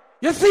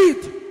 You see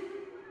it?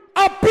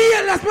 A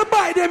PLS me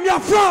buy them you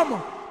from.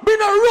 Me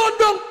no run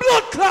down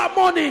blood clot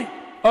money.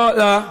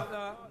 Outlaw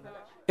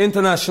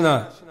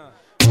International.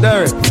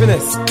 Derek,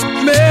 finish.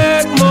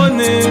 Make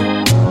money.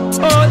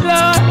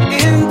 Outlaw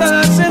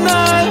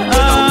International.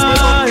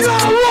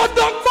 Run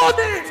down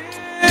money.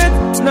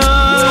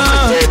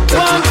 Nah,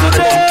 come to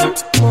them.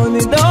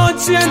 Money don't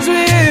change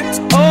me.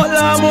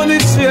 Outlaw money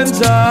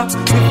changer.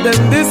 If them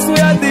this way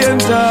a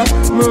danger,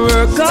 me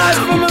work hard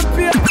for my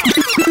pay.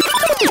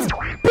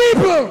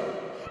 People,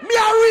 me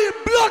a real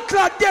blood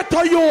clot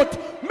ghetto youth.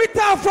 Me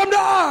talk from the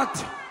heart.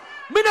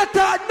 Me not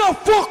talk no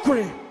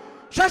fuckery.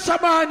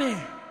 Shashamane,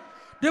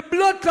 the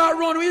blood clot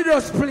run we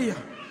just play.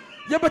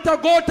 You better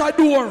go to the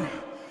door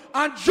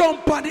and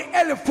jump on the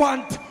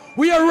elephant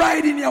we are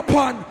riding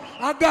upon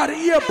and got the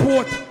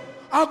airport.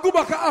 I'll go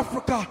back to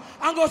Africa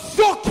and go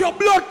suck your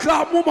blood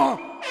clot, mama.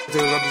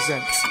 They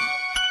represent.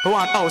 Who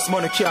want house,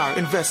 money, car,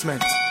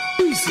 investment.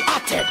 Easy,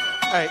 acted.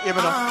 Hey,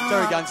 even up.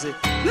 Terry Ganzi.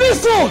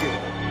 Listen!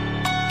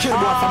 Kill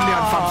one from me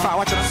and from far.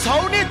 Watch it.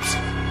 Sound it.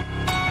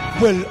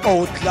 Well,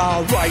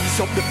 Outlaw, rise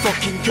up the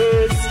fucking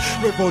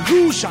case.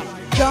 Revolution.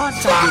 Can't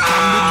tell you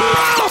can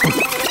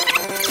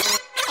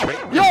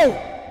be. Yo,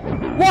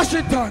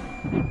 Washington,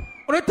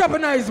 on the top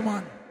of nice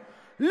man.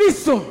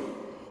 Listen,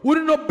 we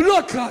don't know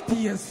blood clot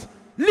tears.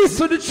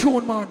 Listen to the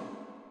tune, man.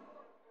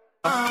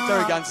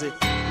 Terry Gansey,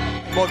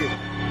 Buggy,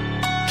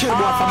 kill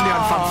one from near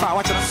and from far.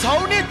 Watch it,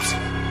 sound it.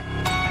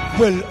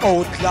 Well,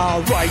 outlaw,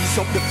 rise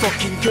up the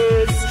fucking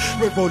case.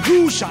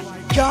 Revolution,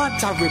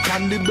 can't rip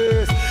on the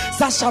base.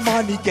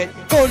 Shashamane get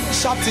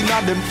gunshots in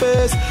on them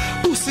face.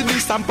 Pussy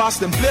this and pass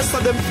them place so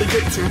them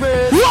forget to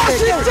raise.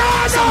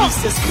 Washington! So me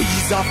say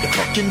squeeze off the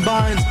fucking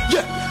binds.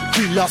 Yeah,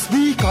 kill us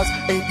because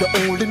ain't the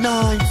only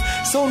nines.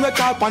 So we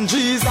call upon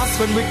Jesus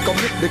when we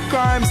commit the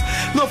crimes.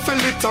 No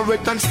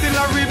illiterate and still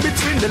I read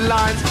between the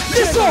lines.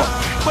 Yes, sir.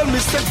 Well, me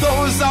say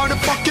those are the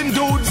fucking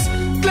dudes.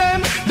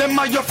 Claim them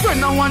are your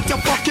friend, I want your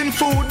fucking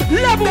food.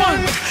 Level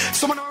one.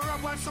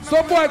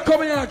 Some boy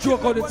coming in and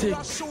joke on the thing.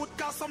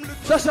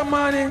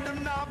 Shashamane,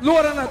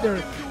 Lord and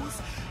Derek.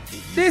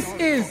 This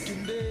is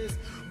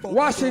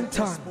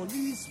Washington.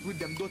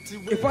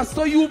 If I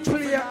saw you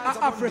play at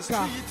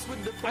Africa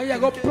and you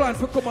got plan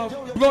to come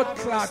out blood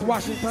clot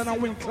Washington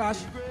and win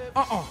clash,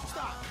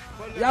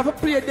 you have to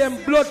play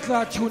them blood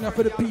clot tune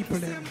for the people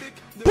then.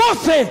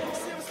 Pussy!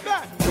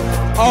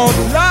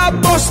 Outlaw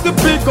bust the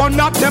big gun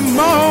at them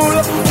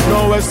mouth.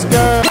 No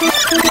escape.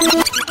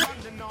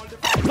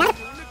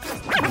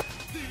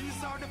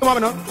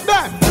 Come on,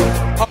 man.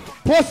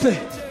 Pussy.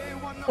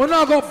 We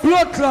now got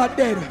blood clot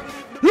dead.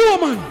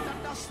 Look, man.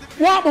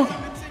 What, man?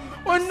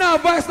 We now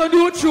vice on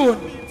the tune.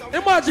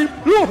 Imagine.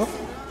 Look.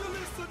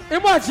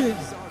 Imagine.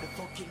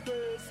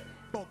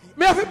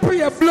 Me have to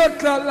pay a blood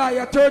clot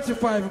liar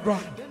 35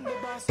 grand.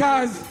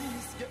 Cause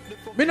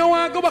me no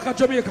want to go back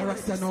to Jamaica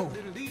right now.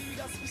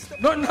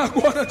 Nothing I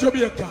go on to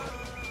Jamaica.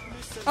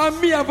 And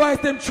me advise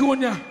them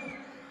tune ya.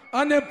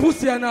 And then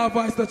pussy and I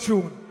advise the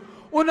tune.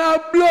 On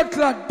our blood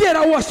clot dead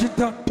at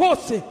Washington.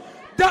 Pussy.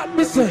 That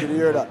me say. You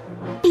hear that?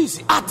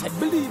 Easy, I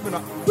believe in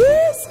it.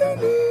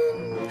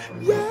 Listening,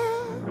 yeah.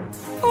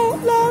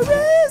 Outlaw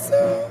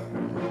reason.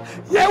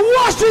 Yeah,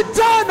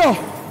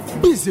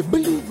 Washington. Busy,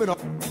 believe in it.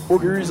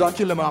 Okay, reason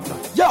kill them after.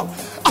 Yo,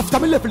 after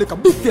me left like a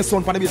big face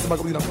sound for the base of my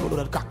community and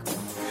that cock.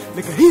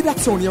 Like a hear that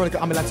sound here, like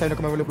a ambulance sign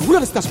come over. We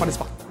don't stash for the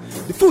spot.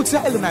 The food say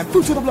L9,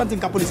 food to the blunt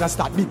think police and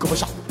start big cover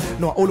shot.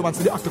 No, all the ones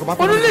see the actor come up.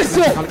 Oh,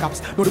 listen.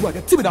 No, the boy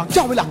get timid down.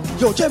 Jamila,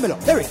 yo, Jamila,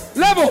 Harry.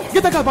 Level.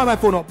 Get a call by my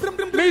phone up.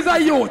 Me's a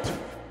youth.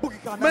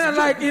 Man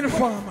like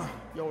informer.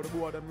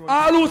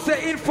 All who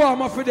say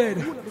informer for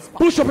dead.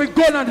 Push up a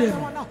gun on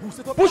them.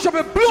 Push up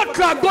a blood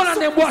clot gun on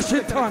them,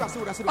 Washington.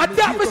 And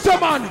that Mr.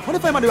 Man. What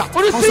if I'm on the rack?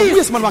 What do you see?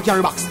 Yes, man,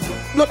 carry box.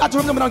 Look at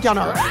them down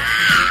cannon.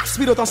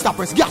 Speed out and stop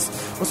press. Gas.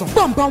 Or some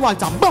bumper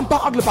Walter, bumper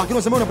ugly pack. You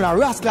know, some man up in a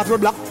rascal at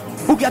roadblock.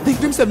 Who can think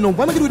to himself, no,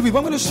 what am I going to do with?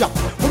 What am I going to shop?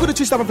 What am I going to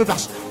chase up the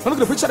flash? What am I going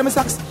to preach at them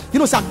sacks? You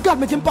know, sir, God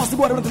make him pass the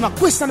board. I don't know,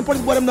 question the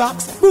police board them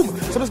knocks. Boom.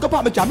 So let's go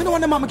park my car. Me no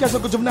want them my car so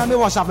good juvenile me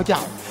wash off my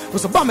car.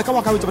 So bam, make a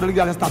walk away to the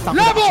girl and start talking.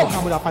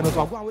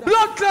 Level.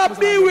 Blood clot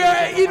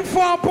beware,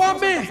 inform for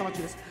me.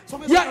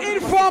 You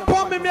inform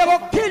for me, I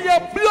will kill your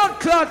blood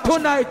clot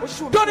tonight.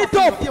 Turn it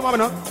up.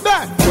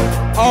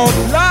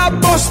 Outlaw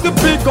bust the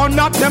big gun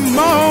at them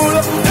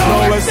mouth.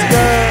 No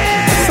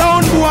escape.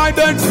 Sound boy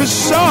then for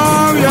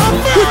sure.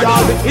 With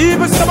all the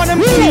evil, some of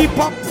them keep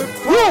up.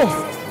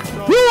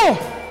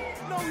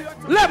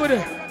 Level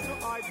there.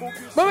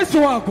 Let me show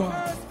you.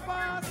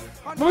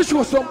 Let me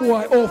show some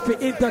boy how to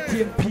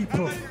entertain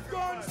people.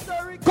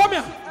 Come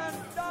here.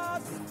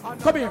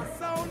 Come here.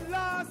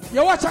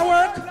 You watch our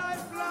work?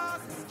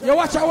 You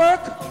watch our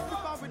work?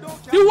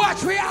 The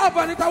watch we have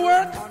on it at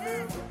work?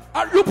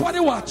 Look on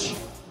the watch.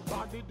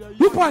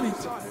 Look on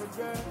it.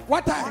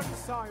 What time?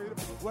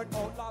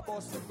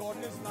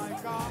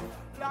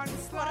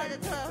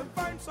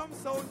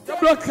 The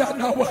blood clot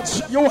now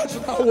watch. You watch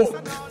now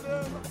walk.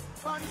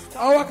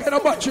 What kind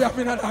of battery have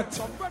in that?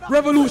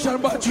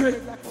 Revolution battery.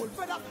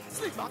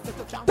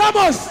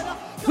 Thomas,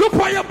 look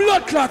on your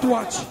blood clot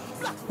watch.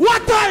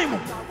 What time?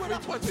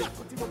 3:20.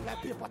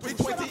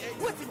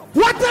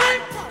 What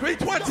time?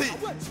 3:20.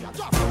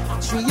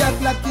 3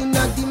 o'clock in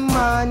the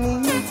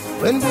morning.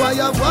 When boy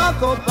a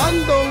walk up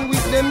and down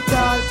with them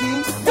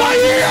talking. Boy,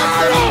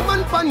 yeah,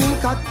 man panning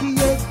cocky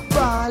egg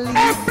balling.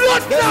 Hey,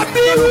 blood clot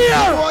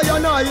beware. Boy, you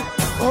know it.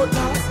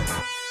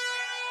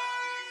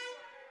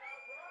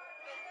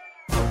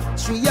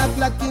 3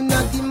 o'clock in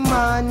the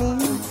morning.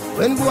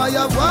 When boy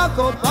a walk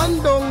up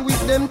and down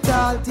with them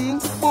talking.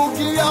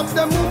 Boogie up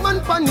them woman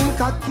panning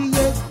cocky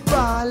egg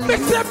balling. Me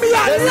say me a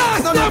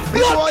last them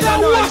blood clot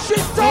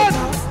Washington.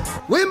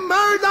 We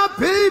murder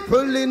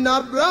people in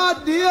a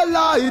broad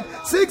daylight.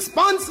 6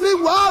 months we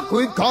walk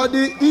with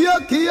the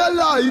AK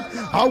light.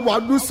 I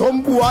want do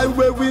some boy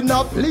where we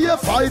not play a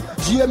fight.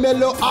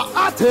 GMLO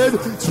a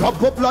head,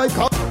 swap up like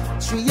a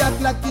 3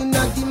 o'clock in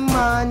the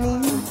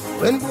morning.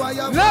 When boy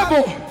a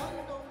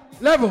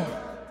Level.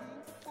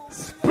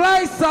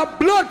 Splice a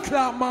blood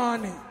clot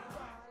money.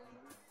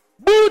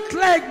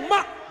 Bootleg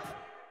ma.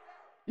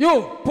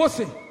 Yo,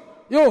 pussy.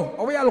 Yo,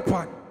 how you look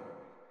on?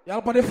 You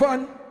look on the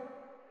fun?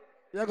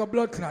 You got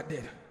blood clot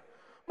dead.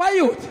 My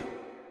youth,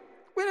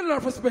 we need to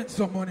learn to spend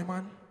some money,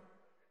 man.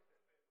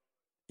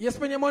 You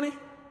spend your money?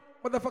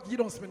 Motherfucker, you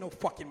don't spend no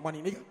fucking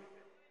money, nigga.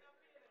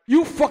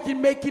 You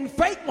fucking making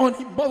fake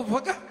money,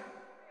 motherfucker.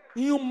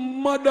 You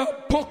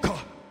motherfucker.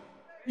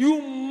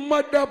 You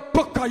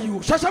motherfucker, you.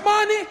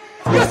 Shashamane?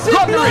 You see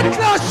blood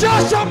class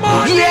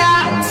Shashamane?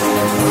 Yeah.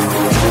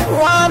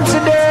 One to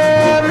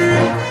them.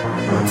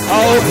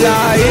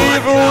 Outlaw,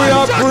 even we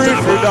are free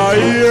for the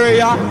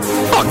area.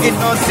 Fucking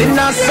us in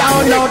the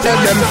sound out of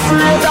them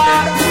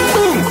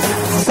freedom.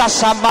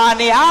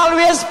 Shashamane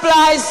always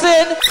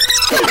splicing.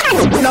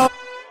 No.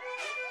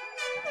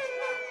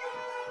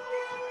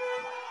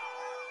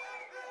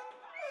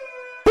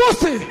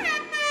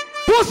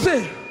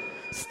 Pussy,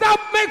 stop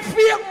make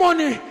fake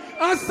money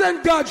and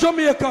send God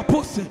Jamaica,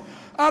 pussy.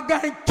 I'm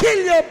gonna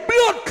kill your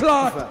blood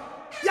clot.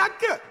 Yeah,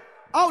 good.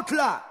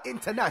 Outlaw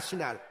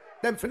International.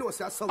 Them for no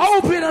sir.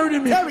 Open the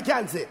rhythm. Terry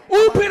Kansas.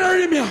 Open the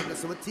rhythm.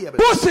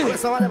 Pussy.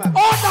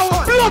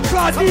 Outlaw blood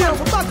clot here.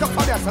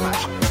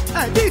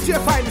 Hey, DJ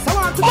Fine, I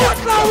want to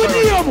Outlaw with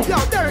him. Yo,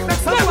 Derek,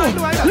 next time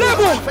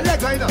level.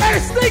 Hey,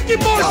 sneaky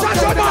motion,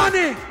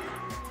 Shashamane.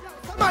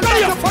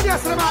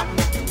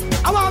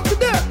 I want to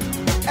do.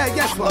 Hey,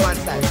 guess what, one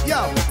time?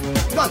 Yo,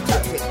 don't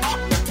touch it.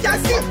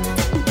 Yes, it.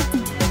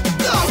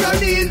 No,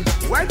 running.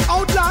 When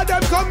Outlaw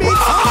them come in.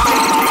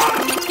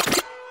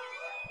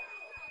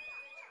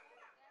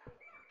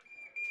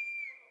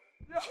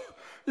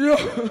 Yo.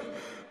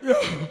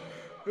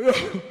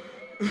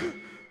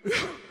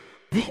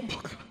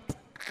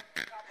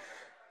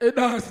 It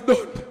has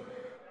done.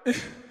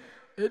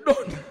 It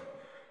done.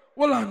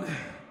 Hold on.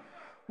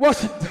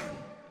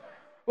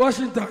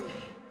 Washington.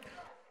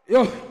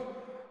 Yo,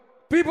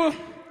 people,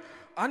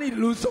 I need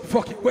to lose some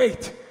fucking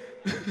weight.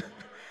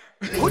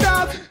 Who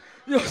up?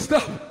 Yo,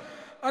 stop.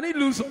 I need to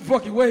lose some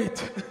fucking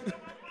weight.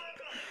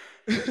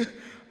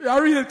 I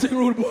really think,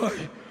 rude boy.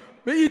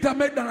 Me eat and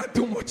make that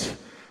too much.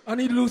 I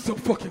need to lose some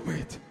fucking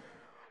weight.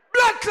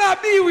 Blood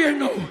clot beware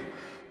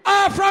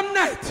now. From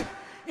night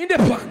in the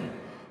pan.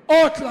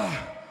 Outlaw.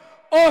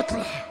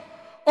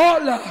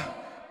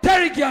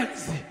 Terry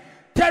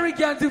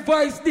Ganzi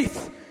voice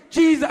this.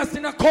 Jesus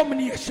in a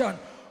combination.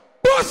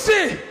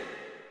 Pussy!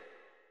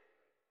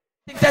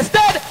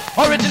 Tested,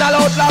 original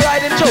Outlaw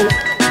riding through.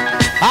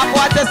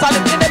 Aqua test on the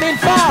them in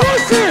farm.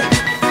 Pussy!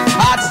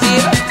 Hard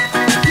steel.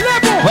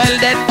 Level! Well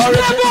then,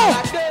 original.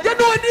 You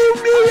know what you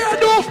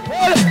do?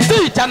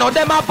 See, you know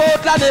them a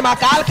Outlaw, them a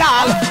call.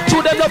 To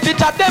them no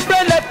fit at them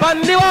bread left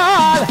on the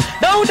wall.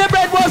 Now the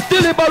bread was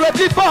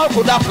deliberately fall.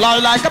 Could have fly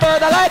like a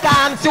bird or like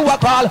ants you a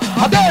call.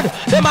 Again,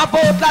 them a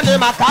Outlaw,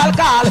 them a call.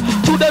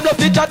 To them no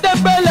fit at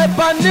them bread left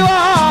on the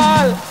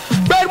wall.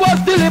 Bread was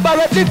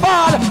deliberately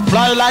fall.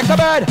 Fly like a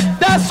bird,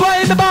 that's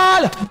why in the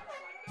ball.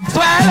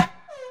 Swell.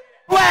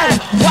 Well,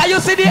 why you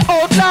see the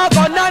Outlaw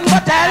gun and go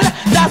tell?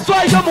 That's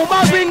why your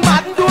mama ring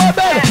mad and do a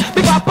bell.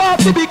 Big up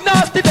off the big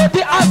nasty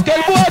dirty ass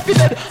girl boy if you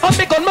dead. And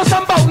me gun must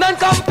bound and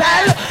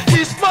compel.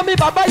 This mommy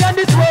baba and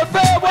this world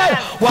farewell.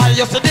 Why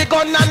you see the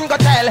gun and go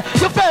tell?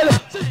 You fell.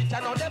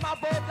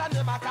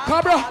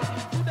 Cabra,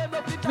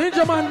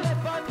 Ninja Man,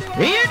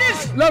 hear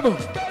this?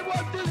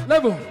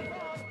 Level,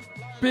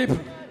 people.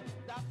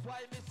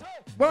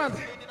 But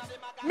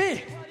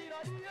me,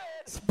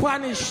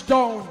 Spanish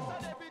Town,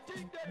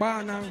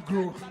 born and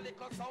grew.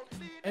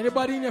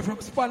 Anybody in here from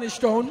Spanish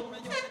Town?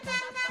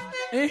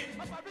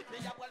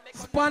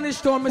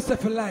 Spanish Town, Mr.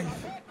 for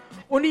life.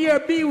 Only here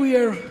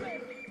beware,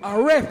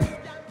 a rep,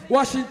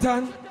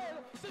 Washington.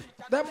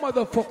 That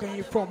motherfucker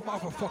ain't from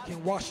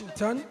motherfucking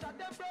Washington.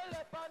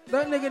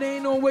 That nigga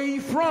ain't know where he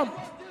from.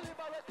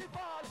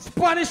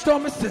 Spanish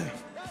Town, Mr.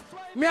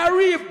 Me a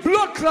real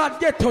blood clot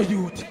ghetto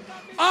youth.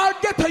 I'll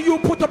get to you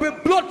put up a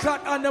blood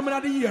clot on them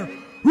in the year.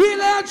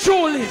 Really and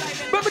truly.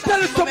 Let me tell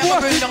you some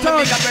Washington.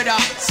 Come in,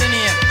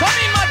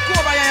 mad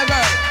Cobra, yeah,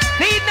 girl.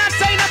 Need not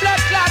say no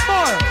blood clot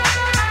more.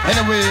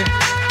 Anyway.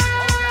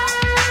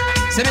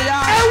 See me,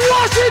 yeah. Hey,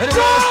 Washington!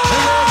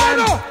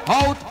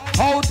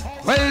 Out.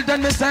 Well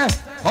done, me say.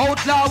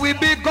 Outlaw with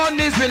big gun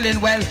is willing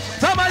well.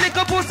 From a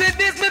little pussy,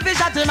 this me fish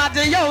at him at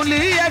the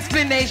only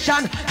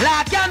explanation.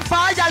 Like and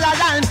fire la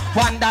line,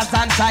 wonders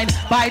and sign.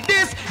 By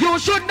this, you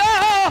should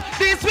know.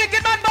 This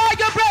wicked man by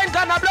your brain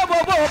gonna blow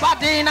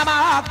body in a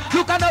mouth.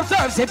 You can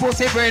observe, say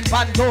pussy brain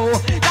pan too.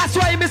 That's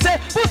why me say,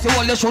 pussy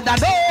only shoulda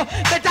know.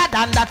 Better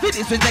than that, with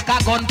this we take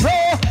a gun pro.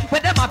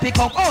 When them a pick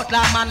up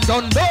Outlaw man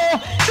don't know.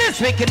 This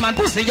wicked man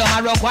pussy, you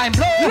a rock wine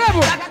blow.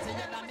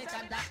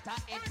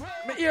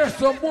 Me hear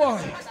some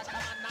boy.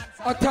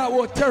 I talk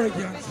about Terry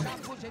Ganzi.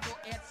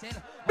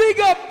 Big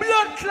up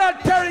blood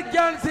clot Terry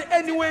Ganzi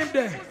anywhere in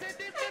there.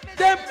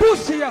 Them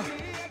pussy ya.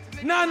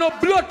 Nah, no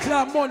blood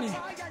clot money.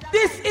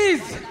 This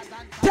is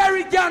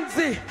Terry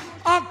Ganzi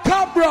and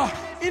Cabra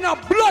in a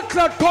blood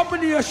clot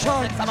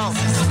combination.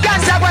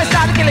 Ganzi boy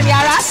start killing your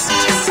ass.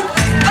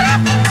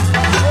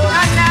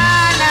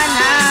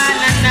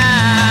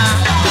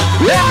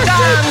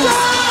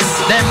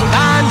 Them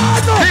gone.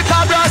 The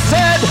Cabra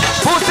said,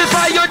 Pussy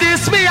fire you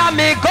this, me and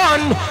me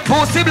gun.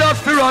 Pussy blood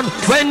fi run.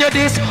 When you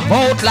this,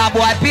 outlaw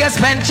boy, PS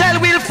pen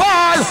shell will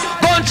fall.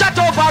 Gunshot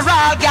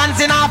overall, guns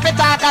in half it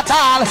talk at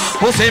all.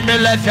 Pussy me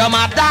left you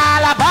my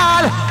dollar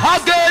ball.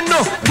 Again,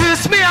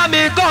 this me and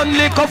me gun.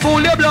 Lick a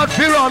fool your blood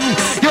fi run.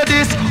 You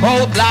this,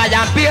 outlaw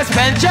and PS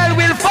pen shell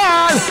will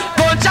fall.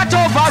 Gunshot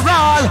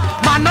overall,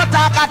 man no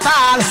talk at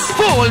all.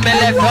 Fool me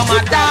left you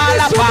my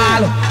dollar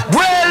ball.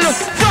 Well,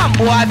 from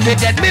boy fi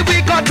dead me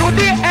we go to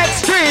the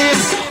extreme.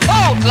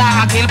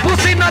 Outlaw kill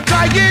pussy not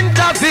try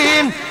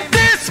intervene.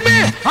 This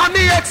me on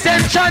the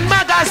extension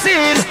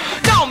magazine.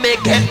 Now me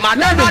get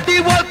man and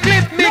the whole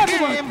clip me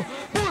game.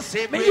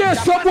 Pussy me hear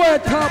some boy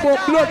talk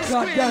about blood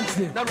clot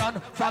dancing.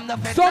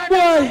 Some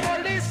boy,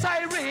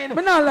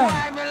 me not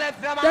lie.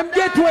 Them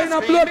get way in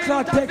a blood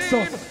clot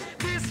Texas.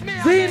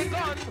 See,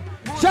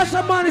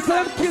 Shashamane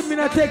say them kill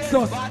me in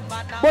Texas.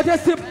 But you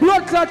see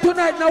blood clot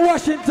tonight in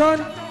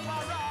Washington.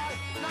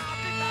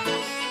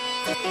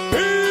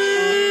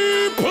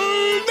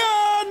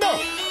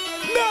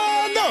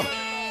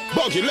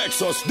 Buggy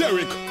Lexus,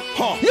 Derek,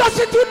 huh? Yes,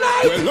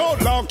 tonight! Well,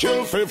 outlaw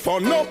kill for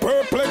no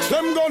perplex,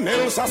 them gun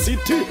hills a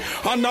city,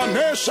 and a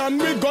nation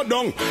we go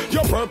down.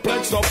 You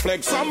perplex no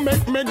flex, and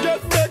make me get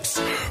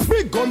vexed.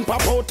 We gun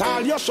pop out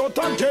all your shot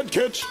and get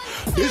catch.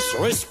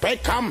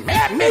 Disrespect and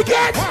make me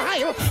get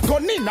wild.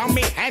 Gun in on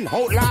me and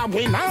outlaw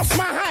we now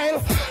smile.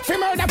 Fi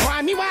murder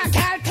boy, me walk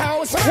out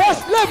house.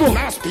 What level?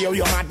 Now spew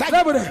your mother.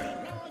 Level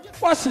there.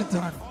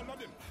 Washington.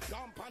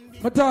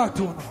 I talk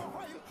to him.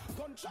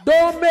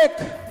 Don't make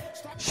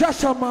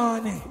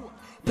Shashamane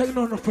take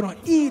none for an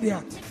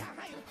idiot.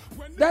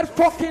 That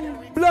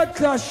fucking blood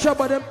clot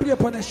shabba them play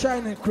upon the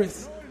Shining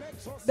Chris.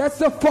 That's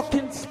the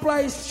fucking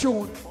splice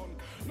tune.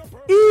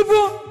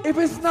 Even if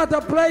it's not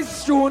a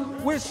splice tune,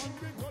 which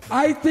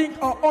I think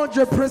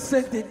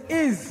 100% it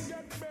is.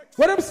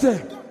 What I'm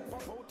saying?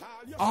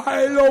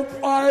 I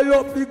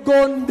love the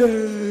gun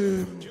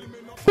them.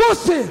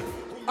 Pussy,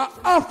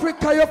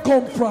 Africa you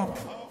come from.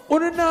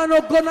 Only now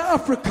no gun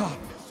Africa.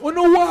 When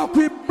you walk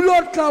with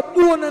blood clot,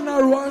 bone and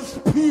a one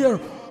spear.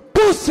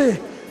 Pussy,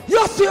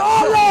 you see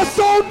all our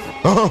sound?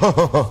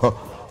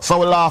 So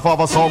we laugh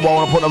over some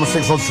boy and put them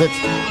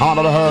 606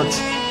 under the hurt.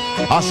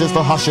 Ashes to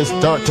ashes,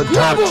 dirt to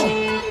dirt.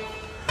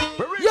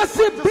 You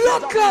see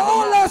blood clot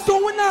all our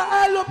sound when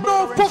I look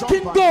no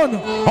fucking gun.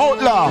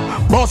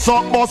 Outlaw, bust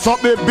up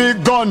the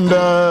big gun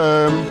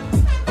them.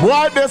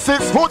 Why they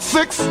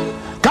 6'6"?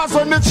 Cause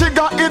when the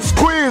trigger it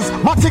squeeze,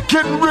 my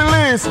ticket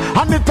release,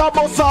 and it a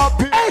bust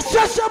up. Hey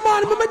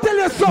Shashamane, let me tell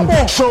you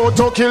something. Shoot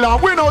to kill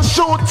and we no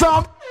shoot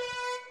up.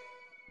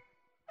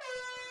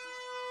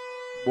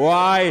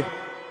 Boy,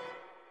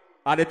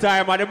 at the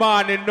time of the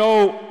morning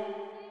now,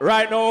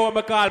 right now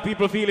I call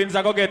people feelings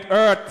are gonna get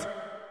hurt.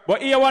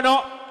 But here we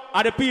know,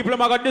 and the people are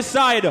gonna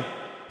decide.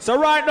 So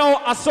right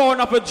now, a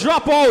son of a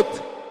drop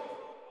out.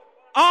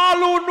 All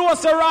who know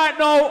so right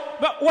now,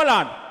 but hold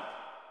on.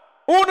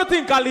 Who do you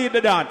think I lead the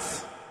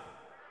dance?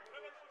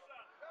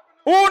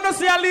 Who do you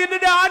say I lead the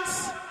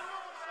dance?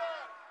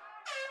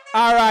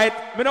 Alright,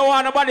 I don't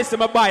want nobody to see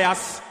my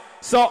bias.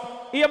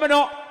 So, here I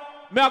know,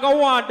 I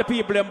want the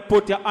people to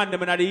put your hand in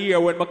the ear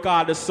when I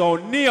call the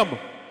sound name.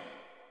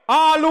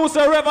 All who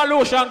say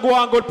revolution, go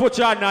and go put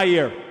your hand in the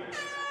ear.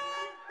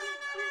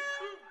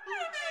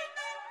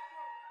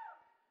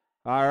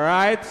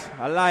 Alright,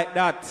 I like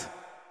that.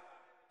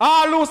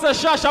 All who say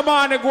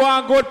Shashamane, go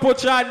and go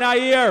put your hand in the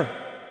ear.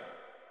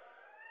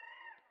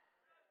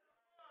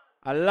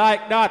 I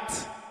like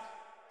that.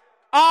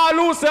 All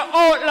who say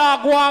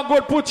outlaw, go and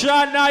go put your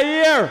hand in the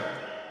ear.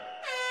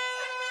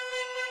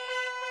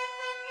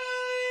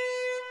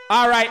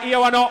 Alright, here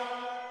we know.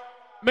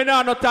 Me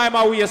not no time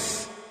I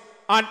waste.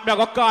 And me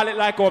go call it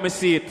like how me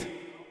see it.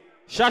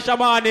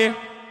 Shashamane,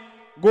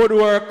 good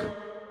work.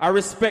 I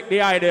respect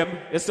the item.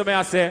 That's what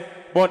I say.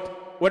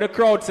 But when the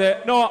crowd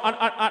say, no,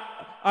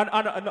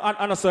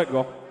 and so it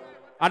go.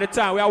 At the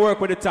time, we are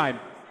work with the time.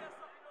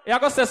 You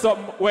go say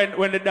something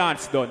when the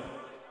dance done.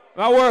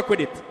 I work with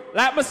it.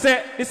 Like I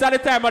say, this is the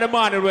time of the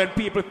morning when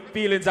people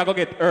feelings are going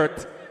to get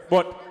hurt.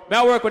 But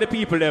I work with the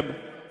people them.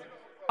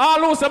 All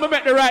who say me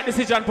make the right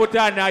decision put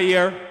on now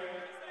here.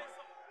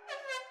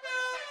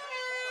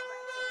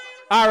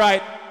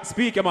 Alright,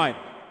 speak your mind.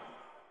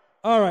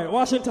 Alright,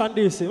 Washington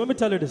DC, let me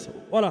tell you this.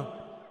 Voila.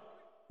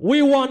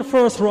 We won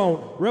first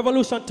round.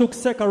 Revolution took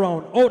second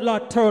round. Outlaw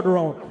third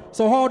round.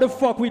 So how the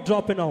fuck we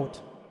dropping out?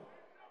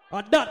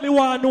 And that me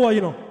want to know,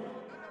 you know.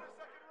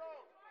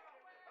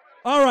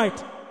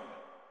 Alright.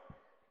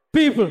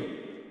 People,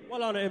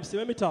 well on the MC,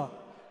 let me talk.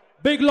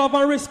 Big love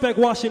and respect,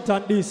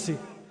 Washington, D.C.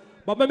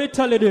 But let me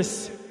tell you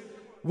this.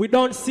 We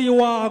don't see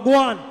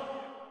Wagwan.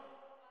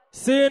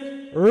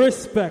 Sin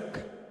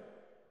respect.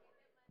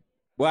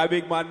 Boy,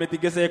 big man, me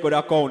think you say could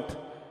account.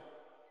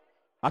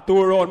 A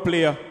 2-round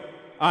player.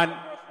 And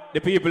the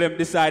people them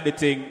decide the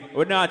thing.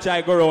 We're not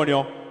trying to go around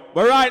you.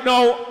 But right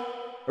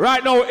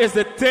now is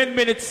the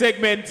 10-minute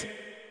segment.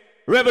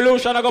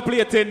 Revolution, I go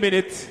play 10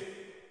 minutes.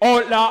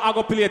 Outlaw, I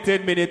go play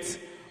 10 minutes.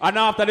 And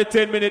after the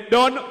 10 minutes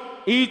done,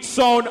 each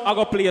sound I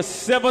go play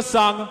 7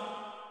 songs.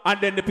 and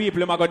then the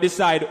people are going to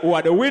decide who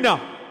are the winner.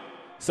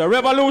 So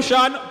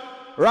Revolution,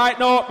 right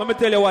now, let me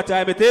tell you what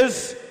time it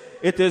is.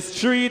 It is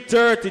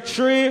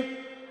 3:33,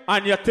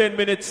 and your 10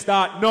 minutes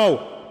start now.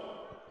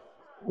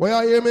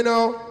 Where you hear me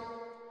now?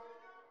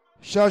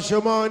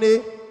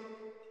 Shashamane,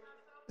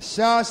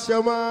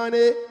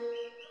 Shashamane,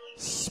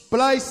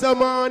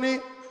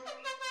 Splice-a-mane.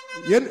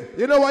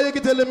 You know why you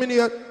get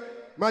eliminated?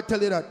 I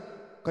tell you that.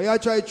 Because you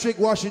try to trick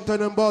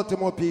Washington and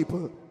Baltimore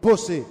people.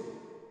 Pussy.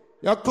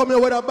 You come here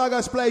with a bag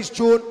of splice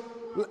tune,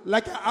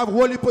 like you have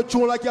holy put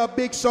tune like your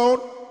big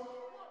sound.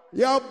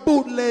 You have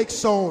bootleg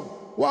sound.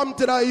 What happened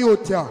to that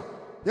youth here?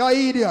 You're an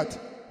idiot.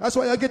 That's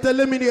why you get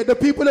eliminated. The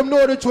people them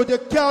know the truth. You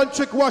can't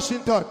trick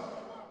Washington.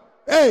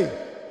 Hey,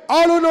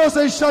 all who knows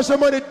that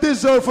Shashamane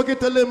deserve to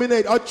get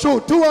eliminated. A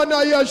truth. 2 are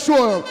not here,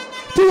 sure.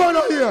 2 are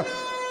not here.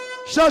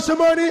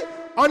 Shashamane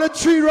on a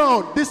 3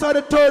 round. This is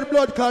the 3rd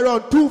blood clot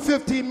round.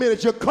 2:15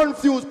 minutes. You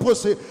confused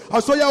pussy.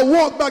 And so you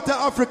walk back to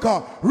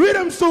Africa.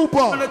 Rhythm super.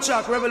 On the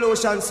track,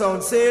 Revolution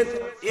sound. See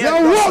it? Yeah,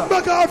 you walk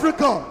back to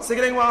Africa.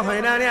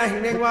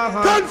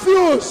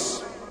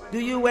 Confused. Do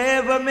you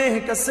ever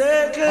make a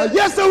circle?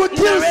 Yes, I will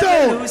kill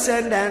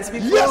sound. Dance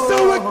before. Yes,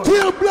 I will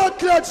kill blood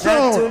clot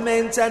sound. Not to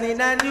mention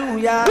in a New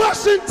York.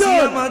 Washington. See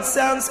how much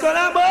sounds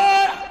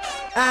collabo.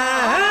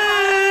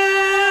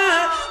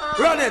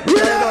 Run it.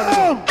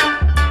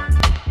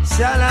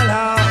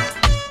 Shalala.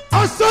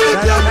 I saw you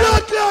kill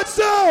blood clot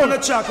sound. On the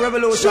track,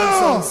 Revolution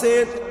sound. See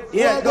it?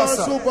 Yeah,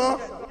 that's super.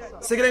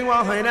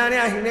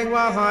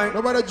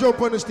 Nobody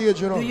jump on the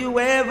stage, you know. Do you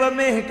ever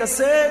make a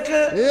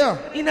circle? Yeah.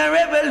 In a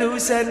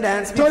revolution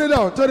dance. Turn it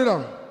down, turn it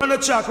down. On the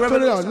track, turn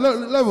it down,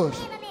 levels.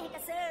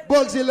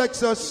 Bugsy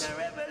Lexus.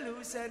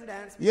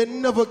 You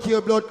never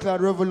kill blood clot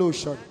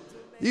revolution.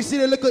 You see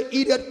the little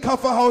idiot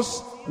Kaffa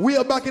house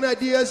way back in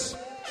ideas?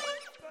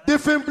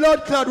 Different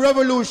blood clot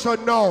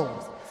revolution now.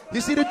 You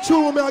see the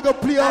tune me I go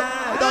play up,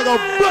 I go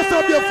bust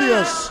up your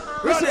face.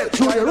 Listen to the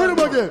tune, read them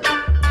again.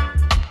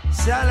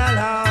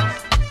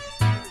 Shalala.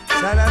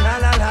 La la la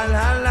la la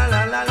la la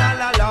la la la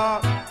la la.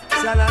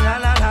 La la la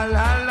la la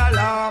la la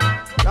la.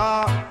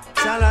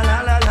 La la la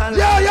la la.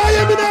 Yeah,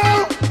 hear me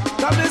now.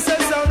 Come this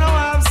is so no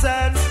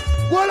absence.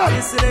 What up?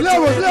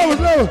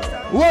 Levels.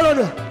 What on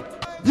there?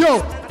 Yo,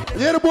 you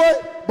hear the boy?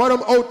 But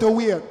I'm out the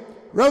way.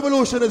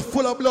 Revolution is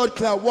full of blood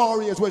clot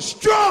warriors. We're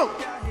strong.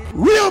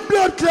 Real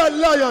blood clot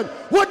lion.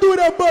 What do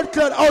that blood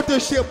clot out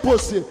of shape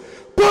pussy?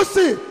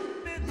 Pussy.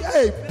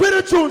 Hey,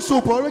 better tune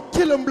super. We're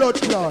killing blood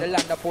clot. The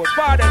land of our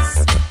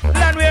fathers.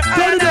 Land where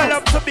I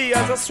love to be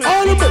as a sweet.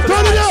 Turn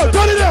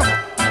it down.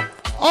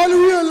 All the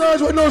real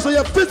lines will know so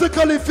you're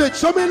physically fit.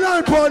 Show me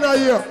line partner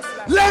here.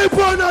 Line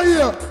partner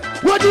here.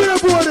 What do you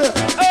do there?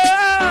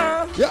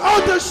 You're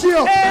out of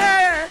shape.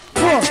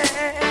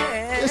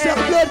 It's a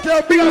blood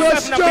clot. Be a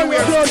strong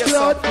blood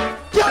clot.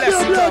 Get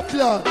your blood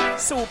clot.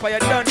 Super, you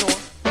don't know.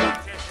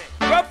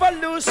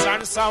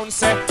 Revolution sound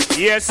say,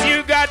 yes,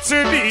 you got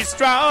to be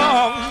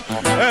strong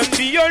and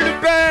be your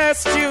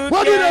best you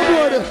what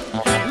can.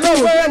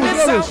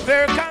 Levels.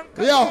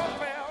 Yeah.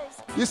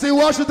 You see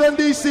Washington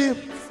D.C.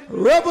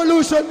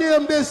 Revolution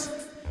named this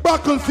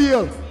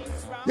battlefield.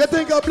 You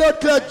think a blood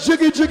clot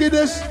jiggy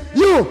this?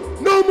 You,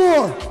 no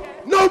more.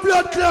 No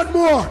blood clot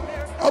more.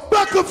 A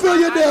battlefield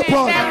you there,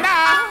 pal.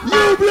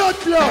 You blood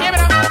clot.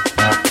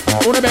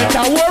 You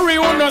better worry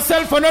on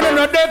yourself and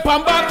no deep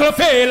and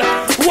battlefield.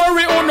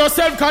 Worry on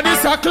yourself cause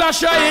this a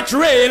clash of it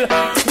rail.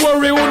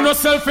 Worry on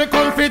yourself it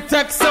come fit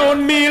take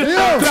sound meal.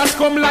 Clash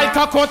come like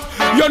a cut.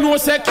 You know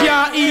say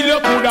can't heal. You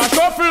coulda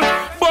shuffle.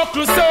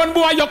 Buckle sound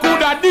boy you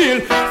coulda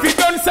deal. If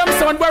done some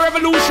sound by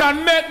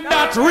revolution make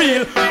that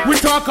real. We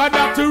talk of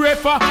that to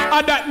refer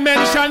and that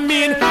mention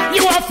mean.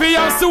 You have for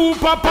your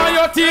super on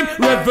your team.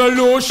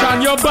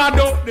 Revolution you bad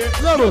out there.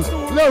 Levels.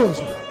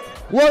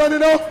 What on you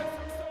know?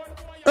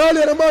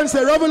 Earlier the man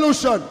said,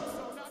 revolution,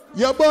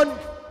 you burn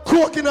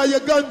coke in your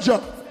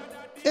ganja.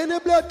 Any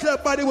blood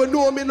clot body will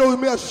know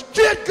me a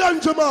straight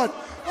ganja man.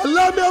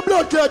 Allow me a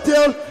blood clot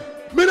tell.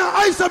 Me no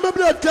ice on my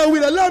blood clot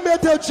with. Allow me to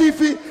tell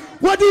Chiefy,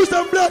 what do you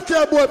some blood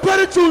clot boy?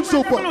 Play the tune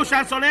super.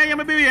 Revolution son, yeah,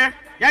 me be here.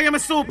 Yeah, me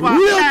super.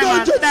 Real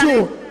ganja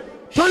tune.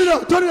 Turn it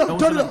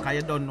up.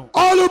 You don't know.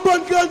 All who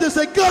burn ganja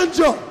say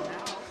ganja.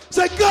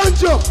 Say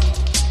ganja.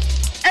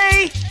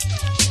 Hey,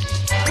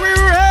 we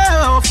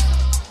rough.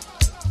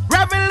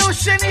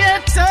 Revolution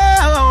yet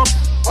tough.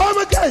 Oh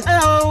my God.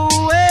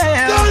 Oh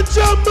well.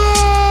 Ganja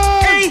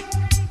man. Hey,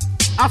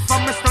 I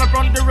from me still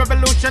run the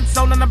revolution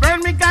sound and I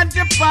burn me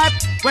ganja pot.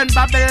 When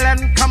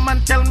Babylon come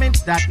and tell me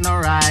that no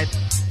right.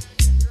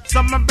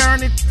 Some I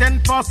burn it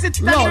 10 past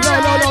it. No.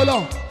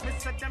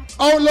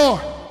 Outlaw.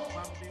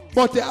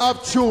 But you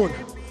have tune.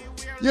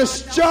 You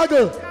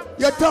struggle.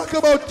 You talk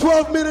about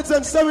 12 minutes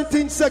and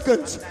 17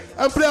 seconds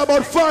and play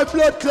about 5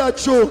 blood clot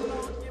tune.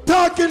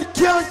 Talking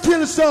can't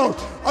kill sound.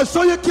 I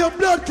saw you kill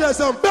blood clot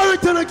sound.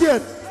 Barrington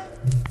again.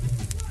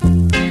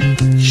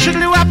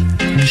 Shiddly wap.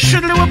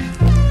 Shiddly wap.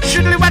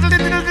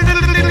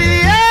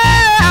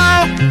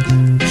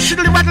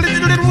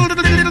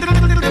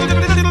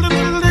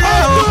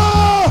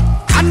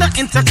 I'm not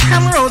into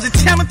Come Rosie,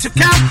 tell me to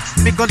come,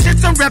 because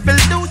it's a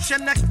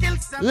revolution that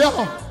kills some.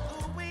 Yeah,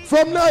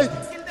 from night,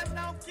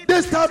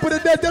 this time of the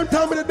day, them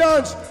time of the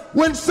dance,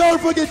 when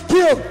Sulfur get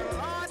killed,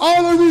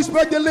 all the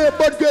respect the late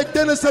but great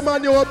Dennis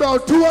Emmanuel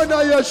about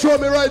 200 years show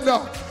me right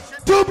now.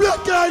 2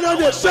 blood guys on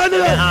there, send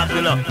it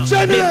up.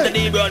 Send it up. Mr.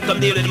 D-Brown, come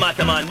deal with the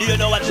matter, man. Do you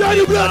know what Send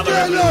the blood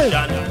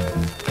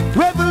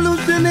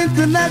Revolution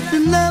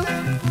International,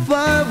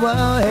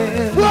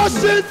 forward.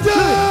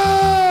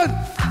 Washington!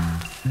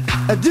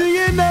 Do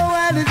you know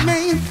what it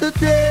means to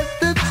taste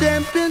the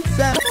champion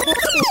sound?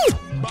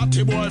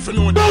 Batty boy for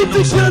no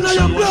Bounty Clan on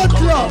your blood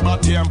clot.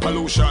 Batty and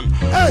pollution.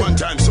 Hey, one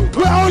time super.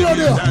 We're all out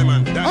there.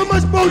 How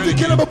much Bounty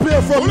Clan ever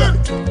play from them?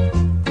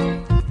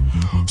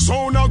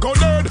 So now go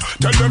dead.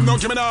 Tell them don't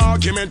give me the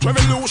argument.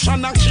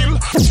 Revolution and kill.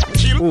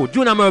 Oh,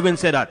 Juna Mervin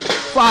said that.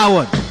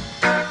 Forward.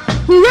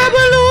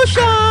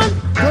 Revolution!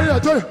 Tell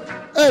you.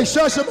 Hey,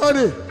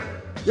 Shashamane,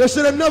 you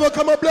should have never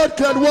come a blood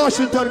clan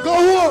Washington. Go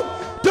home.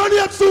 Turn it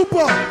up,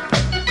 super.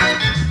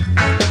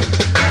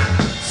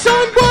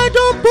 Son boy,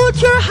 don't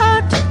put your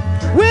hat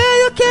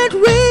where you can't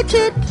reach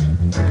it.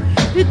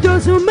 It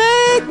doesn't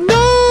make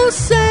no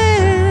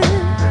sense.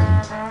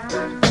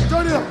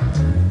 Turn it up.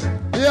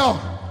 Yeah.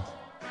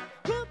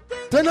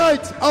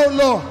 Tonight,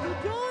 Outlaw,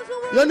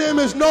 your name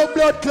is no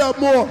blood clot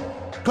more,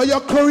 cause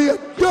your career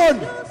done.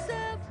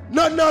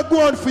 Nothing not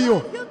going for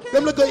you.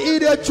 Them little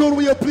idiot tune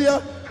with your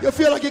player. You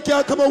feel like you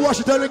can't come and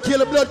Washington and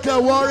kill a blood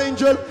clot war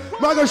angel.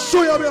 I'm gonna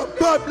show you a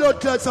bad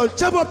blood clot sound.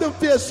 Jump up them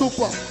face,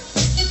 super.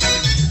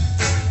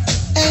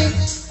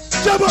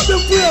 Jump up them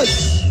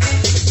face.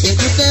 It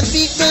was a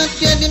big blood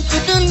clot into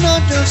the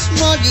lot of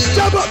smoggy.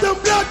 Jump up them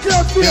blood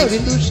clot face.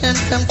 Revolution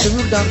come to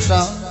down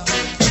south.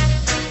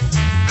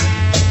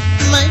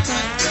 My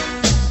God.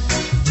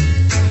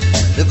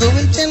 So go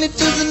and tell it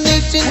to the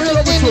nation.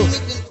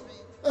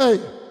 Hey,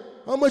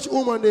 how much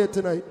woman there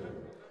tonight?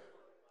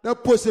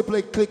 That pussy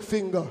play click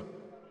finger.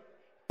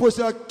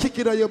 Pussy a kick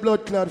it on your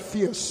blood clot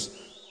face.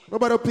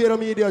 Nobody pay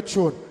them idiot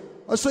tune.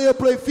 I saw you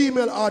play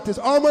female artists.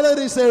 All my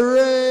ladies say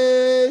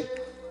Ray.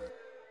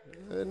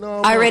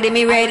 No, already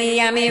me ready,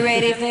 I'm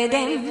ready for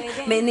them.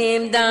 My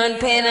name Don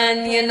Penn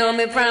and you know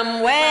me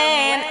from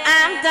when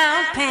I'm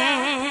Don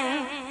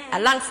Penn.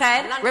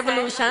 Alongside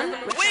Revolution.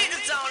 We the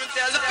town and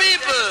tell the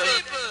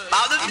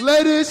people.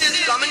 Ladies.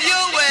 It's coming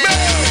your way.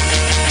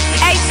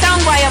 Hey,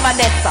 sound boy over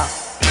there, sir.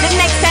 The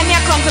next time you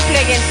come to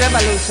play against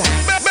Revolution,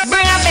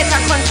 bring a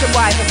better country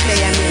boy to play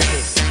your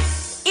music.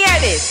 Hear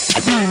this.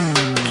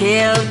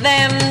 Kill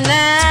them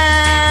now.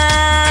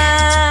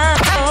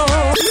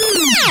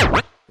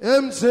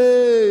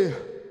 MC.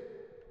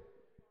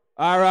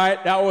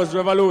 Alright, that was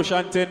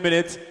Revolution 10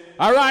 minutes.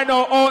 Alright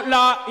now,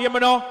 Outlaw, you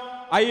know,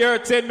 I hear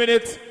 10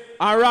 minutes.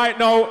 Alright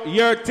now,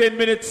 your 10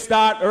 minutes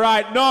start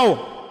right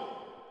now.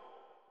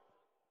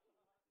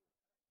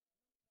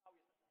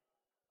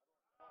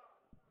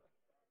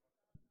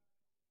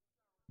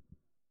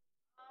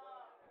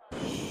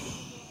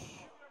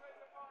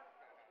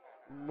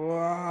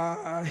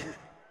 Boy.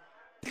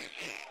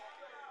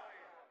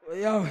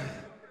 Yo.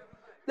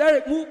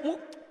 Derek,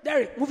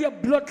 move your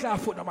blood clot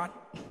foot, man.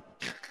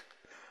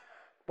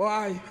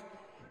 Boy.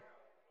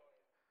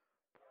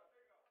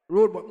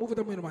 Road, but move it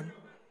a minute, man.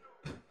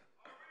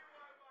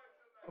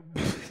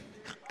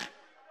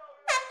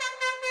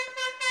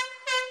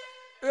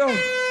 Yo.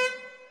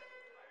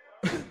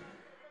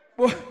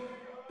 Boy.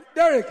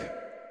 Derek.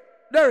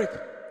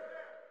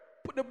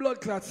 Put the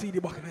blood clot CD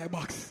back in your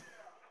box.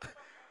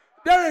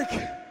 Derek,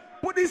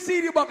 put the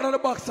CD back in the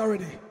box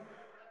already.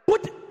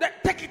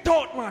 Take it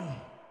out, man.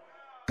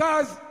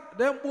 Cause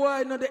them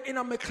boy not in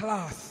my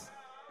class.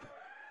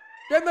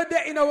 Them not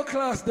in our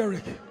class,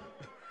 Derek.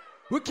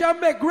 We can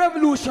make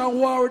revolution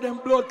war with them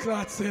blood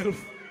clot self.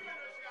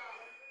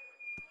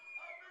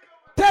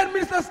 10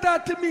 minutes to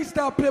start till me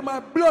start play my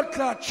blood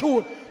clot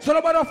tune. So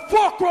nobody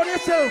fuck around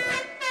yourself.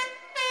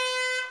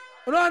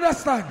 You don't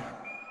understand?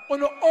 You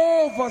don't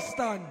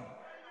overstand.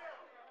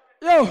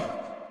 Yo,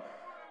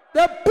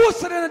 the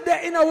pussy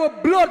in our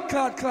blood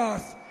clot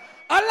class.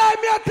 Allow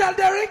me to tell,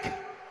 Derek.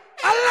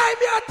 Allow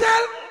me to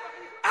tell.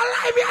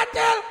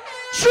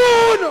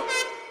 Tune.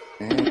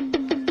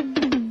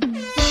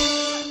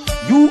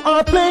 You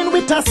are playing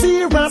with a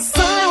serious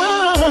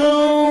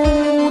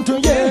sound.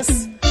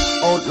 Yes.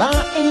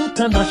 Outlaw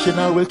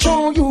International will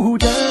throw you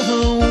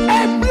down.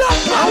 Hey,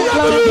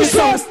 Outlaw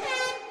Revolution.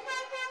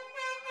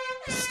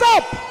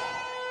 Stop.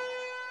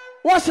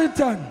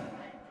 Washington.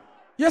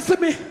 You see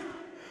me?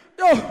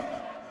 Yo,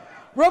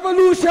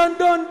 Revolution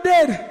done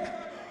dead.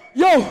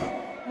 Yo,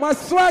 my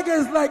swagger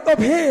is like up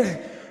here.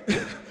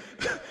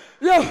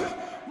 Yo,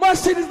 my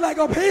shit is like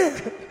up here.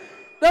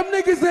 Them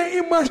niggas ain't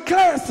in my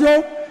class,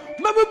 yo.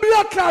 Remember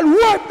blood clot,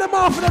 wipe them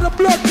off in the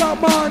blood clot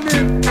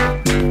morning.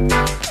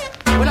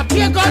 When I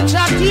pay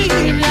gunshot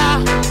in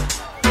ya,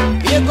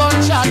 pay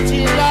gunshot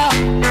in ya,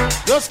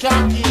 just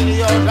can't kill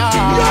your love.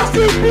 Yes,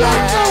 you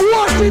blood clot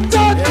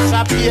Washington. Yes,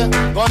 I pay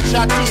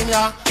gunshot in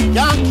ya,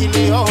 can't kill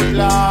your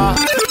love.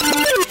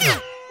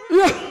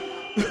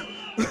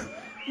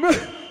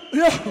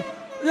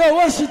 Yo,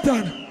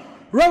 Washington,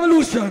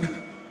 Revolution.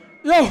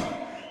 Yo,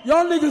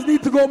 y'all niggas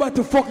need to go back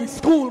to fucking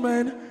school,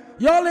 man.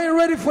 Y'all ain't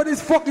ready for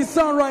this fucking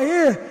sound right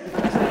here.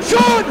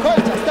 Sean!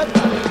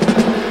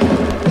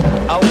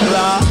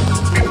 Outlaw.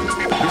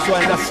 This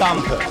one's a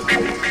sample.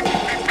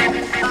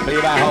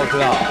 Play by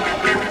Outlaw.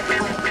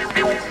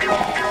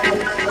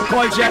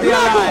 Culture be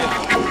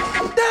alive.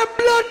 Them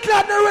blood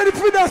clot not ready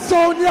for that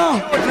sound, yeah.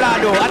 Outlaw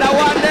though, and I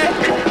want it.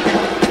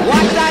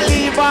 What a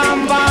leave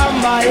on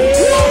bamba,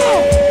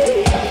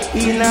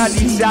 in a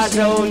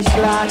disaster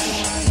slash.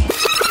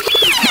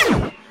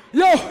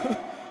 Yo,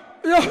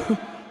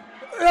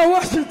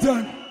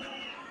 Washington,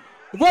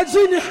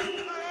 Virginia,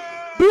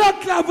 blood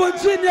clot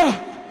Virginia,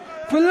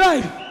 for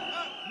life.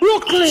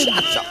 Brooklyn,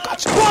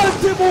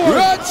 Baltimore,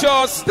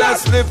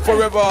 righteousness live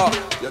forever.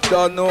 You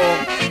don't know.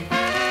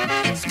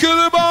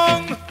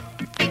 Skillabong.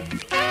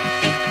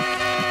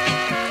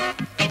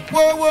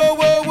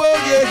 Whoa,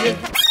 yeah.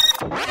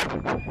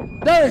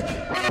 Derek,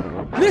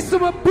 listen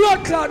to my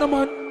blood clot,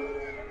 man.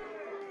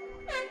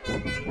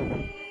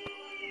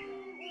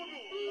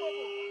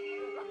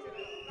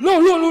 No.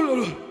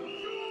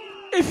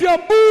 If you're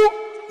boo,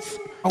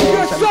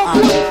 you're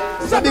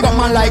so big up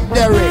man like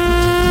Derek.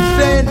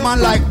 Saint man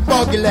like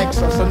Buggy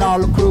Lexus and all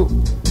the crew.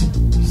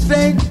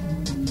 Saint,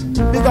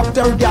 big up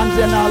Terry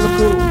Dancy and all the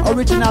crew.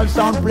 Original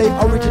sound play,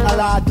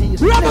 original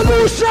artist.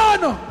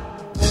 Revolution!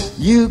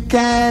 You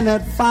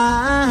cannot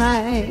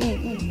find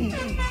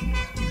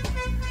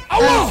a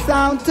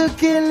sound to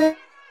kill it.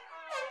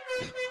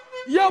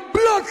 Your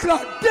blood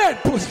clot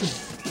dead, pussy.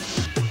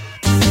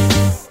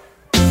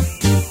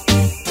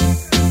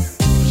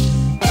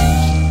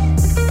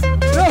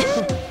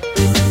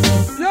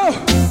 Yo,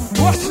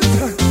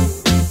 Washington.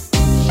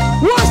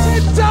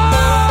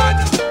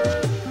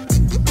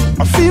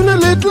 I feel a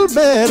little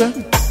better.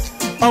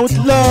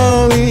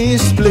 Outlaw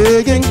is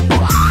playing.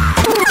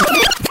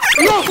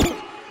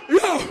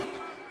 Yo,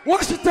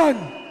 Washington.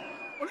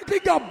 When you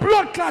think of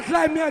blood clot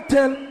like me, I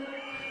tell.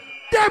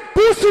 Them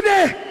pussy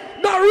there,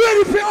 not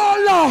ready for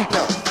Outlaw.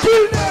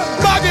 Kill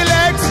them. Buggy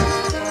legs,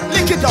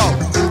 lick it up.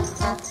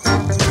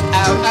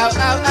 Ow.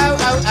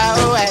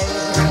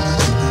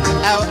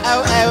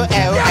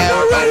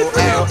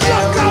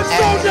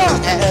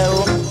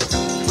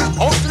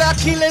 Outlaw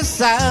killer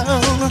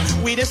sound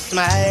with a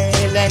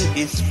smile and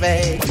his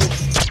face.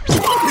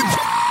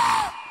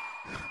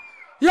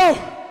 Yo,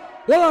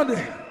 hold on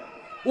there.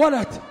 What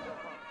that?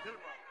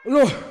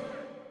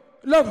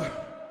 Love.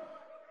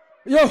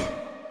 Yo,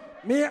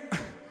 me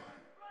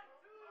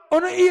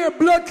on the ear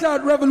blood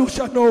clot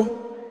revolution now.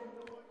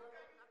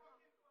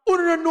 You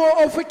don't know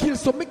how to kill,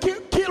 so me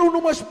kill no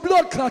much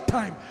blood clot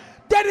time.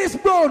 Dennis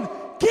Brown,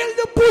 kill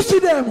the pussy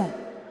them.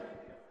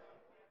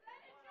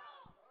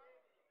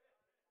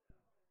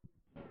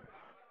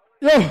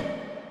 Yo.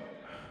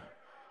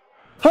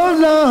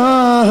 Hold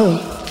on.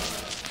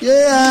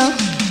 Yeah.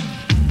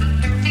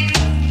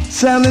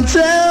 Sam and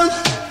Sam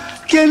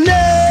can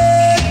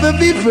never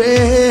be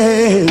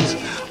friends.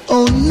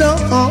 Oh no.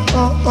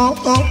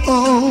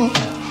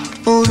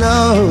 Oh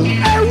no.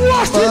 Hey,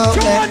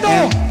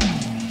 Washington.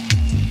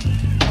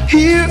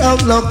 Here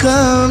Outlaw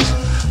comes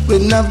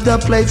with enough the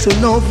plates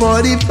and no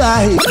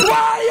 45.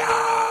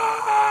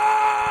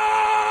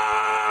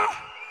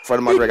 For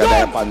the McGregor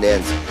Diamond and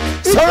dance.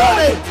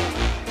 Surrounded!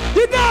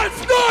 The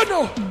dance,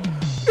 no!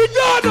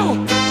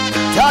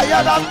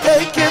 Tired of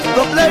taking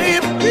the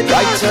blame.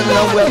 Right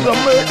now we're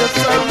gonna murder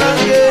some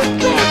again.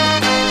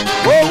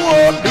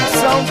 Whoa, big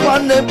sound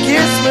on them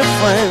kiss me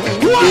friend.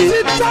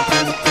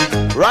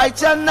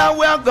 Right now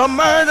we're gonna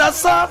murder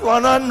some.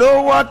 Wanna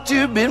know what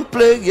you've been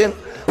playing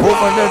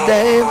over the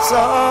damn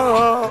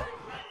song.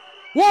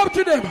 Walk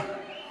to them.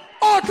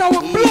 Out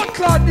our blood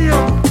clot here.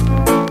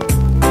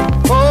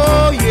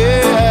 Oh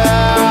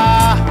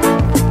yeah.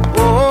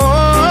 Oh.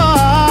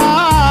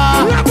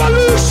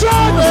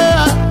 Revolution.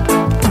 Yeah.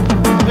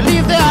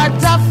 Believe they are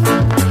tough.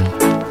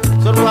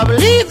 So do I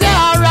believe they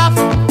are rough.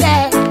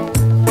 Yeah.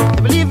 I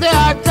believe they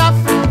are tough.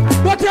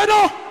 But you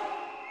know,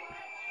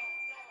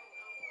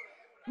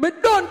 me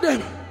done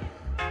them.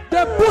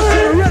 They're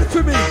pushing red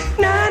for me.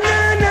 Na.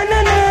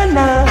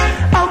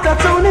 Outlaw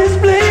Town is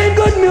playing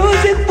good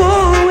music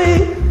for we.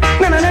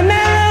 Na.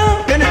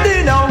 Can you do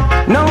now?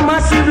 Now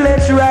massive,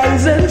 let's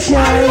rise and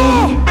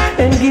shine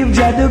and give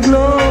Jah the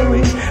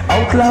glory.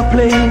 Outlaw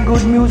playing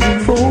good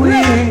music for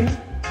we.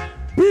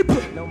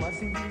 People,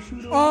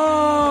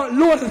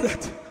 Lord of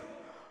that.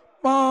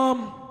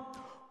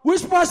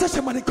 Which part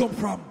Shashamane come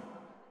from?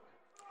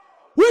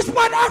 Which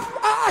part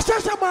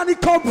Shashamane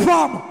come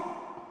from?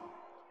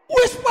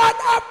 Which part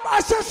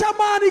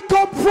Shashamane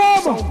come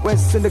from?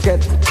 West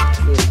Syndicate.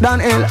 Dan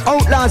L.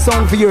 Outlaw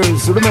song for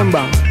years,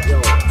 remember.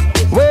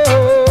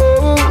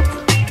 Whoa.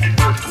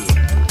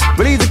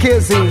 Believe the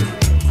KC.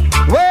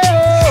 Whoa.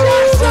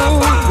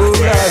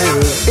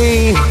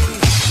 Hey.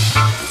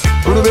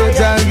 Who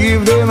better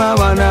give them a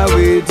man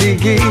away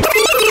ticket?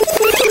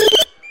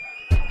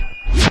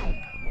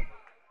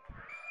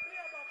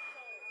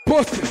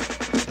 Pussy.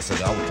 That's an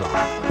outlaw.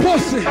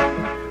 Pussy.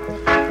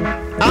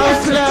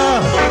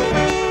 Outlaw.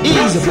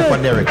 Easy up on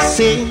Derek.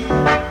 See?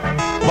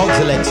 Bugs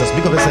Alexis,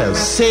 big up yourself.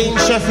 Saint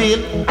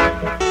Sheffield.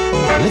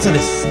 Listen to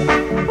this.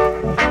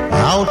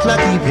 Outlaw,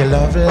 keep your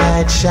love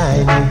light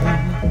shining.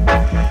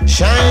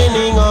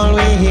 Shining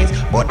always.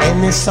 But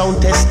any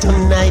sound test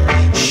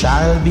tonight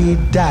shall be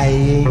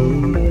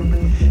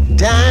dying.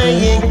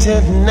 Dying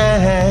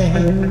tonight.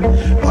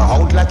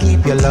 Outlaw,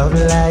 keep your love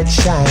light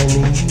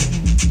shining.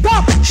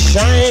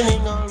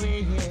 Shining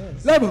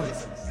always. Level.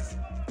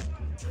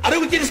 I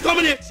don't think it's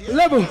coming in.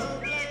 Level.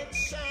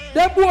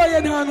 Them boy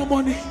ain't have no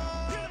money.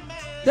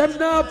 Them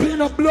now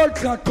playing a blood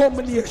clot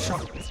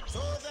combination.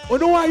 You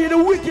know why you're the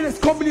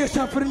wickedest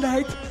combination for the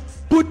night?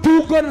 Put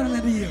 2 guns on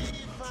the air.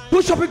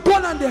 Push up a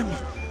gun on them.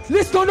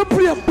 Listen to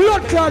play a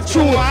blood clot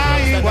show. Lord,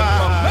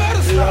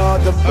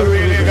 we're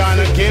really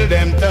gonna kill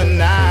them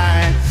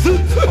tonight.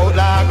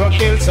 Outlaw gonna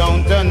kill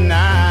some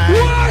tonight. We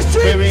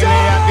really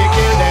have to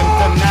kill them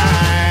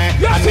tonight.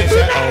 And they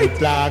say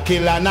Outlaw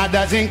kill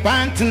another zinc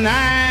pan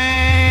tonight.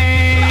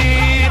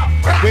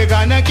 We're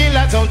gonna kill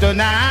a some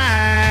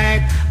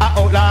tonight.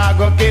 Outlaw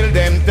gonna kill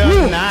them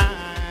tonight.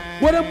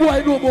 What them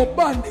boy know about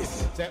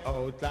bandits?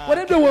 What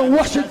them do in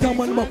Washington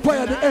man, I'm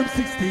fire the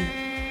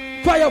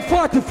M16. Fire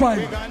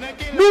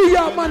 45. New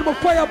York man, I'm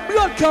fire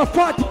blood clot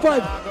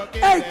 45.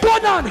 Hey,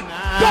 gun on!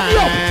 Gun me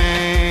up!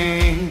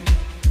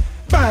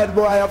 Bad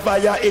boy a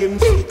fire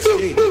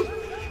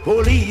M60.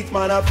 Police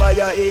man a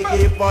fire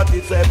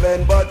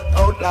AK-47, but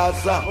Outlaw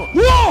sound.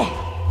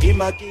 Whoa!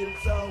 Him a kill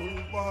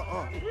sound.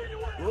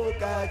 Oh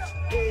gosh,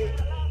 hey.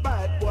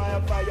 Bad boy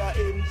a fire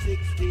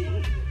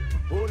M60.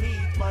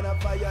 Police man a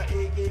fire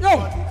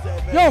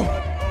AK-47. Yo!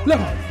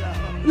 Look!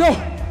 Yo!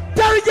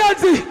 Terry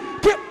Gansey!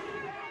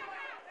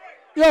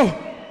 Yo!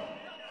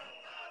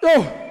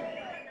 Yo!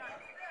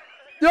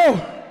 Yo!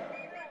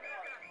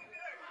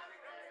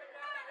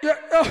 Yo!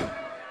 Yo!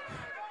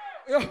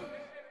 Yo!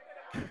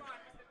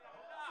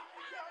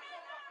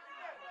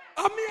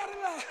 I'm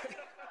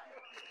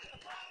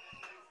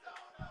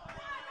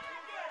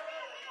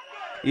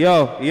here. Yo.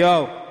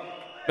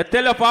 Me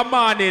tell you for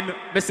morning,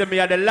 me say me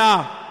are the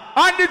law.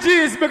 And the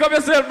G's, pick up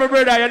yourself, my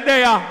brother, you're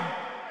there.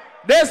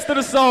 This to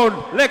the sound.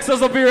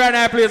 Lexus up here right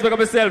now, please, pick up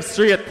yourself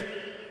straight.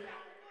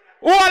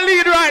 Who are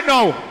lead right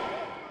now?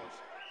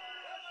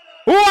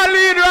 Who are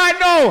lead right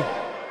now?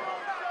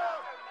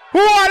 Who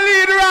are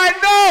lead right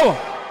now?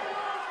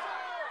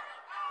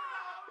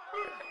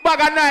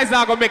 Bag of nice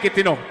not gonna make it,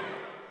 you know.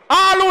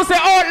 All who say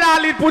Outlaw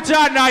lead, put your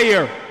hand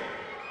here.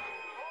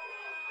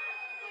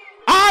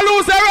 All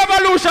who say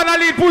Revolution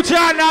lead, put your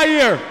hand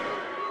here.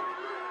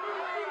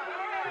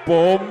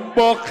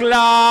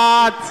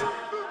 Bomboclat.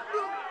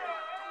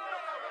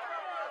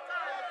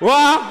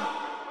 What?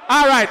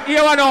 Alright,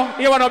 here we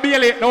know,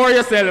 Bailey, don't worry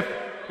yourself.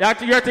 Your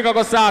thing are going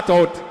to start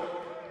out.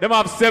 Them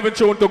have 7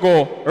 tunes to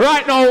go.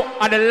 Right now,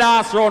 and the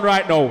last round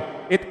right now,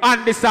 it's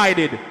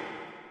undecided.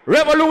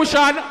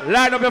 Revolution,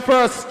 line up your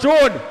first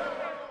tune.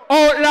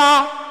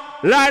 Outlaw,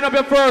 line up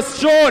your first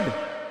tune.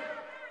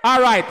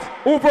 Alright,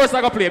 who first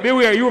I going to play?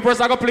 Beware, you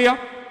first I going to play?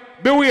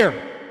 Beware.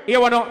 Here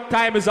we know,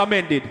 time is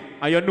amended,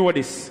 and you know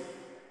this.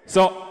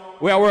 So,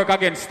 we are working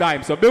against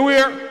time. So,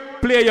 beware,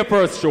 play your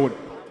first tune.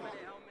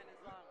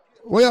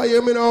 Where you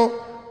hear me now?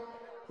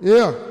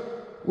 Yeah.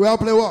 We all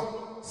play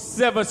what?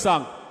 7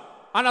 songs.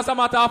 And as a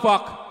matter of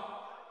fact,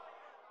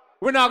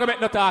 we're not going to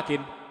make no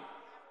talking.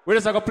 We're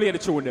just going to play the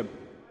tune them.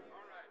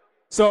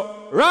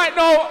 So, right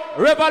now,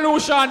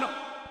 Revolution,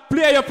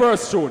 play your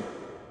first tune.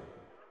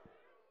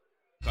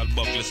 Call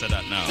Buckley said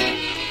that now.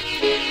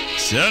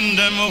 Send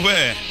them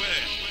away.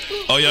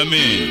 Oh, you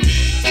mean?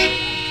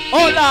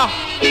 Hola.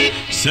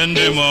 Send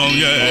them on,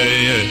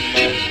 yeah.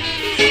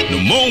 No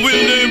more will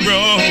they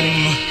roam.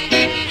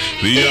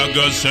 We are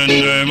gonna send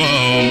them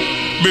home.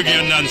 Big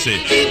and Nancy.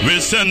 We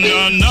send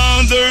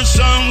another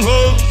song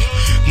home.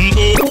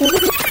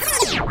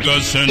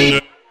 Gonna send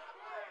them.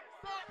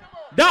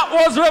 That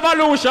was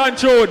Revolution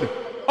tune.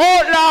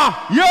 Outlaw,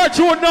 your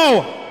tune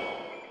now.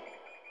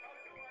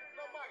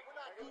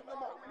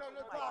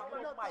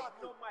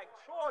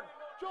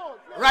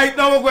 Right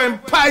now we're going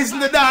poison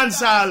the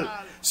dance hall.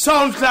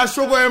 Sound clash,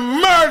 we're going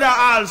murder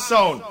all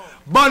sound.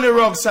 Bunny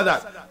Rock said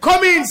that.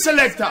 Come in,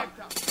 selector.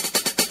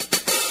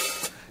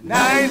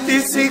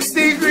 96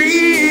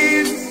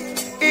 degrees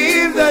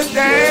in the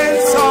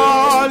dance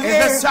hall. In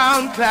the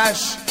sound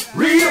clash.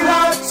 Real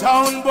hot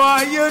sound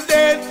boy, you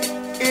dead.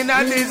 In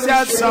a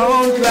desert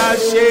sound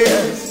clash,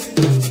 yes.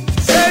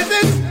 Says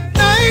it's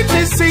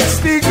 96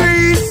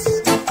 degrees.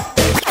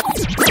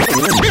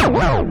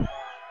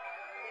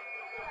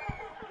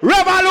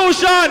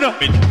 Revolution!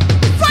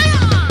 Fire!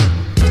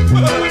 Oh,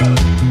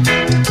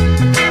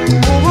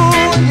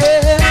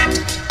 yeah.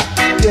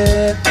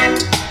 Yeah.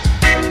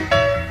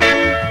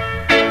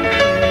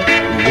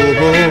 Oh,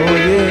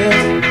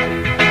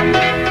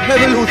 yeah.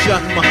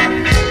 Revolution, man.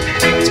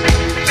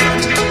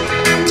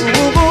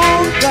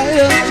 Oh, guide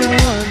us,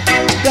 man.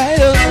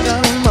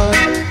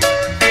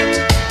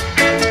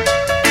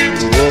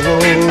 Oh,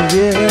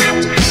 yeah.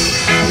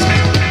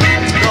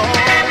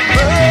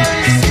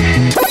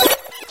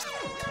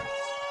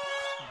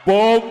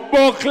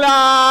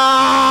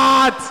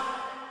 Bomboclat!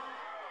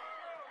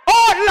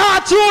 Outlaw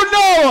Start tune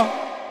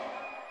now.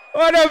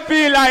 What them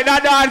feel like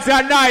that dance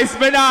are nice,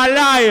 but not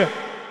lie.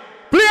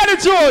 Play the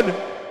tune.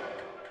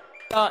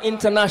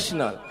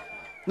 International.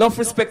 Enough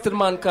respect to the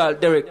man called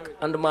Derek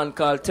and the man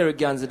called Terry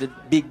Ganzi, the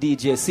big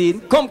DJ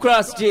scene. Come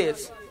cross,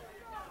 Jays.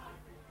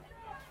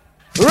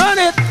 Run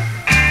it!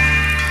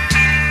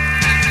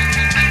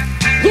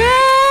 Yeah!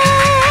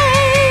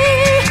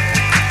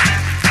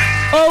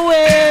 Oh,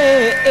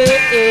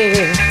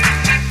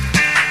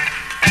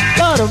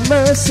 God of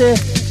mercy.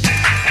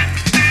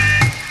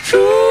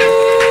 Truly.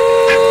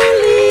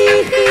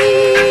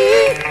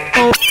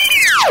 Oh.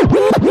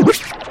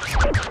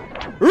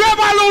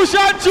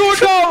 Revolution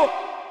Judo!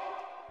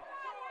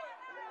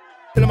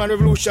 Tell them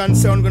Revolution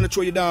sound gonna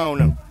throw you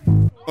down.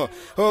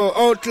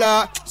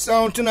 Outlaw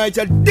sound tonight,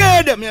 you're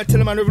dead. Me I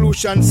tell them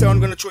Revolution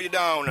sound gonna throw you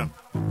down.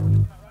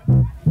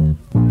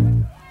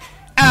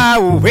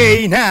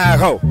 Away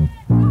now.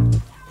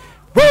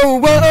 Whoa,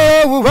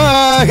 whoa,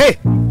 whoa, hey.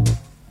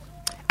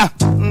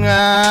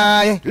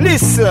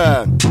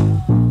 Listen.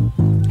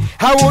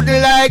 I would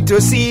like to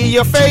see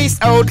your face,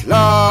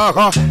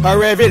 outlaw. A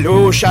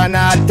revolution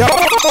at dawn.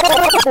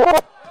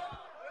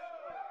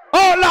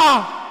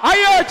 Outlaw, I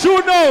heard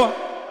you know.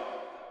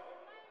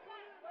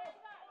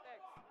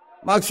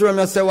 Max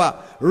Romeo say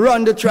what?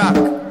 Run the track.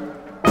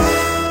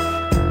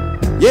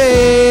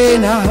 Yeah,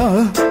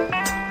 now.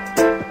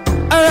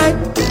 Alright.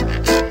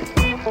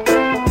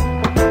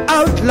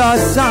 Outlaw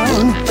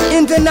sound,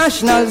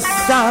 international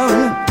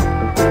sound.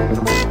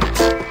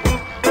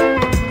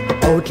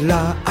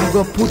 Outlaw, I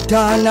go put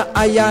on a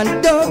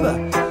iron dub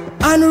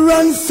and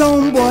run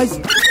some boys.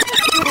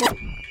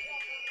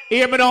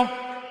 Hear me now.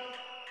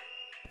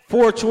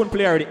 4 tune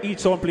play already. Each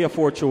sound play a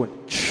 4 tune.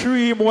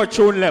 3 more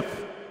tune left.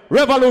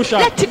 Revolution.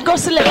 Let it go,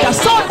 selector.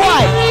 Sound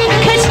boy.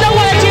 Catch the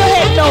word to your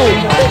head now.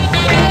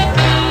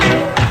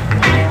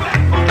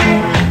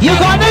 You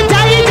gonna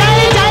die.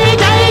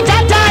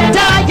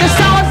 You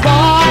sound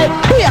boy.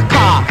 Be a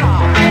car.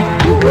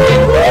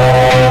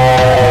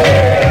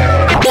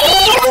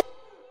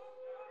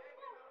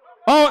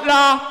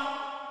 Outlaw.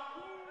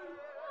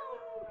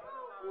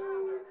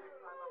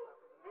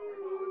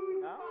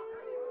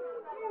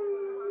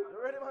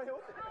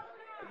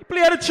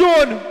 Play the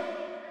tune.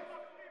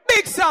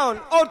 Big sound,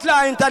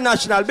 Outlaw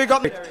International. Big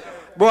up.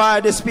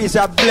 Boy, this piece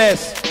are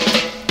blessed.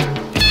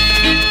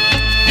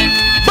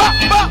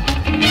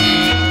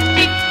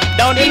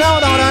 Down the now.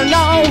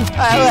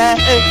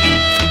 Alright.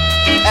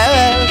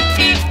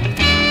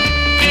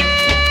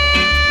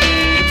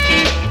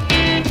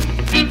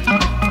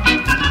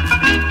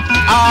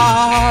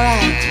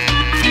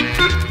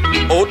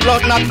 Outlaw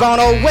not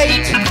gonna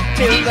wait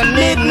till the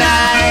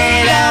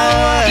midnight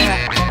hour.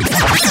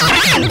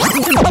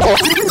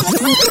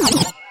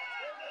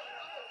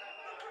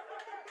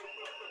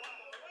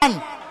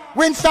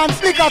 Winston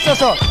Slicker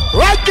so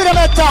right to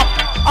the top.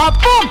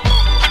 Boom.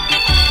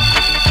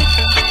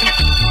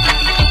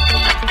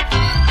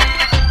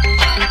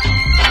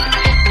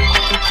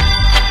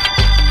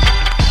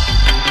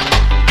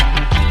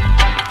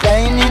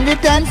 Playing in the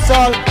dance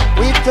hall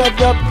with the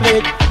dub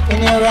plate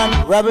in Iran.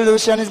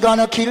 Revolution is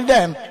gonna kill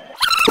them.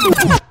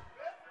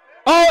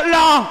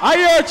 Outlaw, I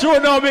heard you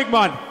now, big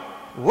man.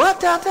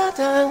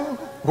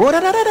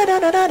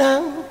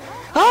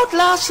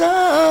 Outlaw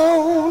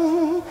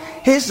sound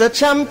is the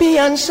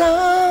champion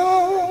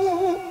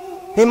sound.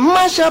 He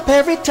mash up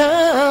every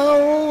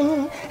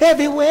town,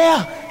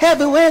 everywhere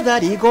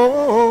that he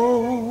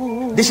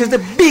go. This is the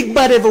big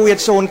bad heavyweight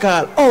sound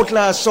called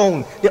Outlaw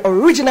sound, the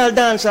original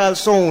dancehall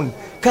sound.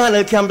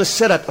 Colonel Campbell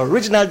said that,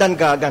 original Dan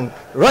Gargan.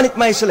 Run it,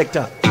 my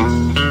selector.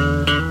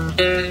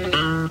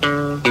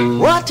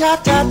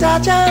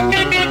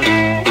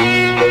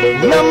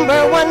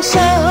 Number 1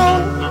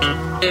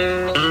 sound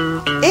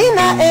in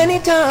any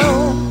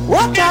town.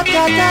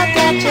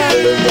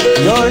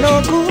 You're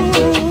no good.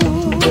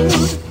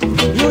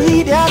 You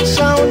hear that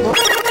sound?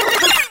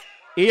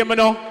 Hear me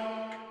now.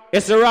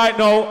 It's right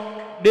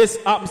now. This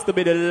happens to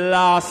be the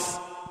last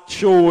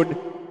tune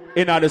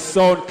in the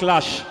sound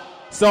clash.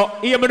 So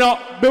hear me now.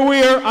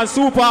 Beware and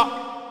super.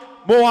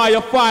 More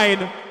you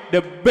find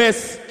the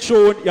best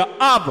tune you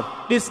have.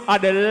 These are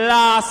the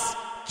last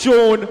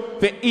tune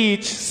for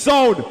each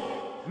sound.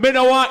 Me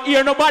no want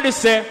hear nobody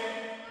say,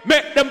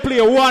 make them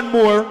play one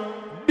more.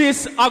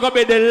 This is going to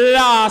be the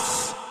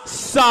last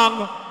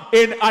song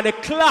in the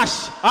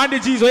clash. And the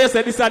Jesus, yes,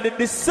 this is the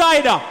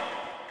decider.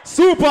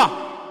 Super.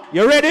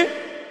 You ready?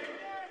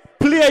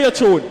 Play your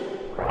tune.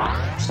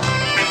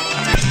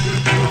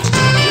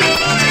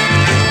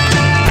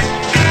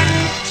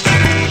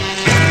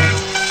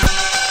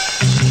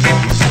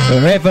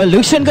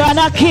 Revolution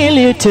gonna kill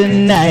you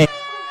tonight.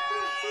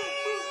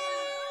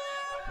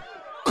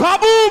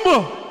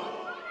 Kaboom!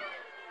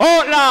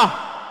 Outlaw!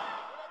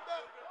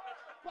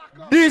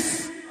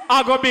 This is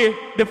going to be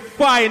the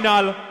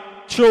final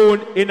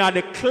tune in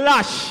the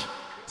clash.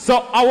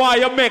 So I want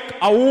you to make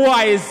a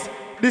wise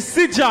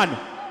decision.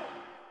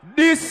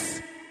 This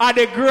is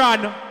the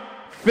grand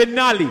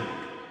finale.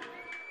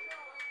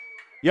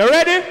 You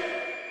ready?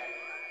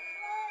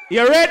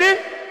 You ready?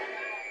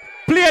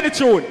 Play the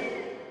tune.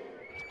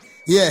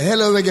 Yeah,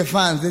 hello reggae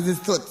fans, this is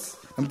Toots.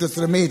 I'm Toots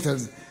to the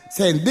Meters,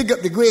 saying big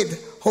up the great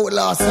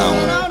Outlaw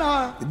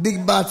sound, the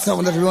big bad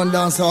sound that run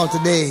down south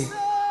today.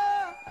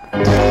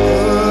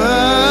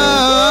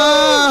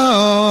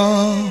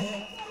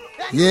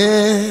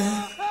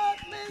 Yeah,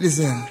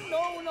 listen.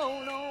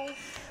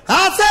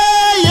 I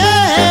say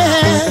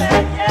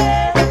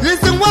yeah,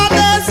 listen what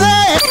they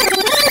say.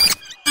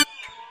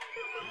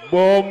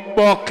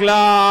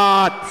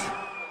 Bomboclat.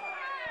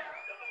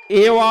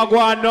 Here we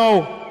go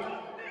now.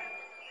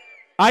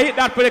 I hit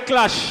that for the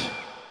clash.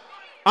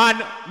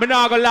 And I'm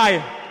not going to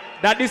lie.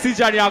 That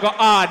decision you are going to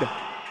hard.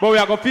 But we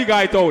are going to figure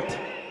it out.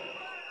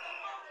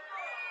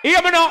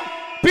 Hear me now.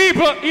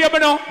 People, hear me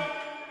now.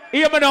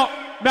 Hear me now.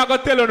 I'm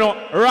going to tell you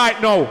now.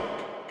 Right now.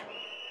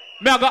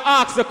 I'm going to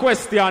ask the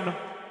question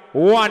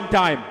one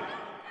time.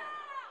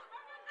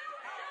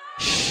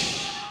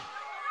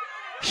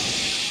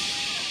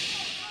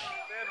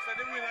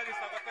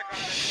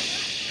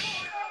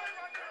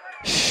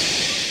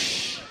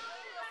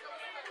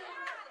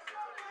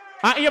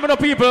 And hear me now,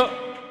 people,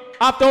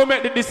 after we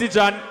make the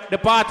decision, the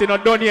party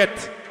not done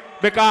yet.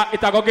 Because it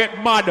will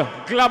get mad.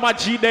 Glamour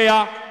G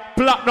there,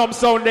 Platinum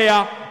Sound there,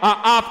 and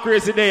Half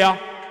Crazy there.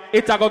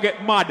 It will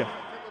get mad.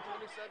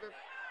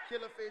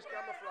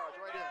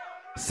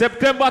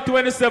 September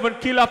 27,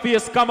 Killer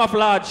Face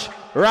Camouflage.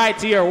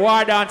 Right here,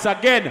 War Dance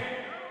again.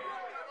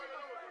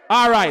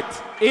 Alright,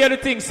 hear the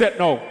thing set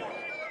now.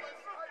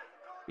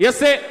 You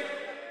see,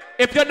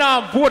 if you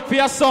not vote for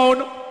your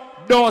sound,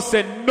 don't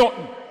say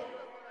nothing.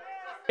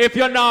 If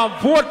you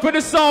not vote for the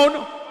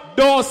sound,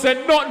 don't say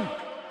nothing.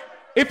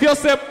 If you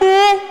say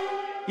boo,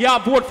 you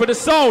vote for the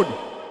sound.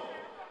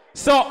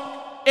 So,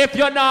 if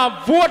you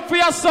not vote for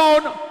your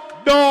sound,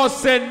 don't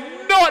say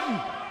nothing.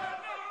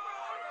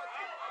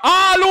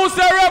 All who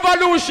say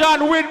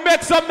revolution will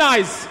make some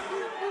noise.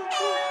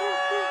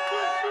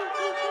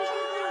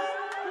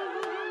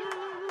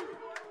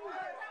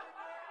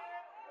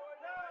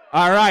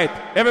 All right,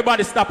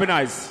 everybody stopping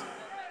eyes.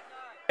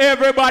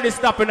 Everybody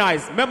stopping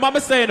eyes. Remember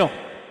me saying no?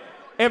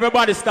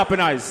 Everybody stopping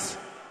eyes.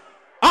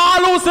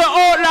 All who say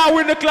Outlaw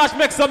win the clash,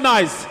 make some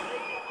noise.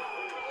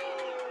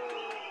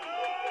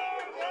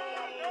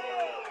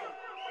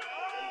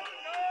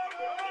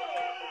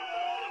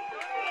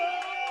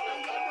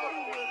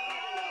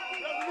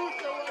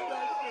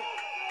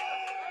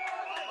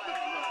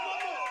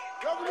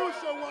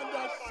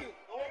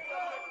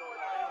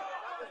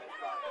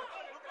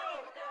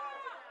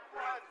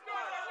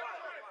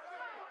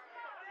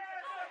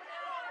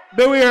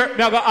 Beware,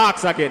 me have to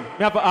ask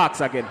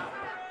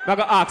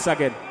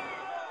again.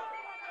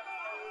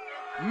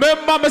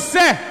 Remember me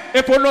say,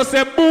 if you don't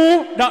say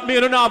boo, that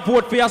means you don't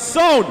vote for your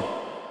sound.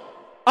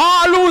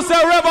 All who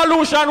say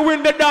revolution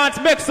win the dance,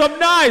 make some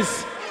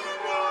noise.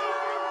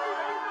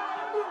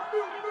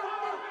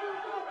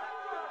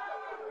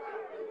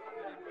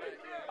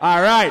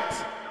 All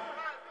right.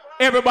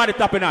 Everybody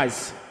tapping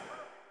eyes.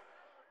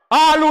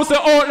 All who say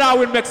Outlaw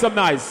win, make some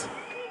noise.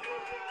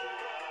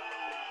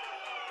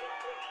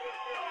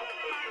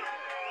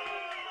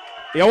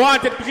 You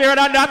want it clearer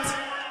than that?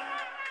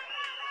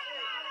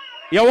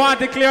 You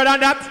want it clearer than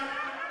that?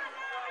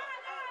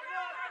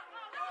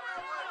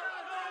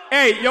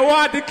 Hey, you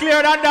want it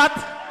clearer than that?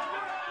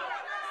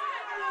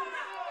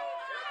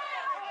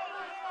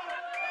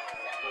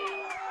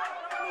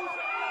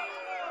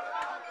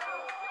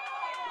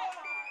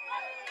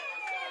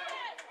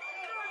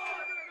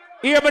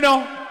 Hear me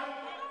now.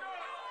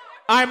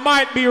 I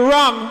might be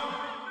wrong,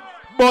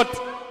 but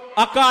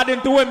according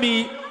to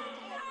me,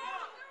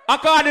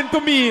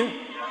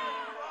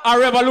 a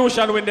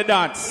revolution win the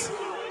dance.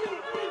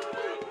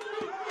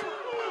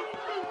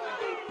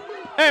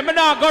 Hey, me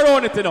not go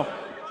around it, you know.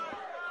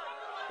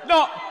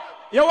 No,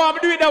 you want me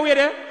to do it that way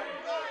there?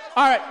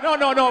 All right, no.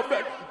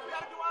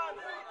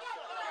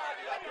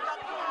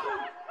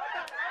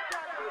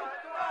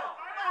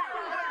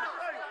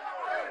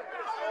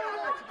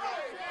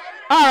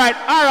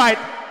 All right.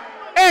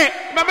 Hey,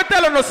 let me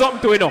tell you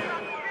something to you know.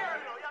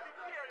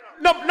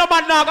 No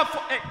man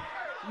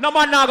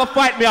now go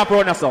fight me up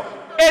around so.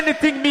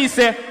 Anything me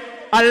say,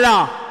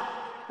 Allah.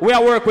 We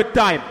are work with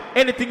time.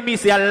 Anything me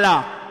say,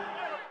 Allah.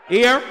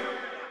 Hear?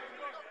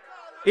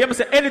 Hear me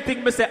say,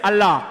 anything me say,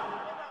 Allah.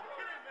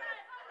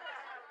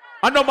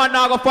 And no man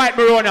now go fight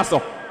me around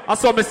so. I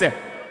saw me say,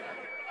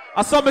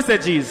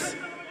 jeez.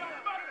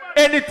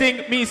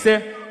 Anything me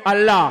say,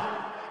 Allah.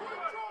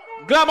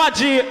 Glamour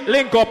G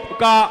link up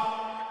because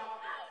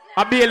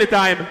a barely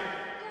time.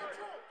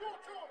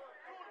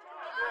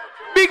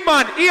 Big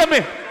man, hear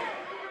me.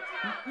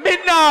 Me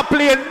not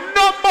play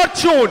no more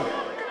tune.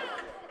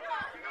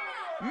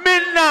 Me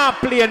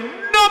not play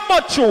no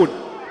more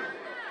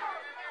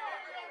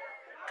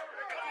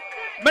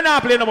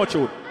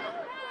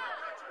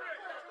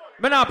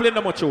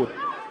tune.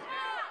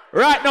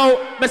 Right now,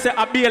 me say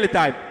a barely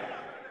time.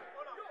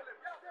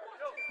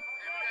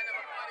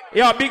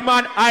 Yo, big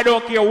man, I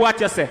don't care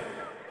what you say.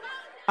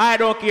 I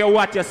don't care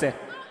what you say.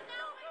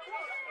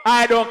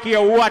 I don't care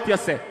what you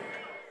say.